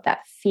forward to what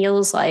that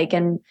feels like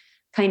and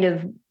kind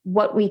of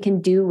what we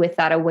can do with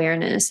that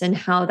awareness and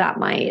how that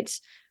might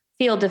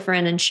feel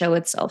different and show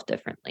itself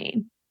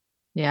differently.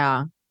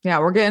 Yeah. Yeah.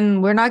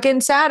 We're not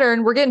getting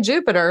Saturn. We're getting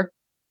Jupiter.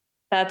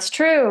 That's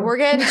true. We're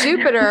getting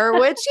Jupiter,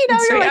 which,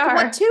 Yes, you're like,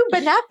 what, two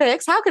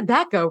benefics? How could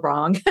that go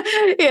wrong?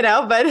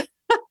 But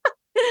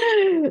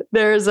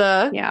there's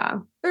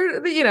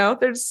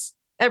there's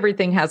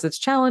everything has its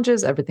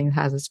challenges. Everything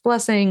has its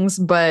blessings,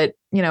 but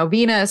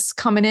Venus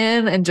coming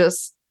in and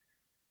just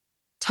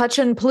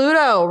touching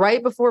Pluto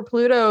right before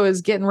Pluto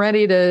is getting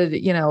ready to,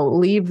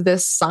 leave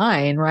this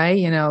sign,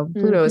 right?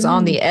 Pluto is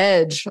on the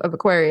edge of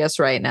Aquarius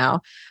right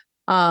now.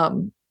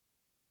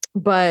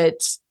 But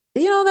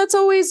that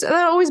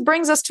always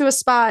brings us to a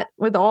spot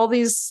with all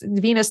these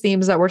Venus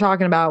themes that we're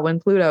talking about when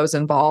Pluto's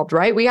involved,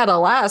 right? We had a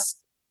last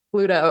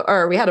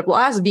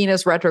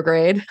Venus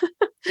retrograde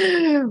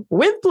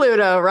with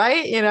Pluto,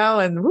 right?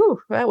 And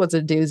that was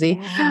a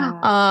doozy.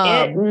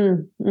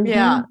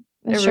 Yeah.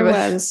 It sure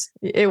was.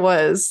 It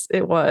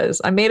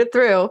was. I made it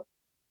through.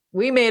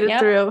 We made it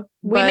through.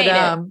 We made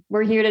it.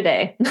 We're here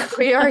today.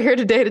 We are here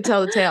today to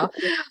tell the tale.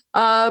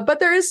 But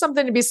there is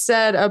something to be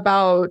said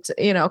about,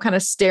 kind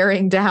of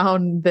staring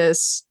down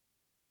this,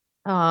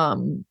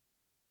 the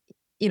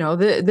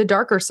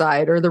darker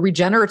side or the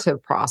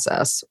regenerative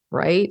process,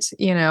 right?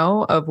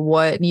 Of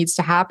what needs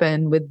to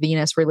happen with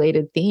Venus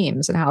related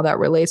themes and how that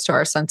relates to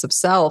our sense of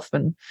self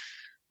and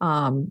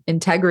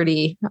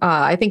integrity.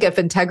 I think if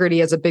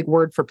integrity is a big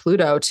word for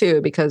Pluto too,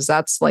 because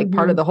that's like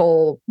part of the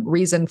whole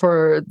reason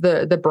for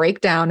the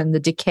breakdown and the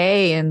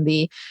decay and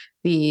the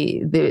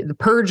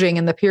purging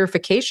and the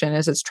purification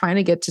is it's trying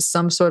to get to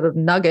some sort of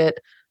nugget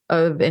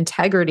of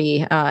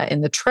integrity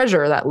in the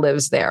treasure that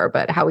lives there,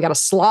 but how we got to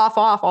slough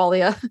off all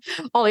the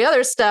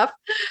other stuff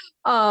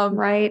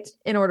right,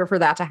 in order for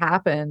that to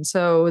happen.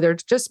 So there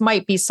just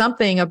might be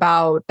something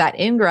about that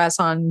ingress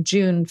on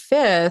June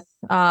 5th,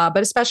 but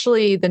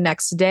especially the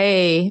next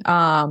day,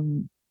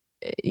 June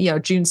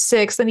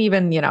 6th and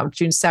even,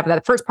 June 7th,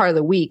 that first part of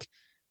the week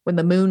when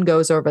the moon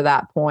goes over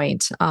that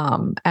point,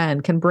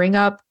 and can bring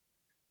up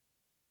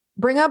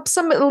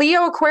some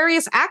Leo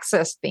Aquarius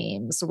axis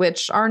themes,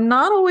 which are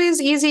not always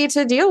easy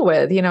to deal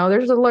with.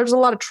 There's a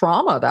lot of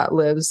trauma that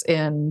lives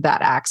in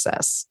that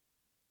axis.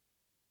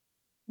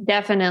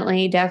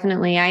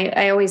 Definitely.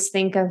 I always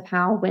think of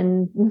how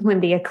when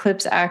the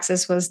eclipse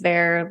axis was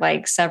there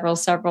like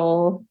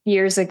several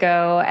years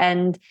ago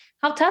and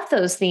how tough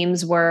those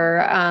themes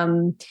were,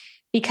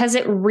 because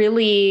it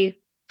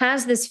really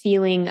has this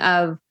feeling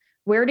of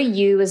where do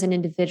you as an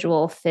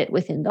individual fit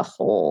within the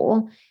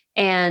whole?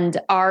 And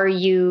are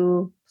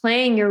you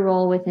playing your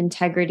role with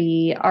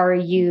integrity? Are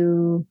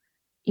you,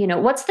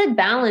 what's the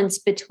balance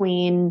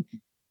between,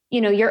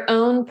 your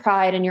own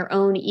pride and your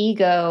own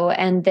ego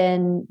and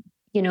then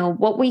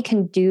what we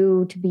can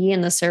do to be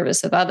in the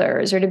service of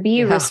others or to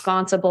be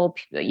responsible,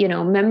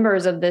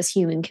 members of this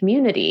human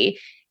community.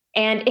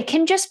 And it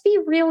can just be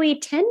really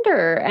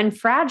tender and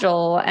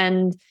fragile.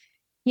 And,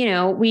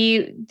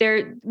 we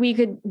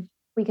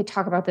could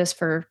talk about this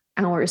for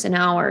hours and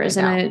hours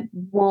and I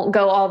won't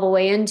go all the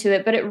way into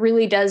it, but it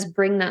really does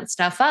bring that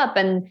stuff up.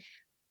 And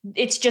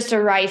it's just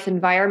a rife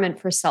environment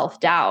for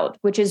self-doubt,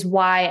 which is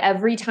why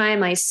every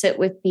time I sit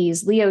with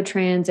these Leo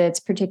transits,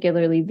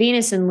 particularly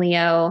Venus in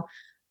Leo,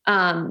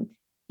 um,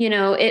 you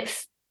know,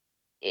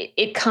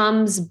 it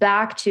comes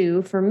back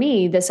to, for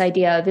me, this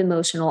idea of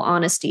emotional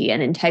honesty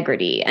and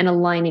integrity and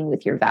aligning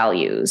with your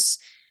values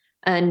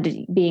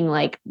and being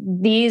like,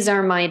 these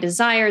are my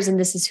desires and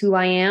this is who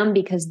I am,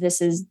 because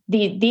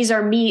these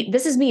are me.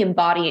 This is me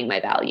embodying my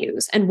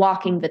values and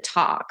walking the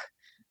talk.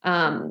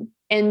 And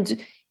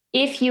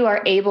if you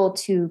are able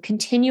to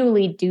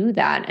continually do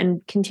that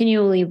and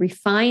continually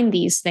refine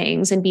these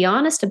things and be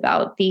honest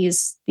about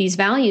these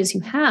values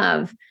you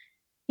have,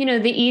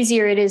 the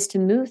easier it is to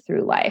move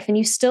through life. And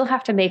you still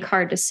have to make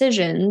hard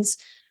decisions.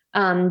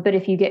 But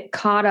if you get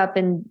caught up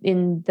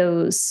in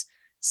those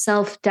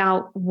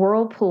self-doubt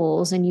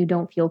whirlpools and you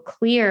don't feel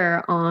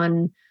clear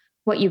on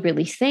what you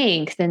really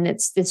think, then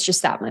it's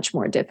just that much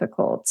more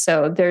difficult.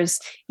 So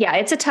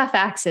it's a tough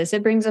axis.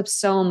 It brings up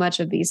so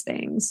much of these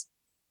things.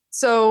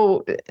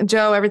 So,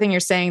 Joe, everything you're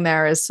saying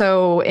there is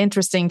so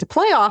interesting to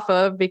play off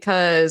of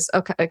because,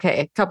 okay,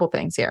 a couple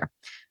things here.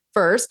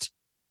 First,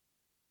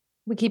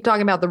 we keep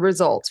talking about the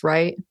results,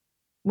 right?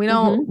 We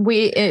don't,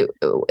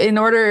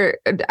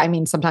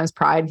 sometimes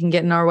pride can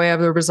get in our way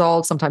of the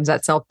results. Sometimes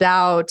that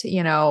self-doubt,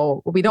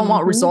 we don't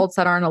want results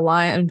that aren't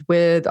aligned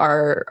with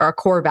our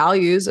core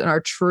values and our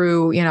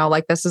true,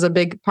 like this is a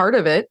big part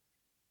of it.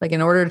 Like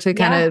in order to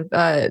kind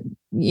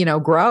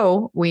of,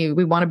 grow, we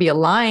want to be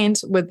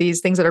aligned with these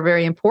things that are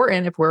very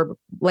important if we're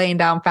laying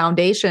down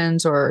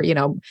foundations or,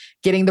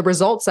 getting the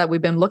results that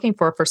we've been looking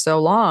for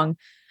so long.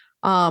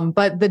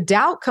 But the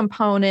doubt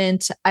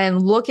component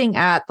and looking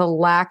at the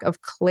lack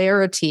of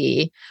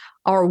clarity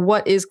or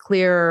what is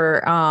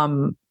clear,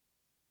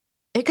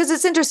 because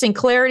it's interesting.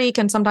 Clarity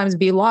can sometimes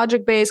be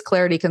logic based.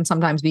 Clarity can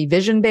sometimes be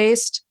vision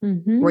based,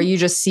 where you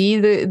just see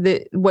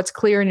the what's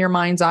clear in your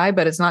mind's eye,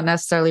 but it's not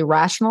necessarily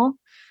rational.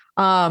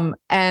 And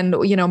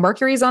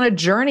Mercury's on a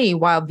journey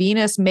while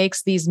Venus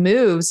makes these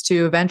moves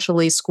to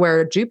eventually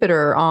square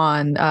Jupiter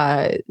on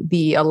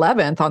the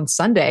 11th on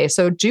Sunday.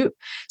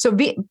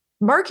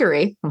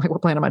 Mercury, I'm like,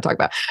 what planet am I talking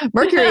about?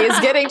 Mercury is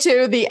getting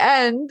to the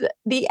end of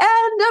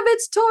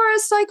its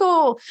Taurus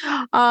cycle.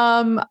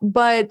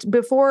 But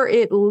before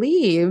it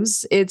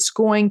leaves, it's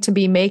going to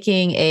be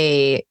making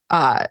a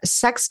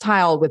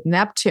sextile with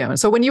Neptune.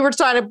 So when you were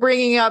trying to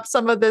bringing up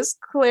some of this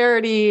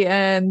clarity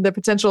and the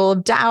potential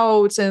of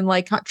doubt and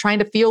like trying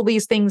to feel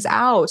these things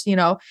out,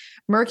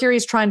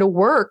 Mercury's trying to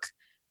work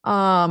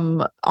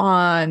on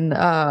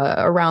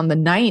around the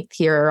 9th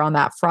here on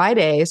that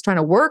Friday, is trying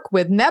to work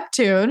with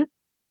Neptune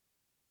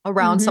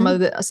around some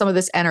of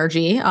this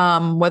energy,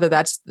 whether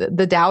that's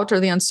the doubt or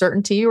the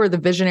uncertainty or the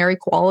visionary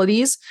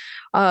qualities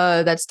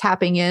that's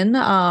tapping in,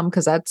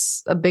 because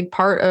that's a big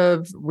part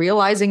of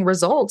realizing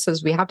results.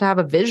 Is we have to have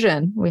a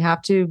vision. We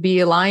have to be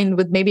aligned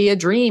with maybe a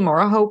dream or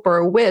a hope or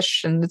a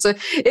wish, and it's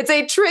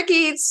a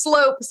tricky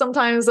slope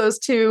sometimes. Those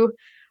two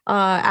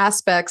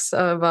aspects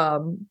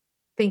of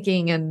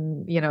thinking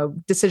and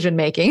decision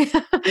making,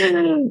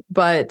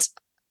 but.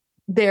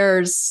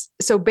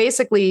 So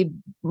basically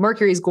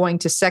Mercury is going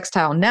to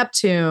sextile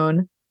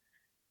Neptune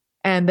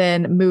and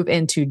then move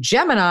into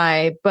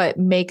Gemini, but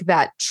make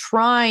that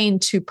trine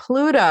to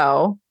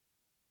Pluto.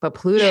 But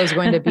Pluto is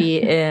going to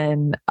be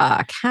in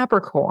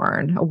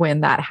Capricorn when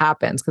that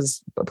happens,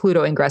 because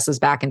Pluto ingresses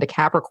back into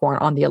Capricorn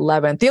on the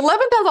 11th. The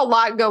 11th has a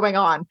lot going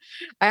on.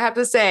 I have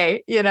to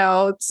say,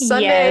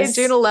 Sunday,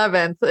 June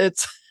 11th,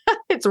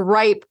 it's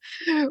ripe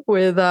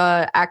with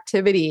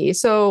activity.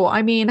 So,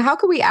 how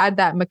can we add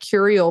that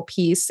mercurial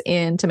piece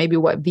into maybe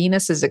what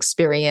Venus is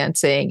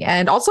experiencing?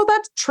 And also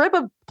that trip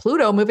of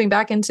Pluto moving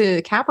back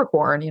into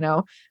Capricorn,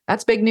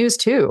 that's big news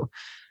too.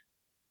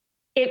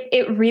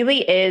 It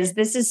really is.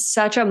 This is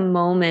such a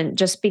moment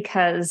just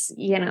because,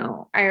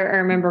 I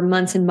remember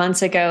months and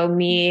months ago,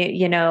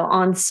 me,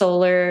 on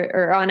solar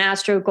or on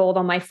Astro Gold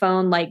on my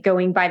phone, like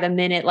going by the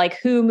minute, like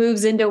who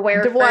moves into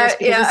where first,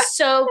 because it's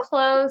so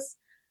close.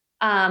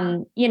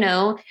 And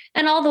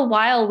all the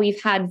while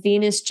we've had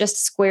Venus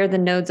just square the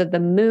nodes of the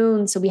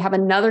moon. So we have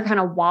another kind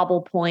of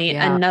wobble point,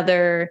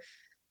 another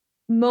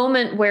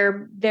moment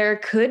where there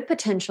could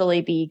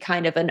potentially be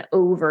kind of an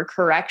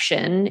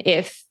overcorrection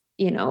if,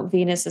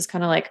 Venus is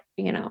kind of like,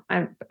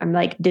 I'm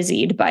like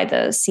dizzied by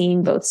the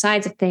seeing both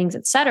sides of things,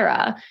 et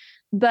cetera.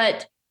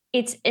 But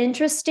it's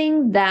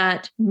interesting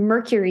that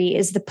Mercury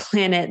is the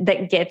planet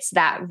that gets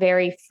that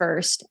very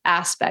first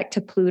aspect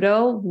to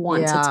Pluto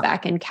once it's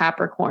back in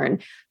Capricorn.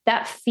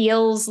 That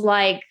feels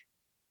like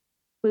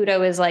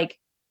Pluto is like,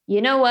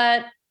 you know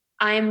what?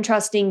 I'm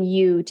trusting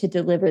you to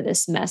deliver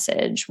this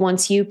message.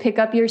 Once you pick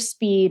up your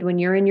speed, when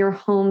you're in your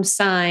home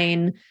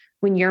sign,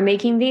 when you're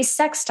making these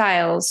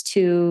sextiles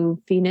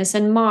to Venus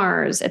and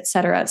Mars, et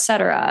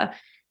cetera,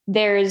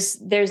 there's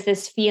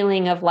this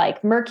feeling of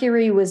like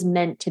Mercury was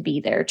meant to be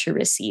there to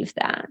receive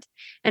that.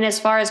 And as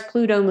far as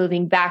Pluto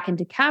moving back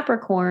into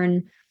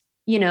Capricorn,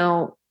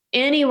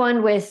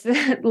 anyone with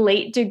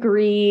late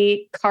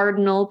degree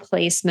cardinal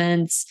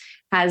placements,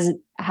 has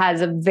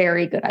a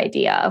very good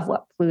idea of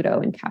what Pluto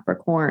and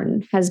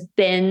Capricorn has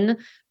been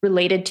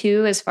related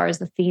to as far as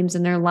the themes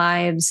in their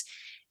lives,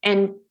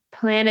 and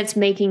planets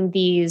making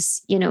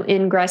these,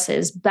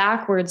 ingresses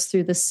backwards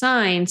through the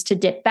signs to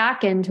dip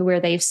back into where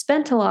they've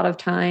spent a lot of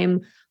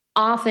time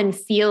often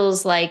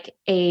feels like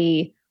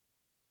a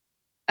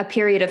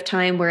period of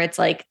time where it's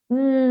like,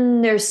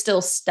 there's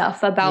still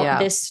stuff about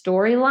this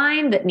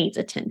storyline that needs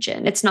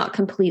attention. It's not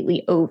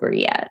completely over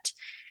yet.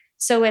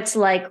 So it's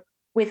like,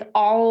 with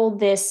all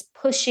this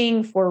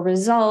pushing for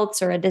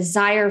results or a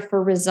desire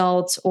for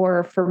results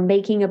or for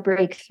making a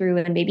breakthrough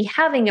and maybe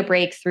having a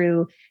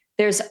breakthrough,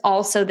 there's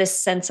also this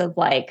sense of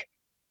like,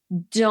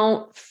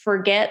 don't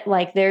forget,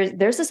 like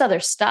there's this other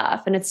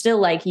stuff and it's still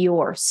like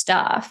your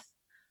stuff.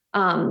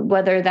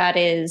 Whether that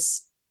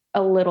is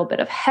a little bit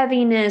of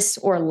heaviness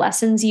or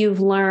lessons you've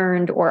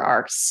learned or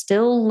are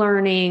still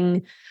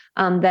learning,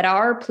 that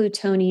are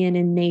Plutonian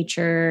in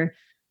nature,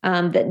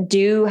 that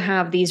do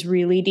have these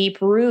really deep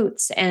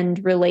roots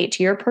and relate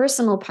to your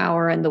personal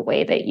power and the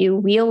way that you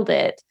wield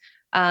it.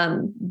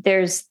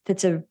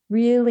 That's a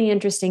really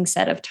interesting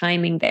set of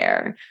timing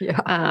there.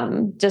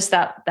 Just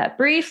that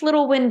brief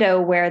little window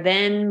where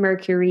then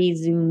Mercury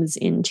zooms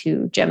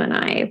into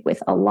Gemini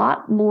with a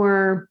lot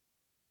more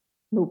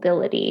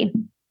mobility.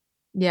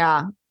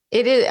 Yeah,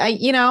 it is,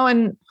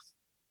 and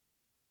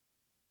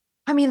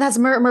I mean, that's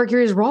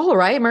Mercury's role,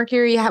 right?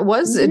 Mercury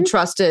was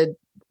entrusted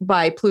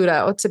by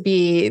Pluto to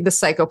be the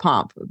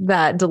psychopomp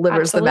that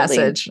delivers the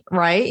message,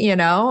 right?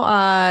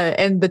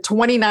 And the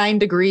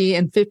 29-degree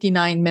and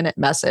 59-minute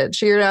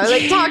message,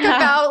 like talk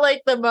about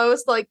like the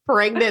most like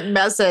pregnant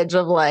message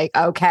of like,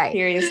 okay,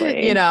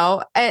 seriously,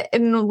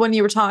 and when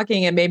you were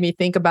talking, it made me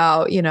think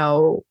about,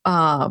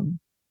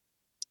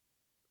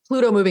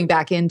 Pluto moving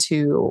back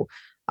into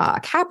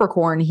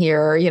Capricorn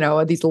here,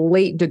 these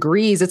late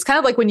degrees. It's kind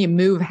of like when you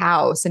move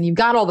house and you've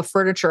got all the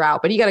furniture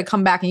out, but you got to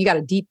come back and you got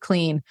to deep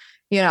clean,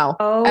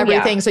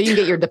 everything so you can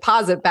get your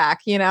deposit back,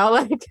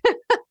 like.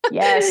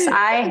 Yes,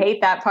 I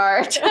hate that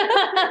part.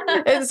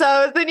 And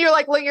so then you're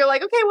like, okay,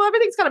 well,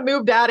 everything's kind of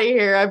moved out of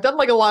here. I've done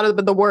like a lot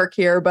of the work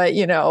here, but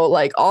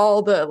like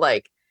all the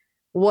like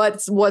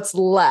what's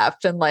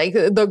left and like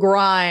the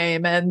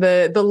grime and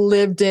the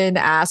lived in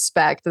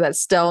aspect that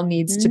still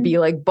needs to be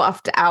like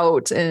buffed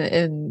out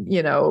and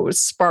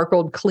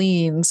sparkled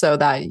clean, so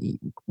that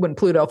when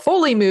Pluto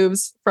fully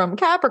moves from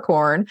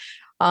Capricorn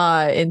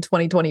in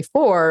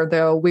 2024,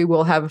 though, we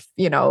will have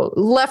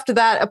left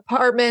that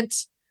apartment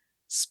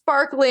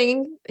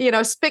sparkling,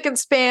 spick and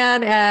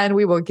span, and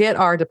we will get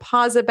our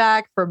deposit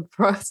back from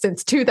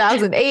since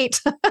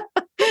 2008.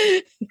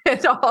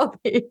 And all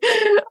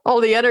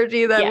the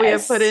energy that we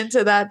have put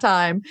into that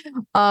time.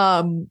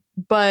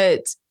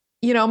 But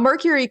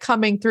Mercury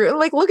coming through,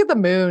 like, look at the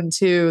moon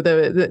too,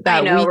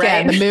 that weekend,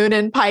 right? The moon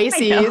in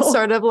Pisces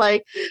sort of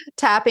like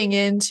tapping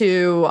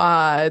into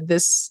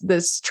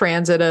this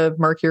transit of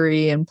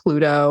Mercury and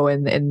Pluto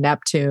and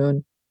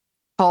Neptune.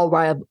 All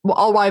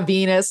why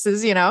Venus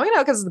is,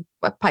 because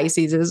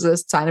Pisces is a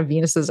sign of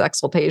Venus's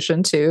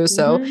exaltation too.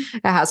 So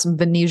it has some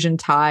Venusian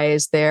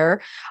ties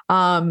there.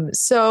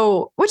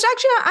 So, which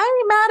actually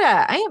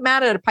I ain't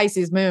mad at a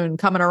Pisces moon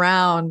coming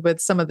around with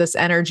some of this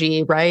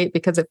energy, right?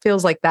 Because it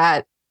feels like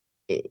that.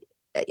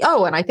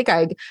 Oh, and I think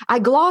I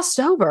glossed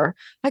over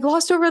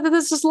that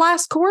this is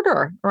last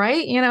quarter,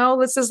 right?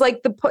 This is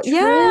like the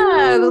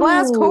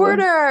last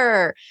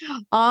quarter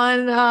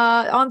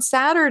on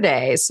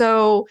Saturday.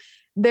 So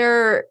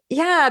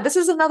this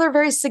is another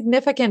very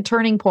significant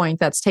turning point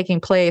that's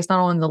taking place, not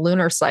only in the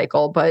lunar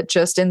cycle, but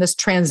just in this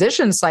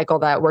transition cycle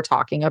that we're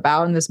talking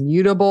about, and this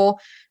mutable,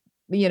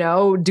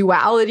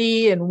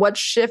 duality and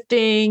what's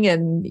shifting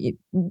and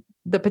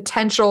the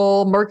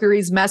potential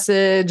Mercury's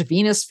message,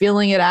 Venus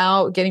feeling it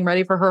out, getting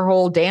ready for her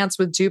whole dance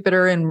with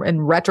Jupiter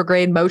in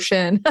retrograde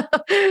motion.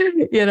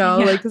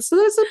 Like this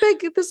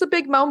is a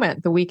big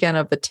moment, the weekend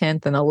of the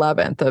 10th and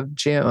 11th of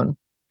June.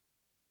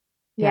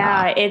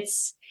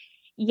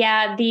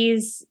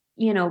 These,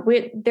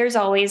 there's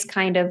always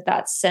kind of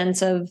that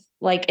sense of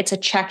like, it's a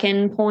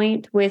check-in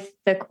point with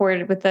the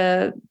quarter,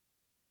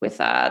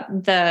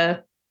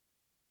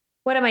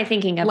 what am I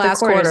thinking of? Last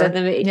the quarters quarter.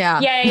 Of the,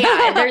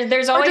 yeah.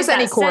 There's always just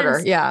any quarter.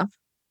 Sense, yeah.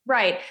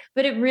 Right.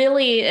 But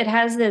it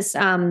has this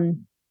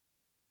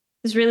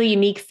really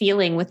unique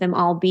feeling with them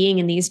all being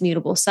in these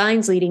mutable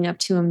signs leading up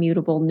to a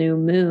mutable new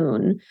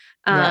moon.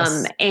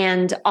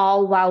 And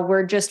all while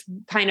we're just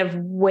kind of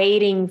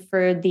waiting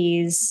for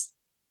these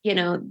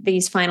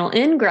final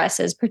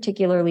ingresses,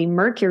 particularly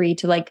Mercury,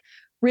 to like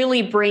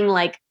really bring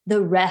like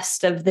the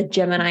rest of the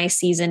Gemini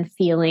season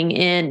feeling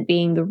in,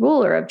 being the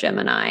ruler of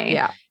Gemini.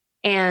 Yeah.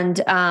 And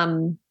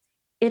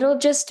it'll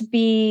just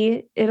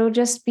be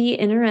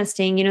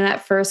interesting.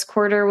 That first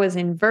quarter was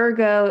in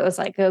Virgo. It was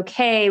like,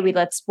 okay,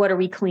 what are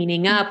we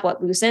cleaning up?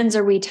 What loose ends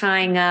are we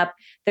tying up?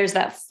 There's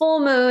that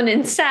full moon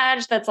in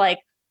Sag that's like,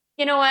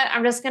 you know what?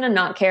 I'm just going to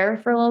not care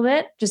for a little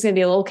bit. Just going to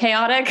be a little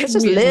chaotic because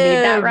we just need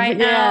that right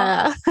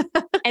now.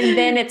 And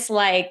then it's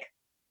like,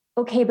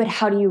 okay, but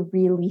how do you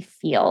really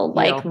feel?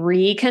 Like Feel.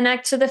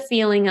 reconnect to the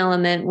feeling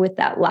element with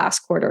that last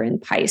quarter in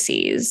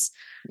Pisces.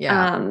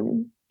 Yeah.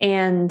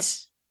 And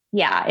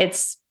yeah,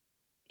 It's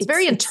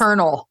very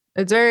internal.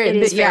 It's very, it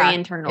is very yeah.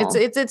 internal.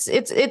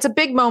 It's a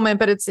big moment,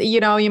 but it's, you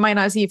know, you might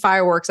not see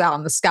fireworks out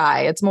in the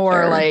sky. It's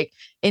more Sure. like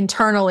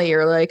internally,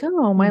 you're like,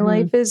 oh, my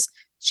life is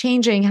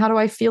changing. How do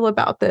I feel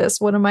about this?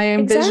 What am I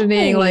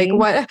envisioning? Like, Exactly.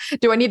 what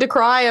do I need to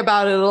cry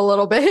about it a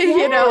little bit?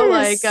 You know,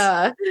 like,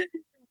 Yes.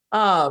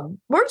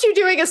 weren't you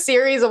doing a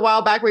series a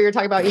while back where you were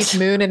talking about each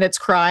moon and its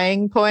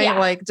crying point? Yeah.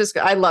 Like, just,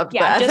 I loved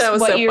Yeah. that. That Just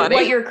was so what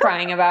funny. you're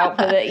crying about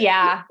for the,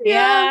 yeah.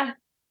 Yeah.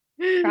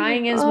 Yeah.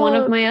 Crying is one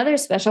of Oh, my other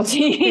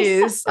specialties.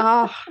 geez.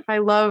 Oh, I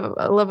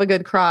love a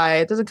good cry.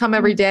 It doesn't come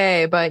every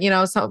day, but you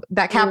know, so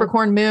that True.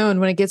 Capricorn moon,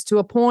 when it gets to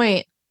a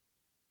point,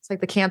 it's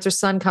like the Cancer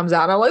sun comes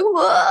out. And I'm like,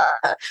 whoa.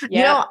 You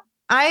Yep. know,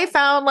 I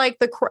found like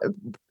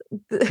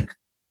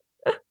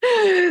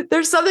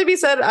there's something to be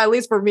said, at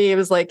least for me, it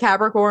was like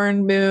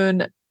Capricorn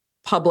moon,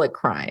 public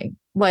crying.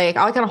 Like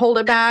I kind of hold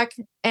it back.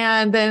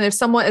 And then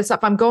if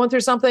I'm going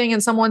through something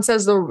and someone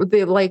says the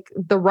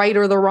right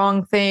or the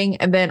wrong thing,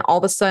 and then all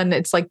of a sudden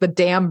it's like the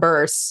dam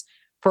bursts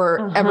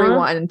for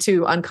everyone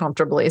to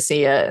uncomfortably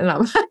see it. And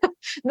I'm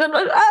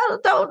oh,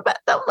 don't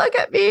look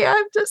at me.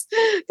 I'm just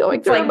going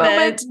It's through like a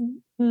moment.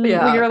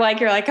 Yeah. you're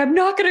like, I'm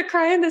not going to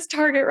cry in this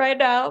Target right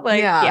now. Like,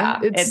 Yeah,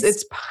 yeah,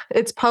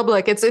 it's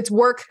public. It's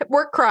work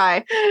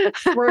cry.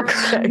 work.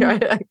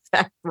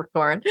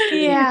 Capricorn.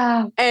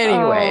 Yeah. Oh.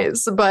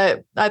 Anyways,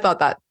 but I thought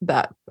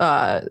that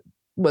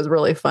was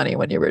really funny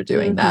when you were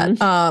doing that.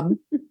 Mhm.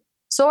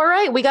 So all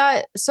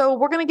right, so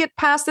we're gonna get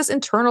past this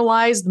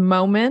internalized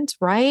moment,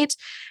 right?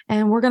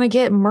 And we're gonna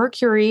get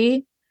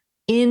Mercury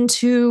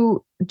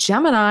into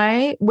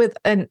Gemini with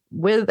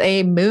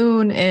a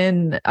moon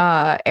in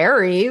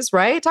Aries,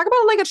 right? Talk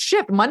about like a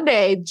shift.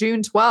 Monday,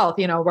 June 12th,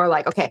 you know, we're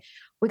like, okay,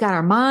 we got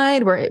our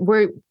mind,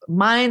 we're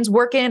mind's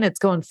working, it's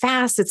going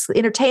fast, it's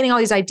entertaining all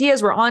these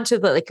ideas. We're on to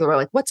we're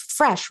like, what's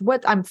fresh?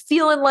 What I'm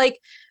feeling like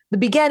the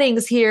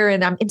beginnings here,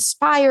 and I'm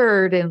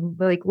inspired, and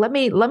like let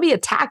me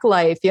attack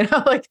life, you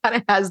know, like kind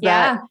of has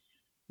Yeah.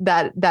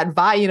 that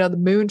vibe, you know, the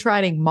moon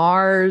trining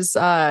Mars too,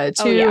 Oh,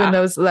 and yeah.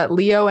 that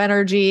Leo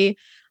energy.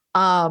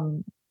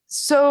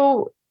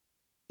 So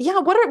yeah,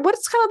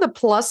 what's kind of the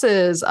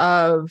pluses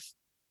of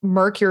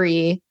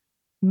Mercury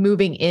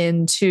moving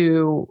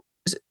into,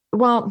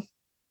 well,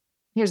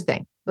 here's the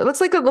thing.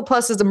 Let's look at the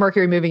pluses of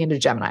Mercury moving into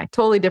Gemini.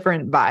 Totally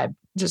different vibe.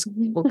 Just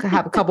we'll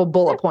have a couple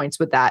bullet points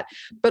with that.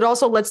 But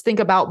also let's think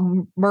about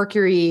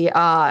Mercury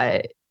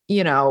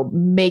you know,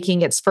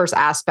 making its first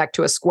aspect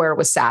to a square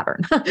with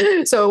Saturn.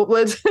 So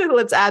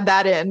let's add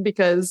that in,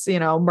 because, you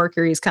know,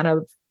 Mercury's kind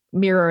of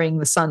mirroring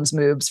the sun's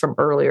moves from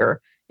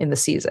earlier in the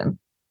season.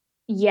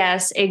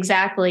 Yes,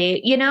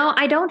 exactly. You know,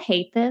 I don't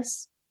hate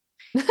this.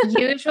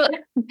 Usually,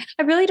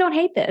 I really don't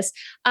hate this.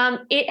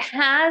 It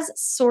has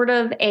sort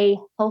of a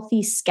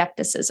healthy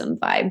skepticism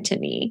vibe to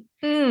me,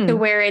 to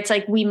where it's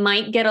like we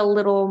might get a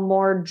little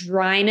more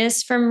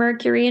dryness from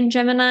Mercury and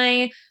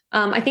Gemini.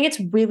 I think it's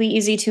really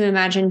easy to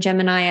imagine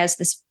Gemini as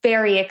this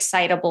very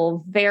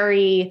excitable,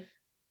 very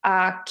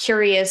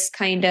curious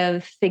kind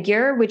of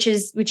figure,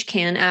 which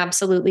can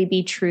absolutely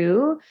be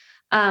true.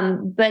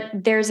 But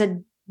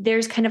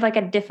there's kind of like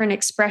a different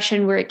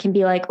expression where it can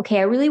be like, okay,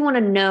 I really want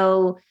to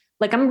know,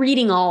 like I'm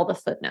reading all the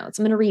footnotes.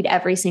 I'm going to read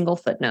every single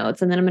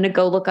footnotes, and then I'm going to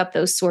go look up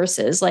those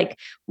sources, like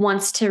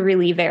wants to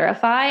really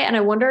verify. And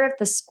I wonder if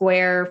the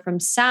square from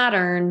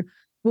Saturn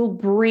will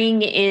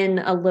bring in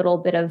a little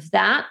bit of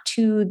that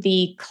to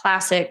the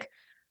classic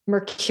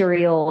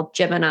Mercurial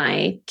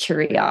Gemini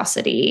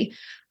curiosity,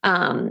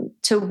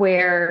 to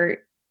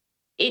where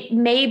it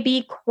may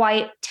be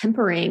quite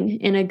tempering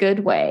in a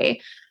good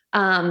way.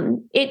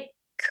 It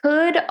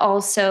could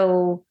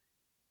also,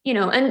 you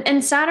know,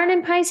 and Saturn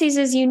in Pisces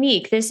is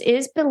unique. This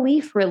is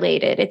belief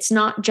related. It's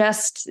not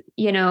just,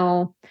 you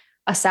know,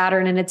 a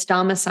Saturn in its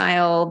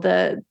domicile,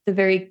 the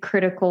very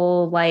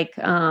critical, like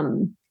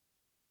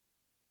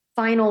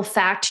final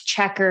fact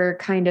checker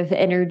kind of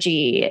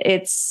energy.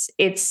 It's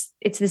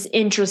this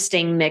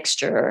interesting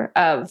mixture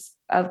of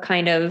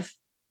kind of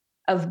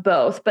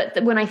both.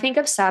 But when I think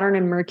of Saturn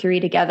and Mercury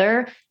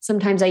together,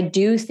 sometimes I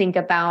do think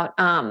about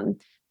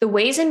the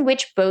ways in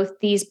which both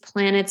these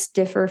planets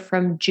differ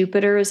from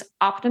Jupiter's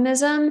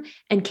optimism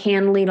and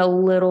can lean a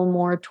little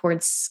more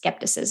towards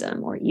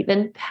skepticism or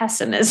even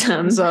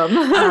pessimism.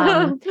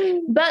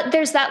 But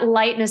there's that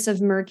lightness of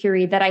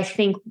Mercury that I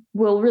think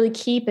will really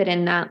keep it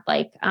in that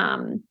like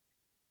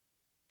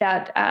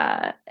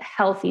that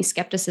healthy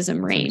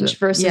skepticism range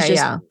versus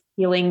just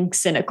feeling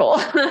cynical.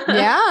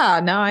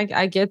 Yeah, no,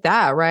 I get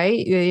that, right?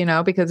 You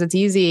know, because it's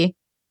easy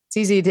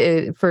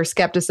for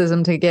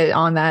skepticism to get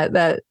on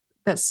that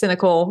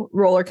cynical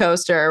roller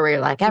coaster where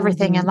you're like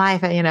everything in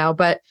life, you know,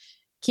 but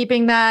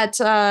keeping that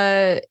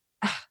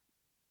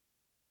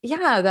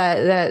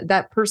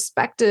that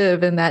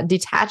perspective and that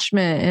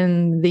detachment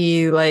and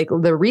the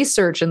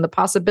research and the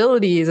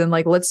possibilities and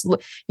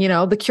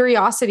the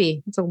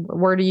curiosity. It's a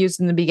word you used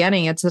in the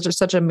beginning. It's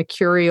such a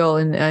mercurial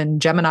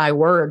and Gemini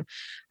word,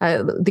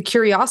 the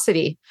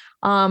curiosity.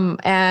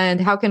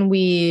 And how can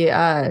we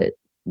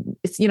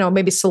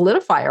maybe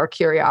solidify our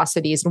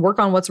curiosities and work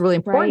on what's really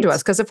important to Right.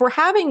 us? Because if we're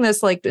having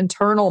this like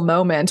internal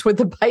moment with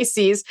the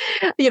Pisces,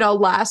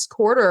 last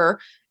quarter,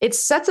 it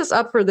sets us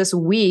up for this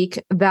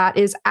week that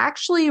is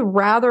actually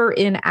rather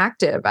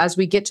inactive as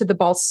we get to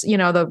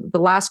the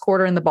last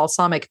quarter in the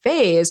balsamic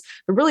phase.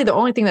 But really the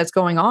only thing that's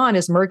going on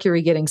is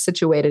Mercury getting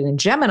situated in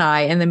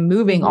Gemini and then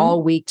moving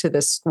all week to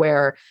this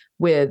square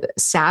with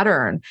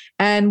Saturn.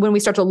 And when we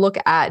start to look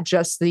at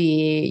just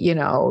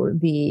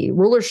the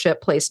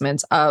rulership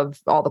placements of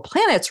all the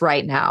planets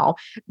right now,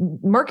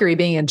 Mercury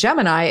being in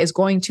Gemini is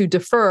going to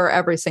defer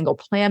every single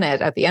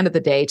planet at the end of the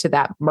day to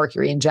that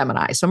Mercury in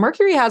Gemini. So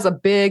Mercury has a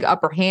big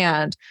upper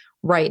hand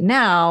right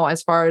now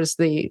as far as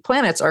the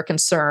planets are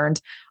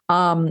concerned,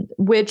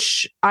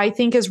 which I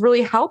think is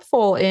really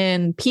helpful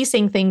in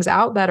piecing things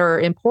out that are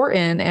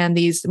important. And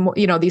these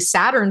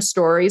Saturn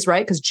stories,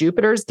 right? Because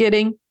Jupiter's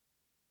getting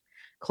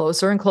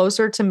closer and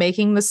closer to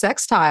making the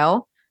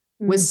sextile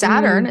with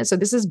Saturn. And so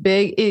this is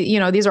big,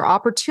 these are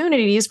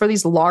opportunities for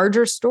these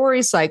larger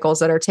story cycles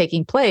that are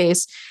taking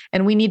place.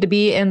 And we need to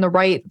be in the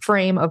right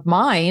frame of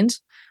mind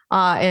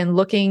and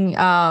looking,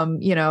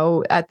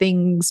 at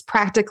things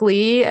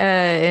practically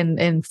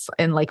and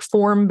like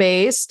form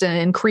based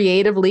and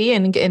creatively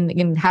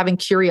and having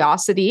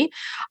curiosity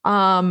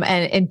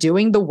and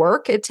doing the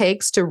work it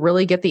takes to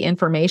really get the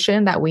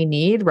information that we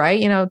need.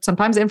 Right.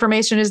 Sometimes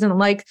information isn't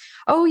like,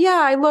 oh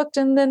yeah, I looked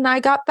and then I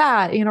got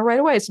that, right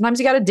away. Sometimes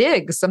you got to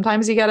dig.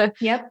 Sometimes you got to,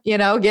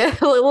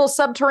 get a little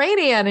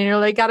subterranean and you're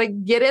like, got to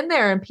get in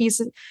there and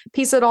piece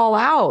it all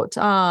out.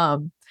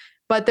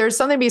 But there's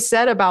something to be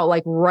said about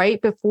like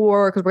right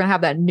before, because we're going to have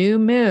that new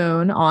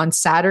moon on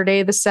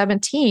Saturday, the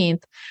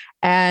 17th.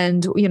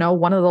 And,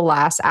 one of the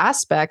last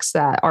aspects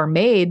that are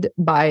made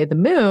by the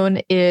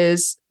moon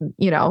is,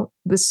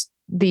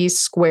 the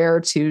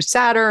square to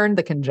Saturn,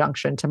 the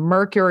conjunction to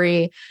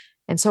Mercury.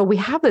 And so we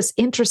have this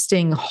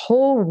interesting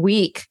whole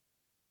week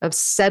of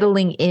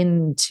settling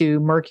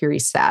into Mercury,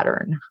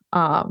 Saturn.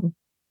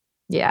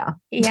 Yeah.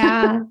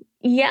 Yeah.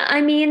 Yeah.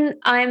 I mean,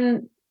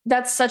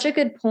 that's such a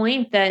good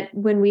point that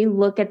when we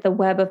look at the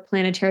web of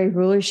planetary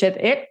rulership,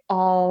 it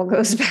all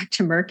goes back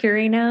to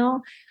Mercury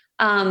now.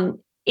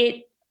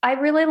 I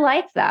really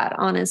like that,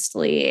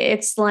 honestly.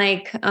 It's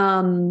like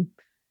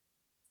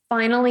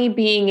finally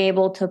being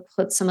able to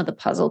put some of the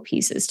puzzle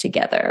pieces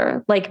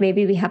together. Like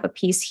maybe we have a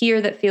piece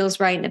here that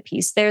feels right and a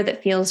piece there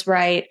that feels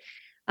right.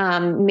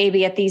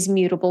 Maybe at these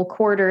mutable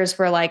quarters,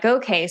 we're like,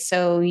 okay,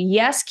 so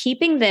yes,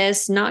 keeping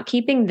this, not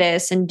keeping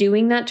this, and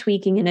doing that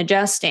tweaking and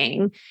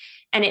adjusting.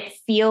 And it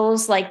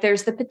feels like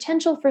there's the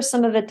potential for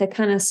some of it to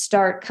kind of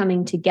start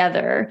coming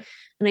together.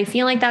 And I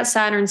feel like that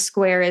Saturn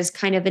square is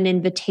kind of an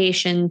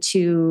invitation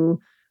to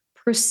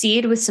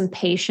proceed with some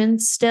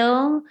patience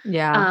still.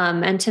 Yeah.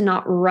 And to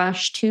not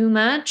rush too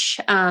much,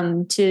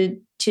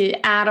 to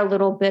add a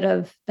little bit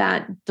of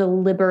that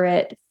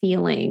deliberate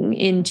feeling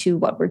into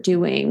what we're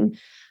doing.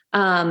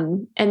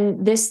 And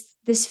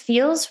this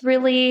feels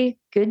really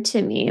good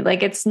to me.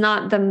 Like it's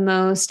not the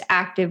most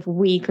active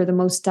week or the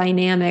most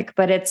dynamic,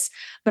 but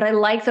I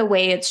like the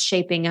way it's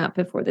shaping up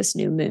before this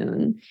new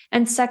moon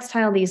and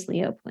sextile these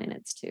Leo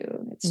planets too.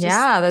 It's just,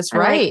 that's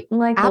right.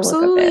 like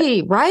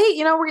Absolutely.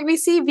 Right. We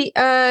see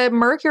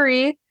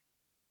Mercury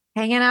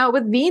hanging out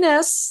with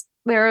Venus.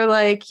 They're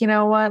like, you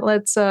know what,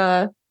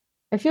 I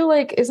feel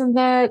like,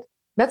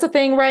 that's a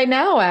thing right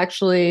now,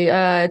 actually,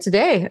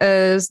 today,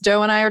 as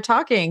Joe and I are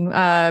talking.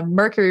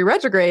 Mercury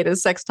retrograde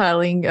is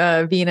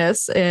sextiling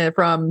Venus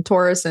from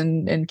Taurus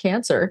and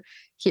Cancer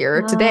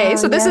here today.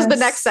 So this is the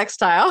next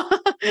sextile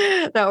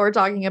that we're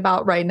talking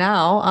about right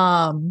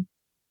now.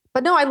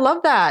 But no, I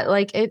love that.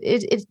 Like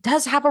it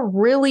does have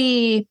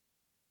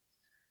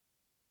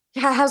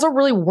has a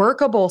really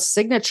workable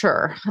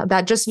signature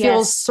that just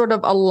feels sort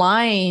of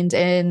aligned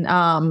and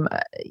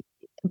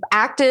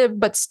active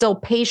but still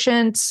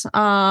patient,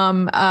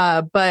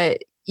 but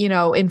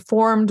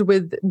informed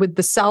with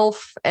the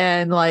self.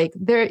 And like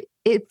there,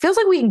 it feels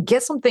like we can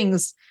get some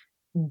things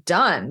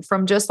done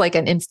from just like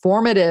an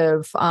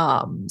informative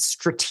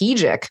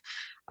strategic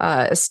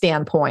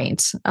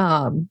standpoint,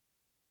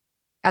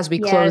 as we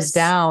close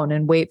down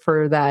and wait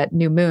for that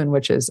new moon,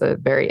 which is a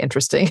very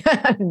interesting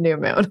new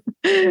moon.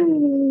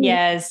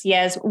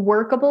 Yes.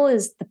 Workable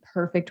is the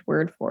perfect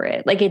word for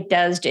it. Like it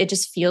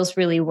just feels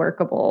really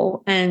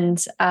workable.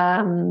 And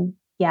I'm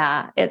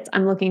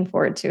looking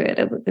forward to it.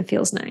 It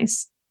feels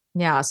nice.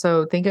 Yeah.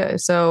 So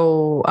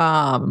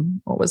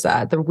what was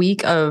that? The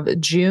week of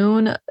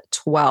June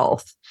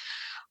 12th,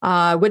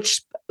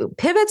 which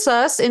pivots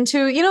us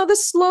into,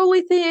 this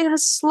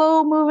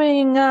slow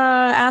moving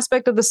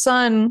aspect of the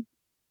sun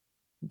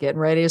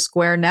getting ready to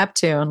square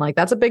Neptune. Like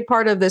that's a big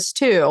part of this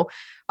too.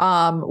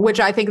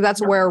 Which I think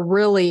that's where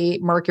really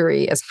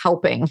Mercury is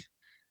helping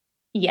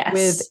Yes.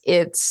 with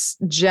its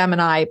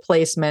Gemini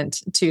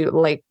placement, to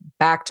like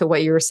back to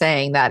what you were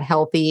saying, that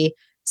healthy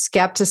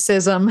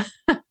skepticism,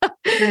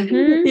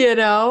 Mm-hmm.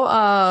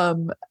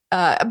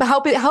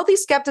 healthy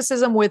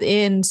skepticism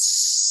within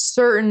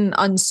certain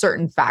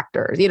uncertain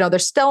factors.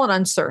 There's still an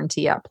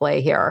uncertainty at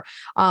play here.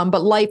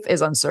 But life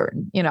is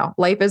uncertain.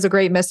 Life is a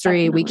great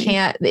mystery.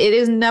 Definitely. It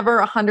is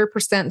never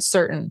 100%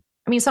 certain.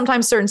 I mean,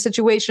 sometimes certain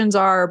situations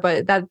are,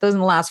 but that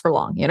doesn't last for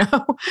long.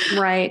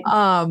 Right.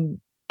 um,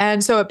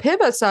 and so it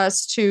pivots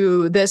us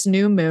to this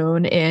new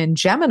moon in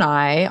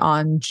Gemini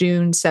on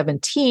June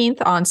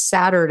 17th on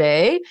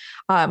Saturday.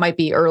 It might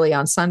be early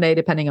on Sunday,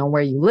 depending on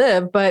where you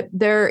live, but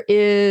there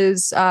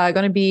is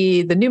going to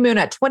be the new moon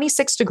at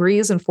 26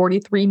 degrees and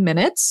 43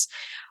 minutes.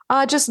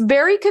 Just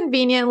very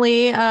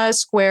conveniently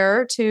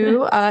square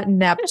to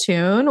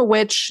Neptune,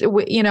 which,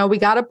 we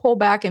got to pull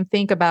back and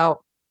think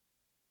about.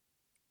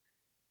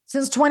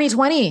 Since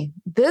 2020,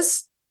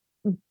 this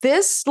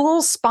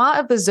little spot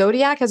of the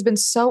zodiac has been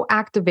so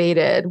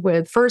activated,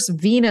 with first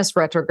Venus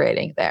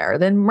retrograding there,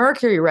 then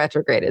Mercury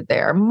retrograded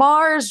there,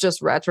 Mars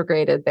just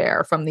retrograded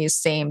there from these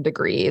same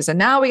degrees. And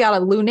now we got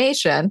a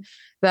lunation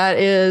that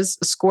is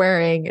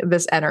squaring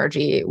this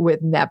energy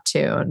with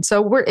Neptune.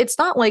 So it's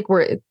not like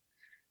we're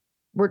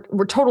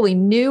totally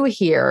new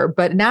here,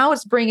 but now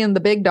it's bringing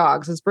the big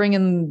dogs, it's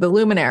bringing the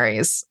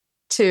luminaries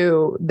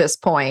to this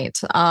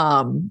point.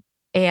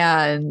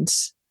 And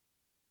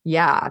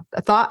yeah,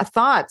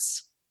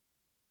 thoughts.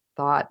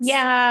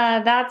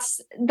 Yeah,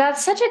 that's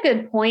such a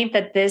good point,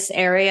 that this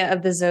area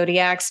of the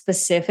zodiac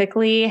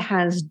specifically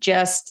has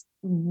just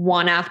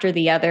one after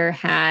the other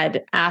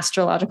had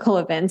astrological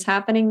events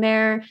happening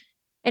there.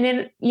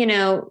 And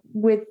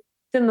with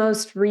the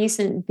most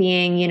recent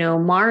being,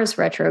 Mars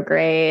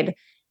retrograde.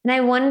 And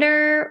I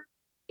wonder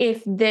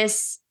if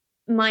this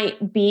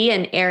might be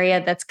an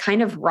area that's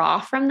kind of raw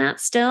from that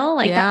still.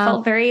 Like that Yeah.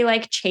 felt very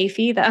like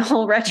chafy, that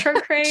whole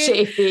retrograde.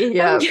 Chafy,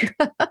 yeah.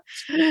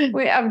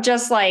 I'm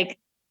just like,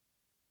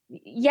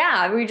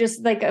 yeah, we're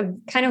just like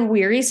kind of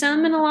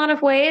wearisome in a lot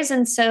of ways.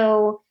 And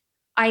so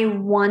I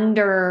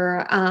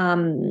wonder,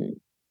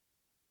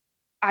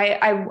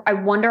 I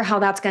wonder how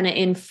that's going to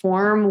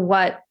inform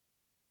what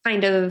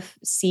kind of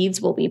seeds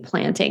we'll be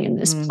planting in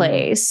this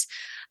place.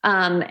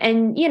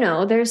 And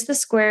there's the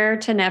square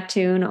to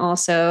Neptune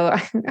also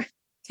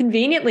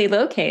conveniently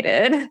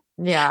located.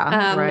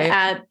 Yeah, right.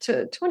 At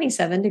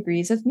 27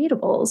 degrees of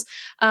mutables.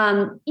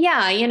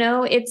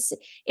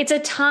 It's a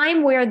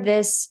time where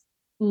this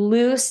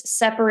loose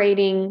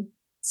separating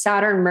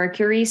Saturn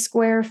Mercury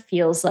square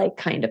feels like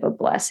kind of a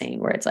blessing,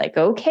 where it's like,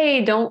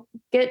 okay, don't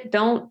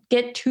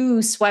get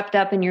too swept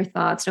up in your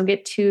thoughts. Don't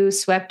get too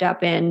swept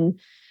up in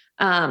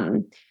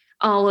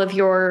all of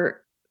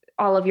your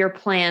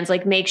plans.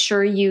 Like, make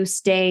sure you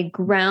stay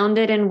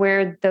grounded in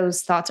where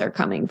those thoughts are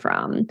coming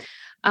from.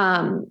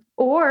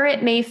 Or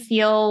it may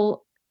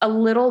feel a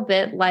little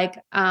bit like,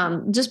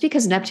 just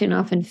because Neptune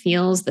often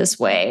feels this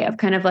way, of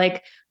kind of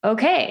like,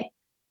 okay,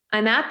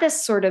 I'm at this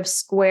sort of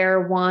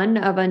square one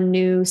of a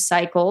new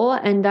cycle.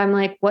 And I'm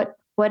like, what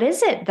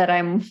is it that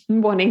I'm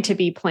wanting to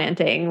be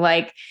planting?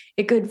 Like,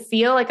 it could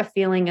feel like a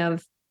feeling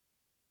of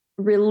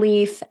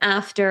relief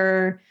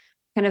after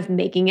kind of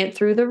making it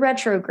through the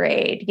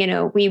retrograde.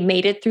 We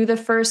made it through the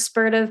first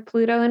spurt of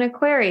Pluto in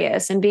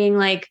Aquarius, and being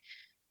like,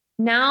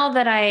 now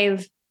that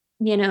I've,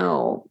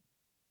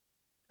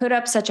 put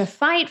up such a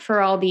fight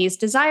for all these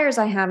desires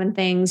I have and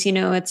things,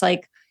 it's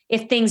like,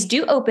 if things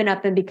do open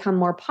up and become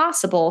more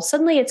possible,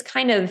 suddenly it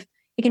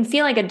can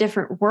feel like a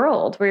different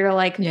world, where you're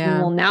like,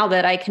 well, now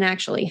that I can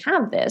actually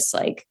have this,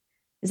 like,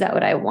 is that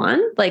what I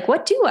want? Like,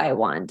 what do I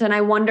want? And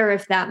I wonder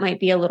if that might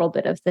be a little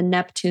bit of the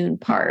Neptune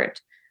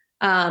part.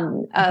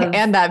 And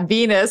that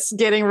Venus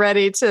getting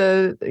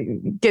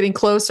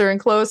closer and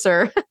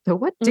closer. So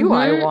what do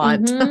I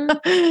want?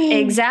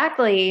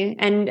 Exactly.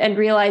 And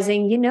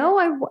realizing,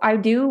 I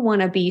do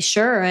want to be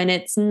sure. And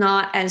it's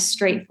not as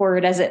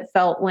straightforward as it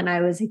felt when I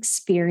was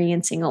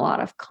experiencing a lot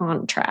of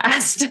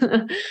contrast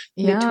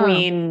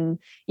between,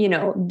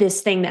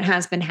 this thing that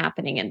has been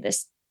happening and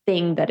this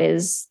thing that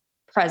is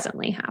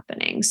presently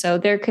happening. So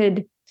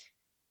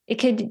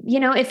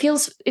it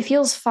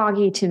feels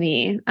foggy to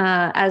me,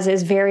 as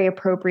is very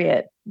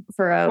appropriate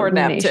for a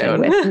lunation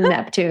with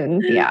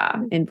Neptune,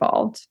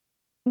 involved.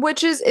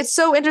 Which it's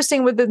so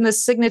interesting within the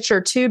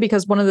signature too,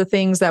 because one of the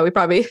things that I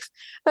probably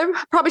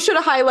should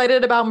have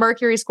highlighted about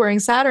Mercury squaring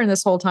Saturn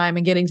this whole time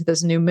and getting to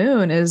this new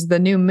moon is the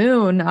new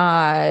moon,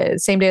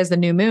 same day as the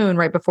new moon,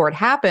 right before it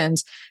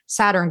happens,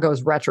 Saturn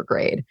goes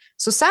retrograde.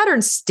 So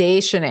Saturn's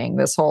stationing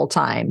this whole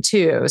time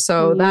too.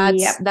 So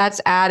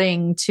that's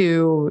adding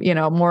to,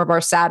 more of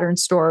our Saturn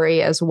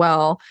story as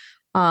well.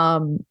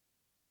 And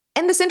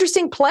this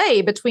interesting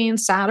play between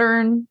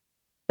Saturn,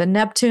 the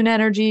Neptune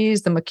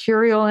energies, the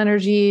mercurial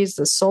energies,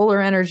 the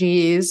solar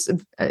energies,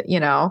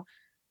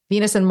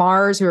 Venus and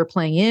Mars who are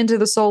playing into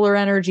the solar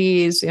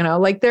energies,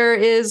 like there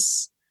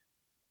is.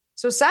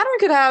 So Saturn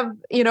could have,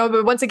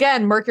 but once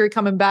again, Mercury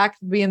coming back,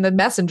 being the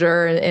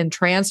messenger and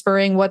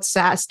transferring what's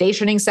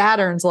stationing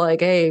Saturn's like,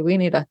 hey, we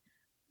need to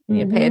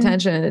You pay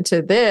attention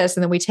to this,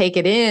 and then we take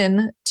it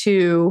in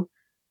to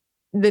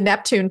the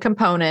Neptune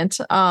component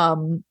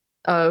of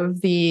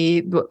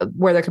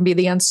where there can be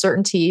the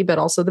uncertainty, but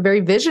also the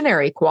very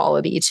visionary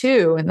quality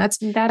too. And that's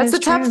the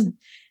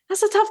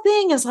tough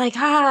thing is like,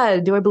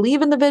 do I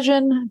believe in the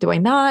vision? Do I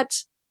not?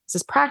 Is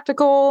this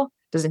practical?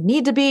 Does it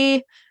need to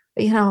be?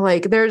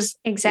 Like there's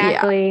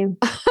exactly.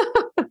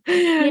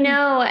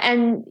 Yeah.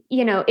 And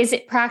is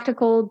it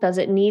practical? Does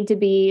it need to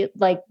be?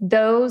 Like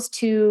those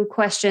two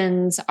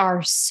questions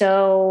are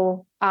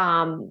so,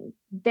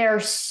 they're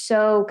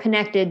so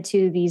connected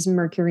to these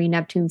Mercury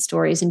Neptune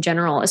stories in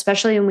general,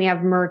 especially when we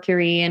have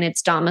Mercury and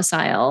its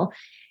domicile.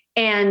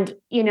 And,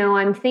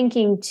 I'm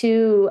thinking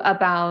too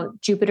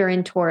about Jupiter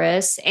in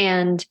Taurus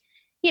and,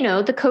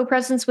 the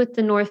co-presence with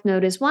the North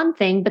Node is one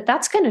thing, but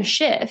that's going to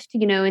shift.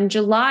 In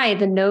July,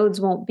 the nodes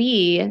won't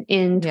be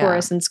in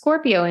Taurus and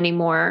Scorpio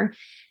anymore.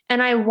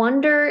 And I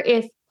wonder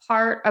if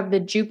part of the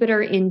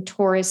Jupiter in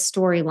Taurus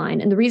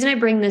storyline, and the reason I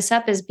bring this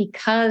up is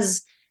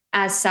because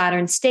as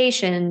Saturn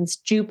stations,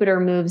 Jupiter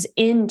moves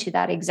into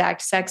that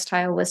exact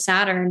sextile with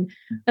Saturn.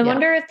 I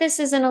wonder if this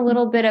isn't a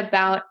little bit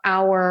about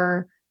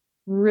our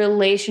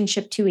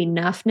relationship to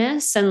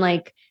enoughness and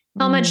like,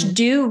 how much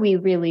do we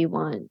really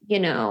want?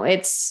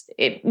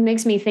 It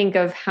makes me think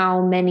of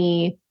how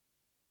many,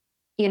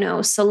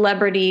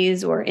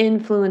 celebrities or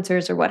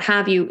influencers or what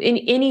have you, in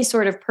any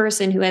sort of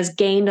person who has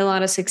gained a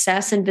lot of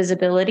success and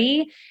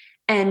visibility,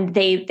 and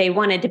they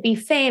wanted to be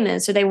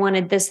famous or they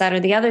wanted this, that, or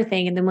the other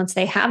thing. And then once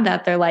they have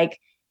that, they're like,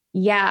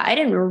 yeah, I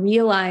didn't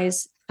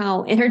realize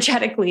how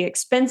energetically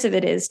expensive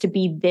it is to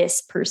be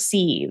this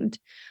perceived.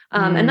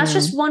 And that's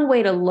just one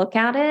way to look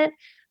at it.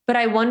 But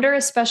I wonder,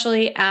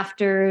 especially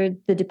after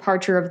the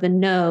departure of the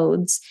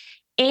nodes,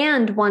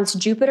 and once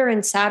Jupiter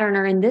and Saturn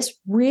are in this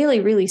really,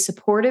 really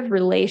supportive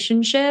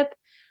relationship,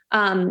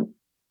 I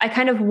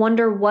kind of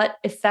wonder what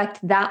effect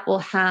that will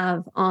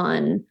have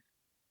on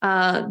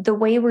the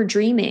way we're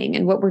dreaming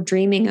and what we're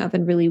dreaming of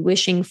and really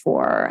wishing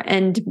for.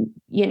 And,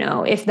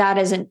 if that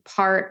isn't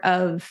part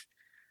of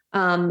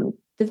the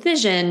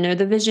vision or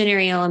the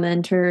visionary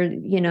element or,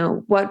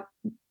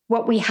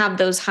 what we have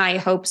those high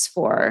hopes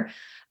for.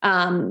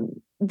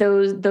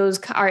 Those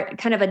are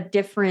kind of a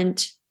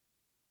different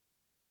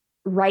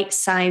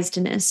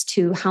right-sizedness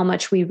to how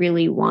much we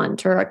really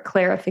want, or a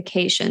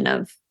clarification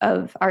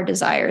of our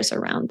desires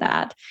around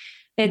that.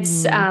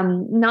 It's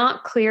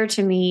not clear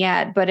to me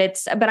yet, but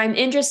I'm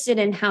interested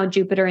in how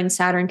Jupiter and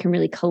Saturn can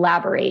really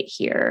collaborate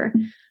here.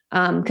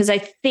 Because I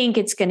think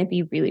it's going to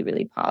be really,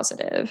 really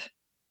positive.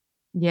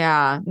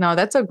 Yeah, no,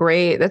 that's a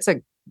great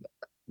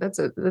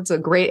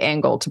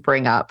angle to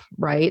bring up.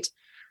 Right.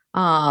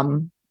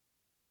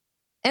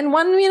 And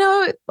one,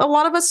 a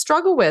lot of us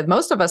struggle with,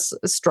 most of us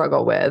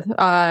struggle with,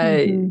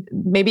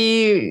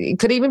 maybe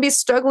could even be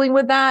struggling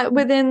with that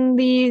within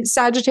the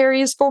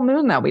Sagittarius full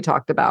moon that we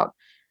talked about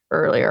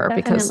earlier.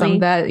 Definitely. Because some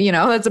of that,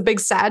 that's a big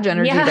Sag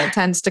energy that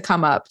tends to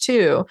come up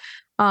too.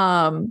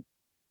 And,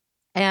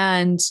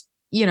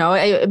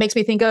 it makes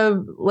me think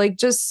of like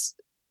just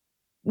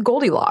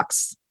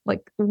Goldilocks,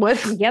 like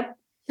what, yep.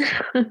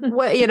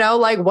 what,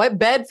 like what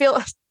bed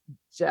feels,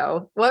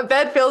 Joe, what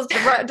bed feels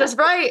just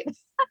right.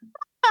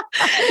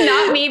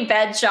 Not me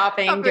bed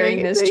shopping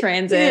during this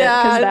transit,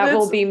 because that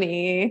will be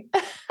me.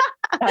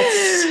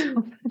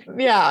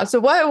 Yeah. So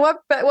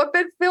what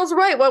bed feels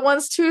right? What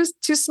one's too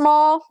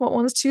small? What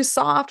one's too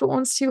soft? What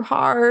one's too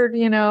hard?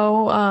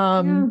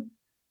 And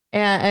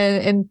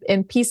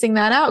piecing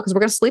that out, because we're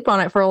gonna sleep on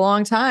it for a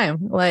long time.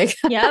 Like,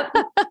 yep.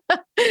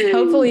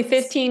 Hopefully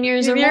 15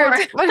 years or more.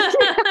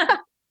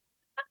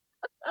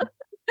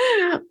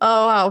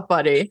 Oh, how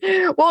funny.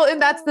 Well,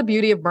 and that's the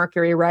beauty of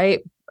Mercury,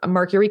 right?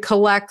 Mercury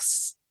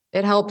collects,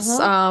 it helps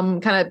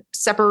kind of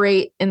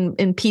separate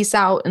and piece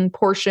out and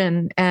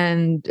portion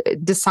and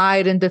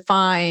decide and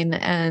define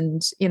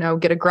and,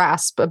 get a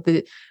grasp of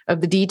the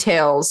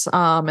details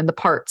and the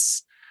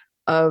parts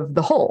of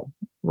the whole.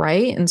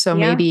 Right. And so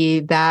maybe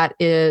that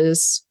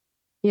is,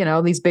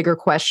 these bigger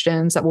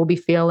questions that we'll be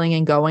feeling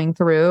and going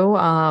through.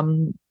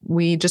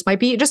 We just might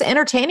be just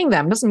entertaining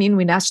them. Doesn't mean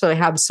we necessarily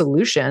have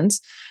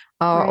solutions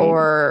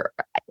or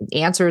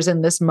answers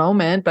in this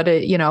moment, but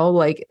it,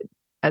 like,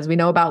 as we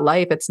know about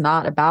life, it's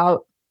not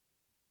about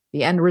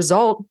the end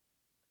result,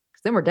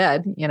 because then we're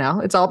dead.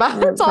 It's all about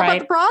about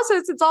the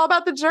process. It's all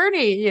about the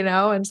journey.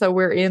 And so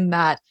we're in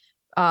that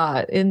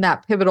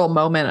pivotal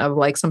moment of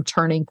like some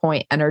turning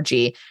point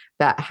energy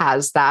that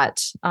has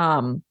that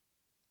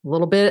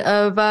little bit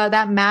of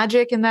that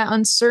magic and that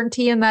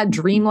uncertainty and that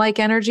dreamlike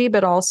energy,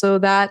 but also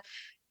that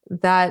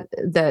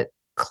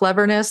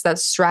cleverness, that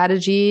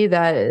strategy,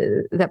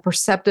 that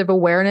perceptive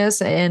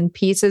awareness and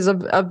pieces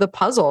of the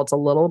puzzle. It's a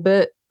little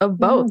bit of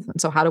both.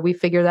 And so how do we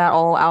figure that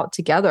all out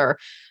together?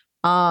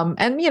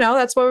 And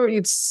that's where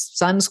it's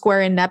Sun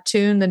square in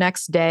Neptune the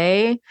next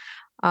day,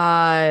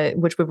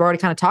 which we've already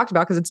kind of talked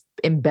about because it's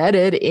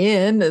embedded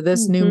in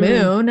this new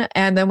moon.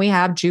 And then we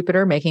have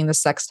Jupiter making the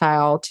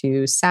sextile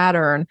to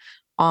Saturn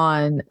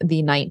on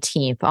the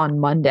 19th, on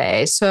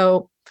Monday.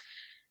 So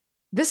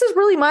this is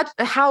really much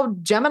how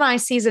Gemini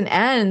season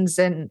ends.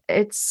 And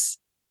it's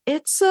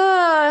it's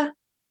a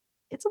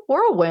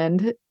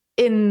whirlwind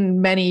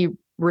in many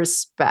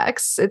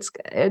respects. It's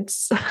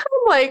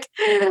like,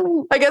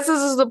 I guess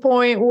this is the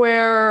point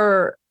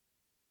where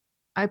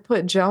I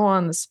put Joe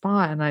on the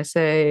spot and I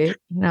say,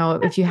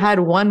 if you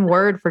had one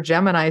word for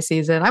Gemini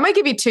season, I might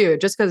give you two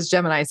just because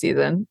Gemini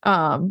season.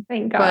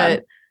 Thank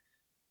God.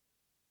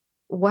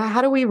 But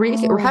how do we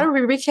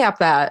recap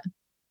that?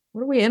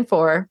 What are we in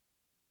for?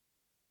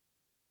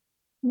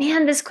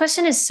 Man, this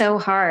question is so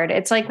hard.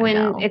 It's like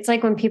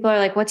when people are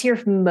like, what's your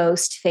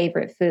most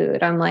favorite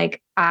food? I'm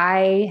like,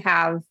 I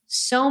have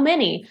so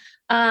many.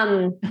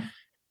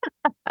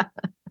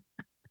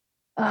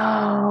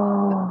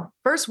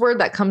 First word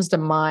that comes to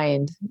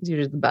mind is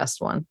usually the best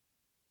one.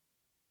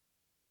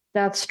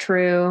 That's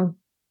true.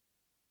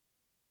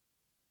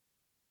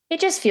 It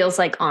just feels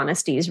like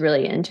honesty is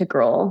really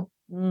integral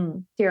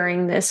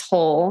during this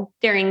whole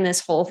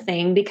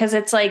thing, because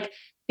it's like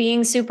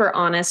being super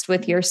honest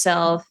with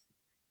yourself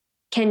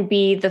can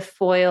be the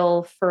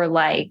foil for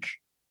like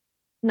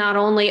not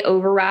only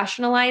over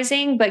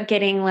rationalizing, but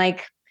getting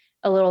like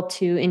a little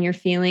too in your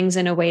feelings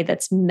in a way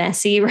that's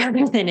messy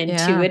rather than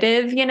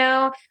intuitive.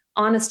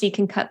 Honesty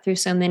can cut through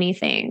so many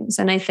things.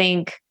 And I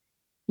think,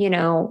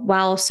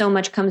 while so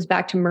much comes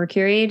back to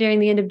Mercury during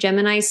the end of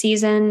Gemini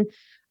season,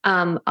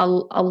 a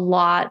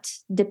lot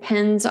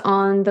depends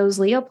on those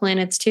Leo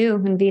planets too,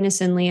 and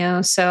Venus in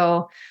Leo.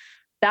 So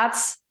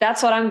that's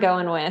what I'm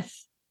going with.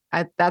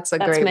 That's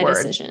great my word.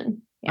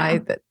 Decision. Yeah.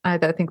 I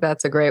think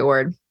that's a great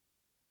word.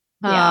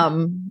 Yeah.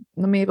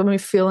 Let me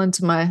feel it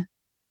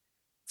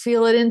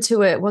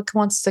into it. What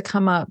wants to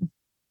come up?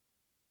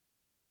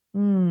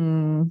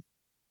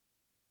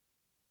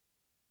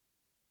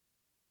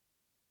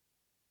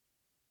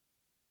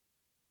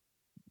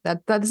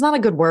 That's not a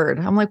good word.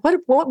 I'm like,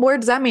 what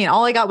word does that mean?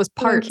 All I got was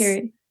parts.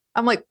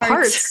 I'm like,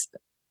 parts.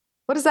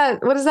 What does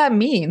that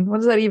mean? What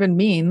does that even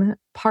mean?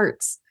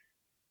 Parts.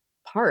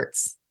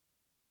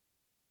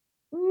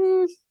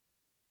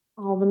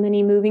 All the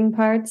many moving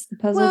parts, the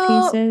puzzle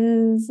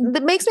pieces.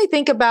 That makes me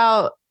think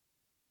about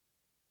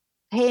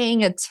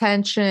paying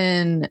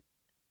attention.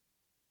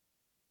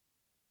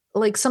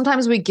 Like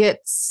sometimes we get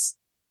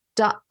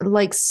stuck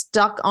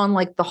on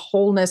like the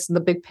wholeness and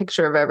the big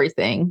picture of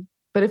everything.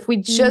 But if we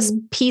just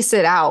piece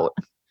it out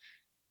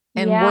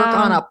and work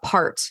on a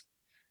part,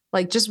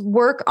 like just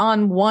work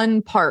on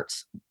one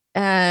part,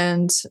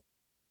 and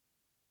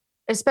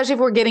especially if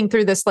we're getting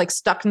through this like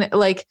stuck,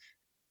 like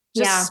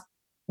just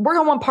work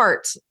on one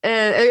part.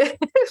 I'm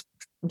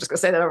just gonna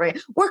say that over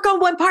again. Work on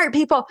one part,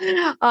 people.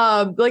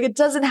 Like it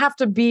doesn't have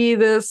to be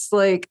this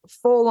like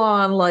full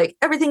on like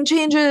everything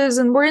changes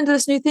and we're into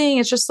this new thing.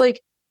 It's just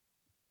like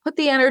put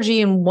the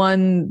energy in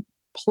one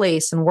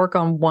place and work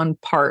on one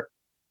part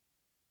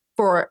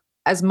for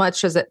as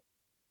much as it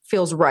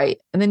feels right.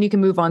 And then you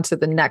can move on to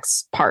the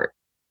next part,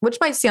 which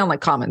might sound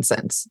like common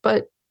sense,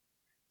 but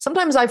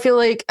sometimes I feel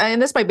like,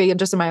 and this might be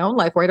just in my own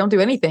life where I don't do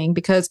anything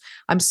because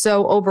I'm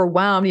so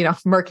overwhelmed,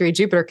 Mercury,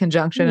 Jupiter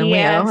conjunction and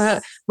Leo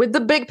with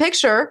the big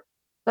picture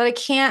that I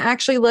can't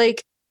actually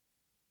like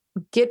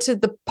get to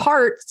the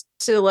parts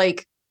to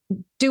like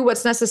do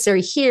what's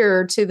necessary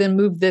here to then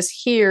move this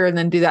here and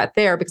then do that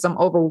there because I'm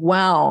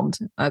overwhelmed.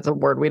 That's a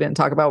word we didn't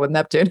talk about with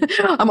Neptune.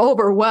 I'm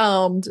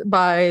overwhelmed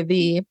by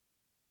the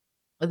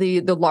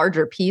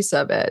larger piece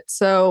of it.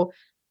 So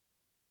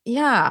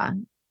yeah,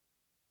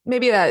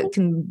 maybe that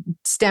can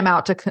stem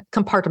out to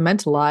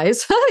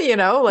compartmentalize,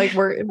 like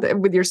work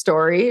with your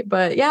story,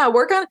 but yeah,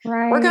 work on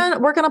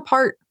a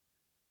part,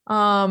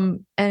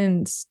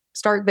 and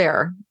start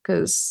there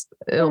because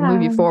it'll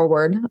move you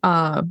forward.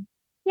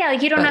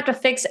 Like you don't have to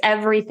fix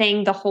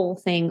everything, the whole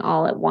thing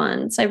all at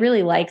once. I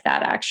really like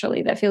that.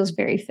 Actually, that feels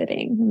very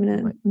fitting.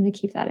 I'm gonna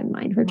keep that in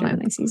mind for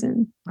Gemini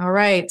season. All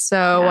right.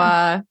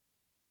 So,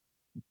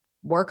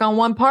 work on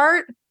one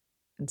part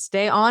and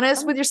stay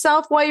honest with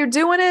yourself while you're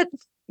doing it.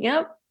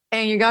 Yep.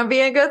 And you're going to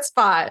be in a good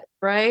spot,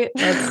 right?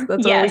 That's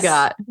what we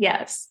got.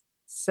 Yes.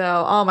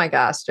 So, oh my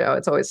gosh, Joe,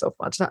 it's always so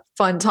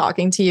fun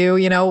talking to you.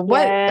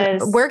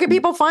 Where can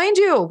people find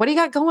you? What do you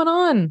got going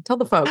on? Tell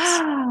the folks.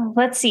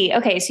 Let's see.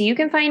 Okay. So you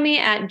can find me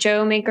at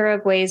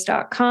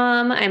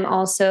joemakerofways.com. I'm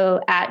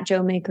also at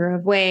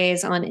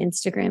joemakerofways on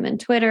Instagram and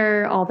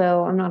Twitter,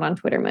 although I'm not on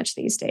Twitter much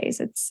these days.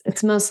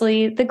 It's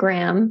mostly the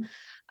gram.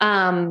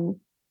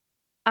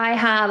 I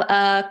have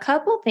a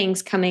couple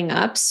things coming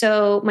up.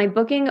 So my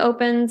booking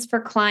opens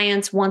for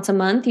clients once a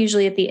month,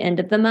 usually at the end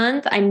of the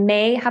month. I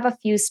may have a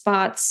few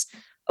spots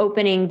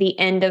opening the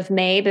end of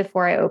May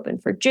before I open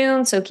for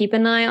June. So keep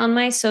an eye on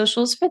my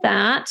socials for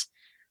that.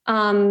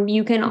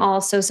 You can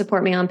also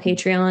support me on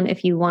Patreon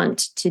if you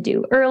want to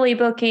do early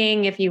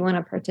booking, if you want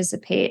to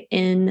participate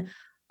in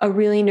a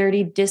really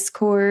nerdy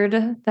Discord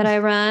that I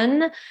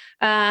run.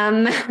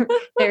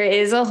 There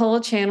is a whole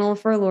channel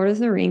for Lord of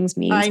the Rings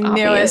memes,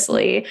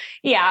 obviously.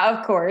 Yeah,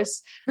 of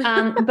course.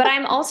 But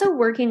I'm also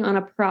working on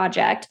a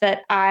project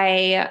that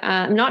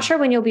I'm not sure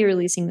when you'll be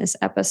releasing this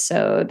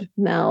episode,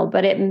 Mel,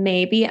 but it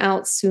may be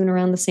out soon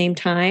around the same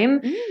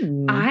time.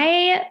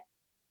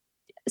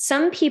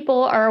 some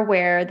people are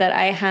aware that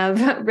I have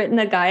written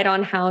a guide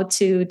on how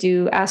to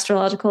do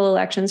astrological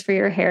elections for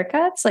your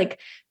haircuts,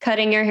 like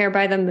cutting your hair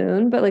by the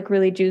moon, but like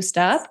really juiced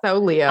up. So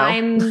Leo. I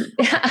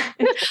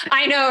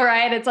know,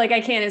 right? It's like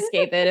I can't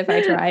escape it if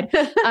I tried.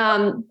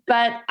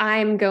 But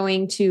I'm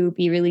going to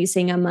be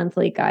releasing a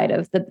monthly guide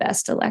of the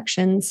best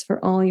elections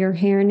for all your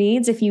hair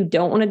needs if you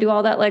don't want to do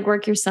all that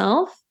legwork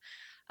yourself.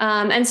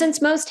 And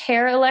since most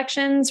hair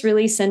elections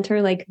really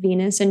center like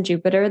Venus and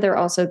Jupiter, they're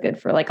also good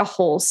for like a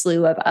whole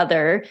slew of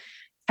other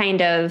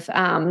kind of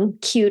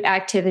cute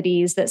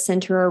activities that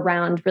center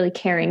around really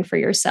caring for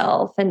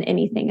yourself and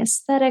anything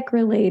aesthetic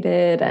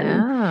related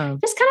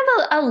and just kind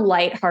of a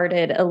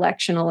lighthearted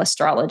electional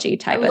astrology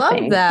type of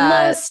thing.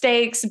 That. Low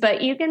stakes,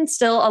 but you can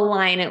still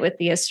align it with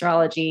the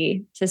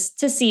astrology to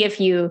see if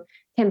you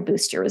can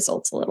boost your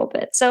results a little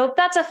bit. So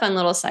that's a fun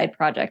little side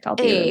project I'll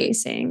be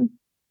releasing.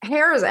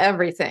 Hair is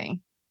everything.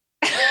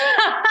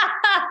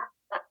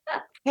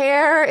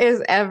 Hair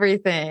is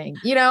everything.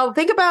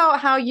 Think about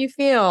how you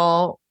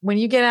feel when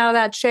you get out of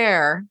that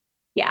chair.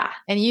 Yeah.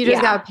 And you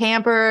just got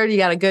pampered. You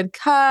got a good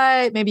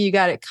cut. Maybe you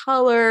got it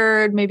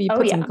colored. Maybe you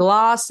put some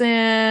gloss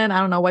in.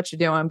 I don't know what you're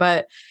doing,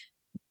 but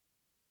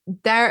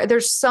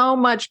there's so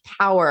much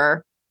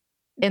power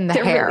in the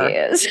hair. Really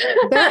is.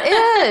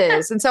 There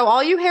is. And so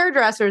all you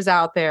hairdressers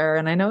out there,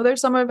 and I know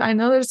there's some of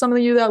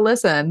you that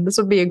listen, this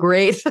would be a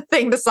great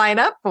thing to sign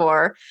up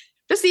for.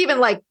 Just even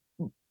like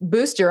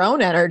boost your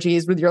own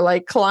energies with your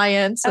like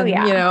clients and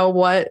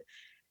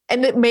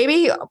and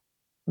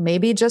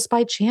maybe just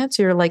by chance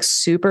you're like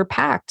super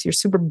packed, you're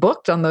super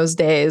booked on those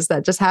days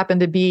that just happen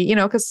to be,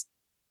 because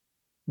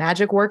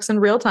magic works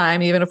in real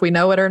time, even if we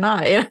know it or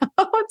not. It's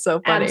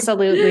so funny.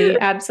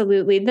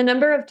 Absolutely. The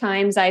number of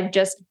times I've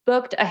just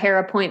booked a hair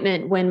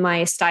appointment when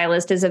my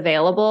stylist is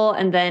available,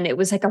 and then it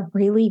was like a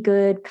really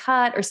good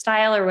cut or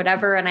style or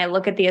whatever, and I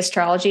look at the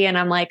astrology and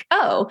I'm like,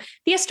 oh,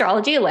 the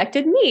astrology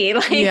elected me.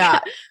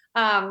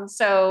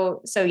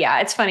 So yeah,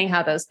 it's funny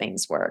how those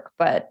things work.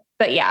 But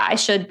yeah, I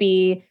should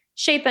be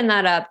shaping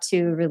that up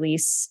to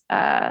release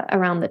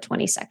around the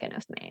 22nd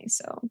of May.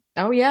 So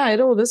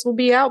this will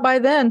be out by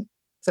then.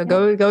 So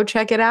go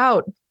check it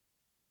out.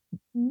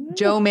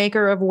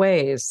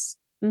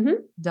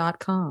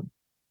 JoeMakerOfWays.com.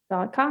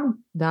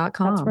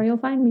 That's where you'll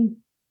find me.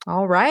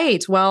 All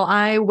right. Well,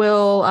 I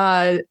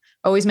will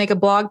always make a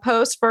blog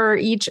post for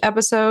each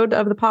episode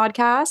of the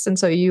podcast. And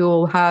so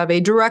you'll have a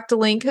direct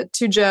link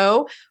to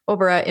Joe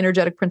over at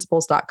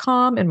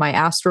energeticprinciples.com in my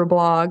Astro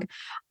blog.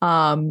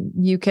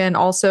 You can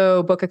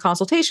also book a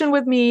consultation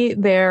with me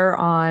there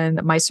on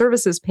my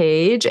services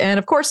page. And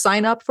of course,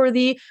 sign up for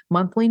the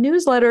monthly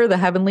newsletter, The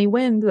Heavenly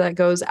Wind, that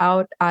goes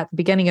out at the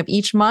beginning of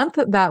each month.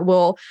 That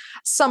will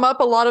sum up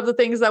a lot of the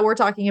things that we're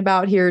talking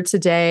about here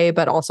today,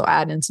 but also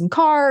add in some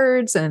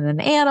cards and an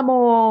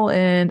animal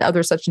and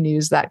other such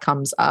news that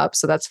comes up.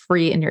 So that's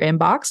free in your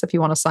inbox if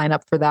you want to sign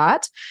up for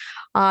that.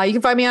 You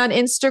can find me on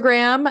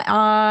Instagram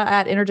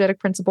at Energetic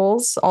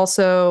Principles.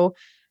 Also,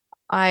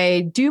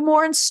 I do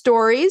more in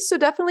stories, so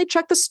definitely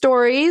check the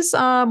stories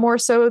more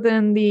so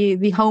than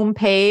the home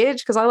page,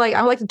 because I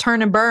like to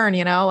turn and burn.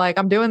 Like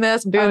I'm doing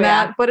this, I'm doing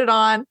that, put it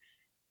on,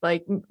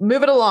 like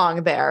move it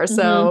along there.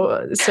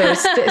 So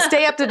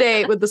stay up to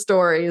date with the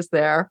stories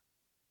there.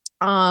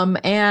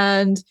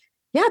 And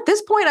yeah, at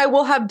this point, I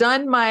will have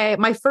done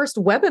my first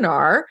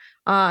webinar.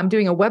 I'm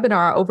doing a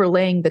webinar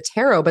overlaying the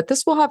tarot, but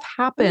this will have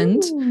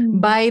happened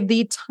by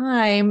the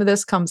time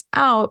this comes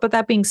out. But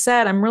that being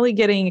said, I'm really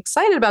getting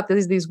excited about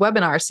these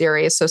webinar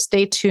series. So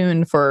stay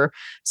tuned for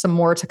some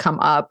more to come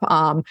up.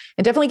 And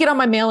definitely get on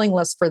my mailing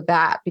list for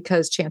that,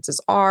 because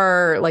chances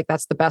are like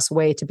that's the best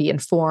way to be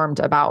informed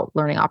about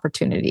learning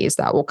opportunities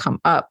that will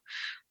come up.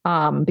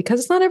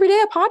 Because it's not every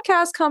day a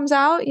podcast comes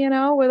out,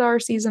 with our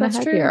season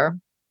ahead here.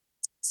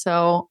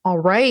 So, all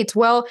right.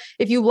 Well,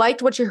 if you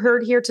liked what you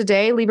heard here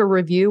today, leave a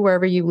review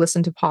wherever you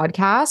listen to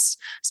podcasts,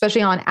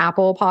 especially on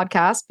Apple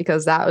Podcasts,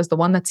 because that was the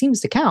one that seems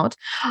to count.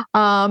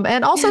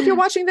 And also, if you're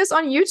watching this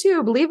on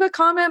YouTube, leave a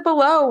comment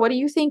below. What do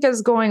you think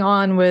is going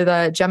on with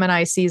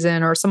Gemini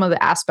season, or some of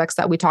the aspects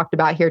that we talked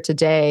about here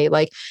today,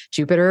 like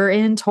Jupiter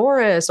in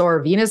Taurus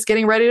or Venus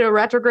getting ready to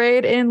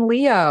retrograde in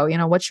Leo?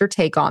 What's your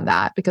take on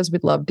that? Because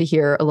we'd love to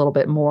hear a little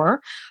bit more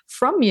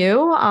from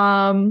you.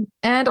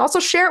 And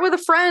also share it with a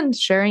friend.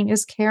 Sharing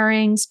is caring.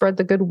 Spread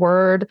the good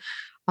word,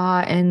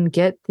 and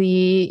get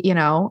the,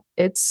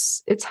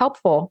 it's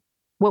helpful.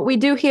 What we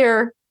do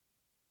here,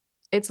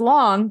 it's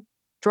long,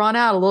 drawn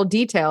out, a little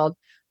detailed,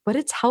 but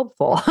it's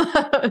helpful.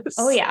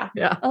 Oh yeah.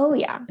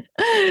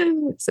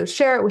 So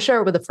share it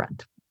with a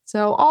friend.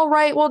 So, all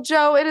right. Well,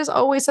 Joe, it is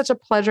always such a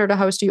pleasure to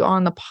host you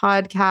on the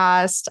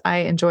podcast. I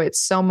enjoy it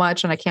so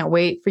much, and I can't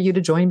wait for you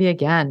to join me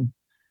again.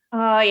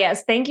 Oh,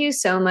 yes. Thank you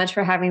so much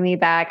for having me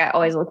back. I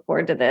always look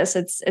forward to this.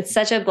 It's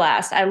such a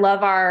blast. I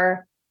love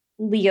our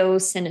Leo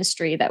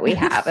synastry that we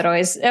have. It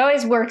always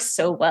works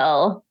so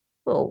well.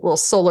 Little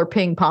solar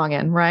ping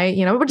ponging, right?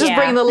 We're just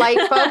bringing the light,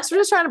 folks. We're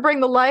just trying to bring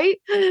the light.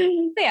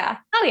 Yeah.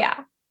 Oh, yeah.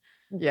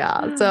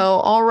 Yeah. So,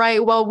 all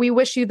right. Well, we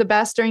wish you the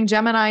best during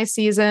Gemini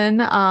season.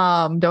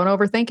 Don't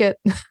overthink it.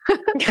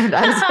 and,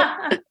 as,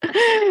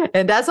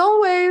 and as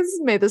always,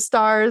 may the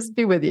stars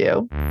be with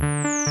you.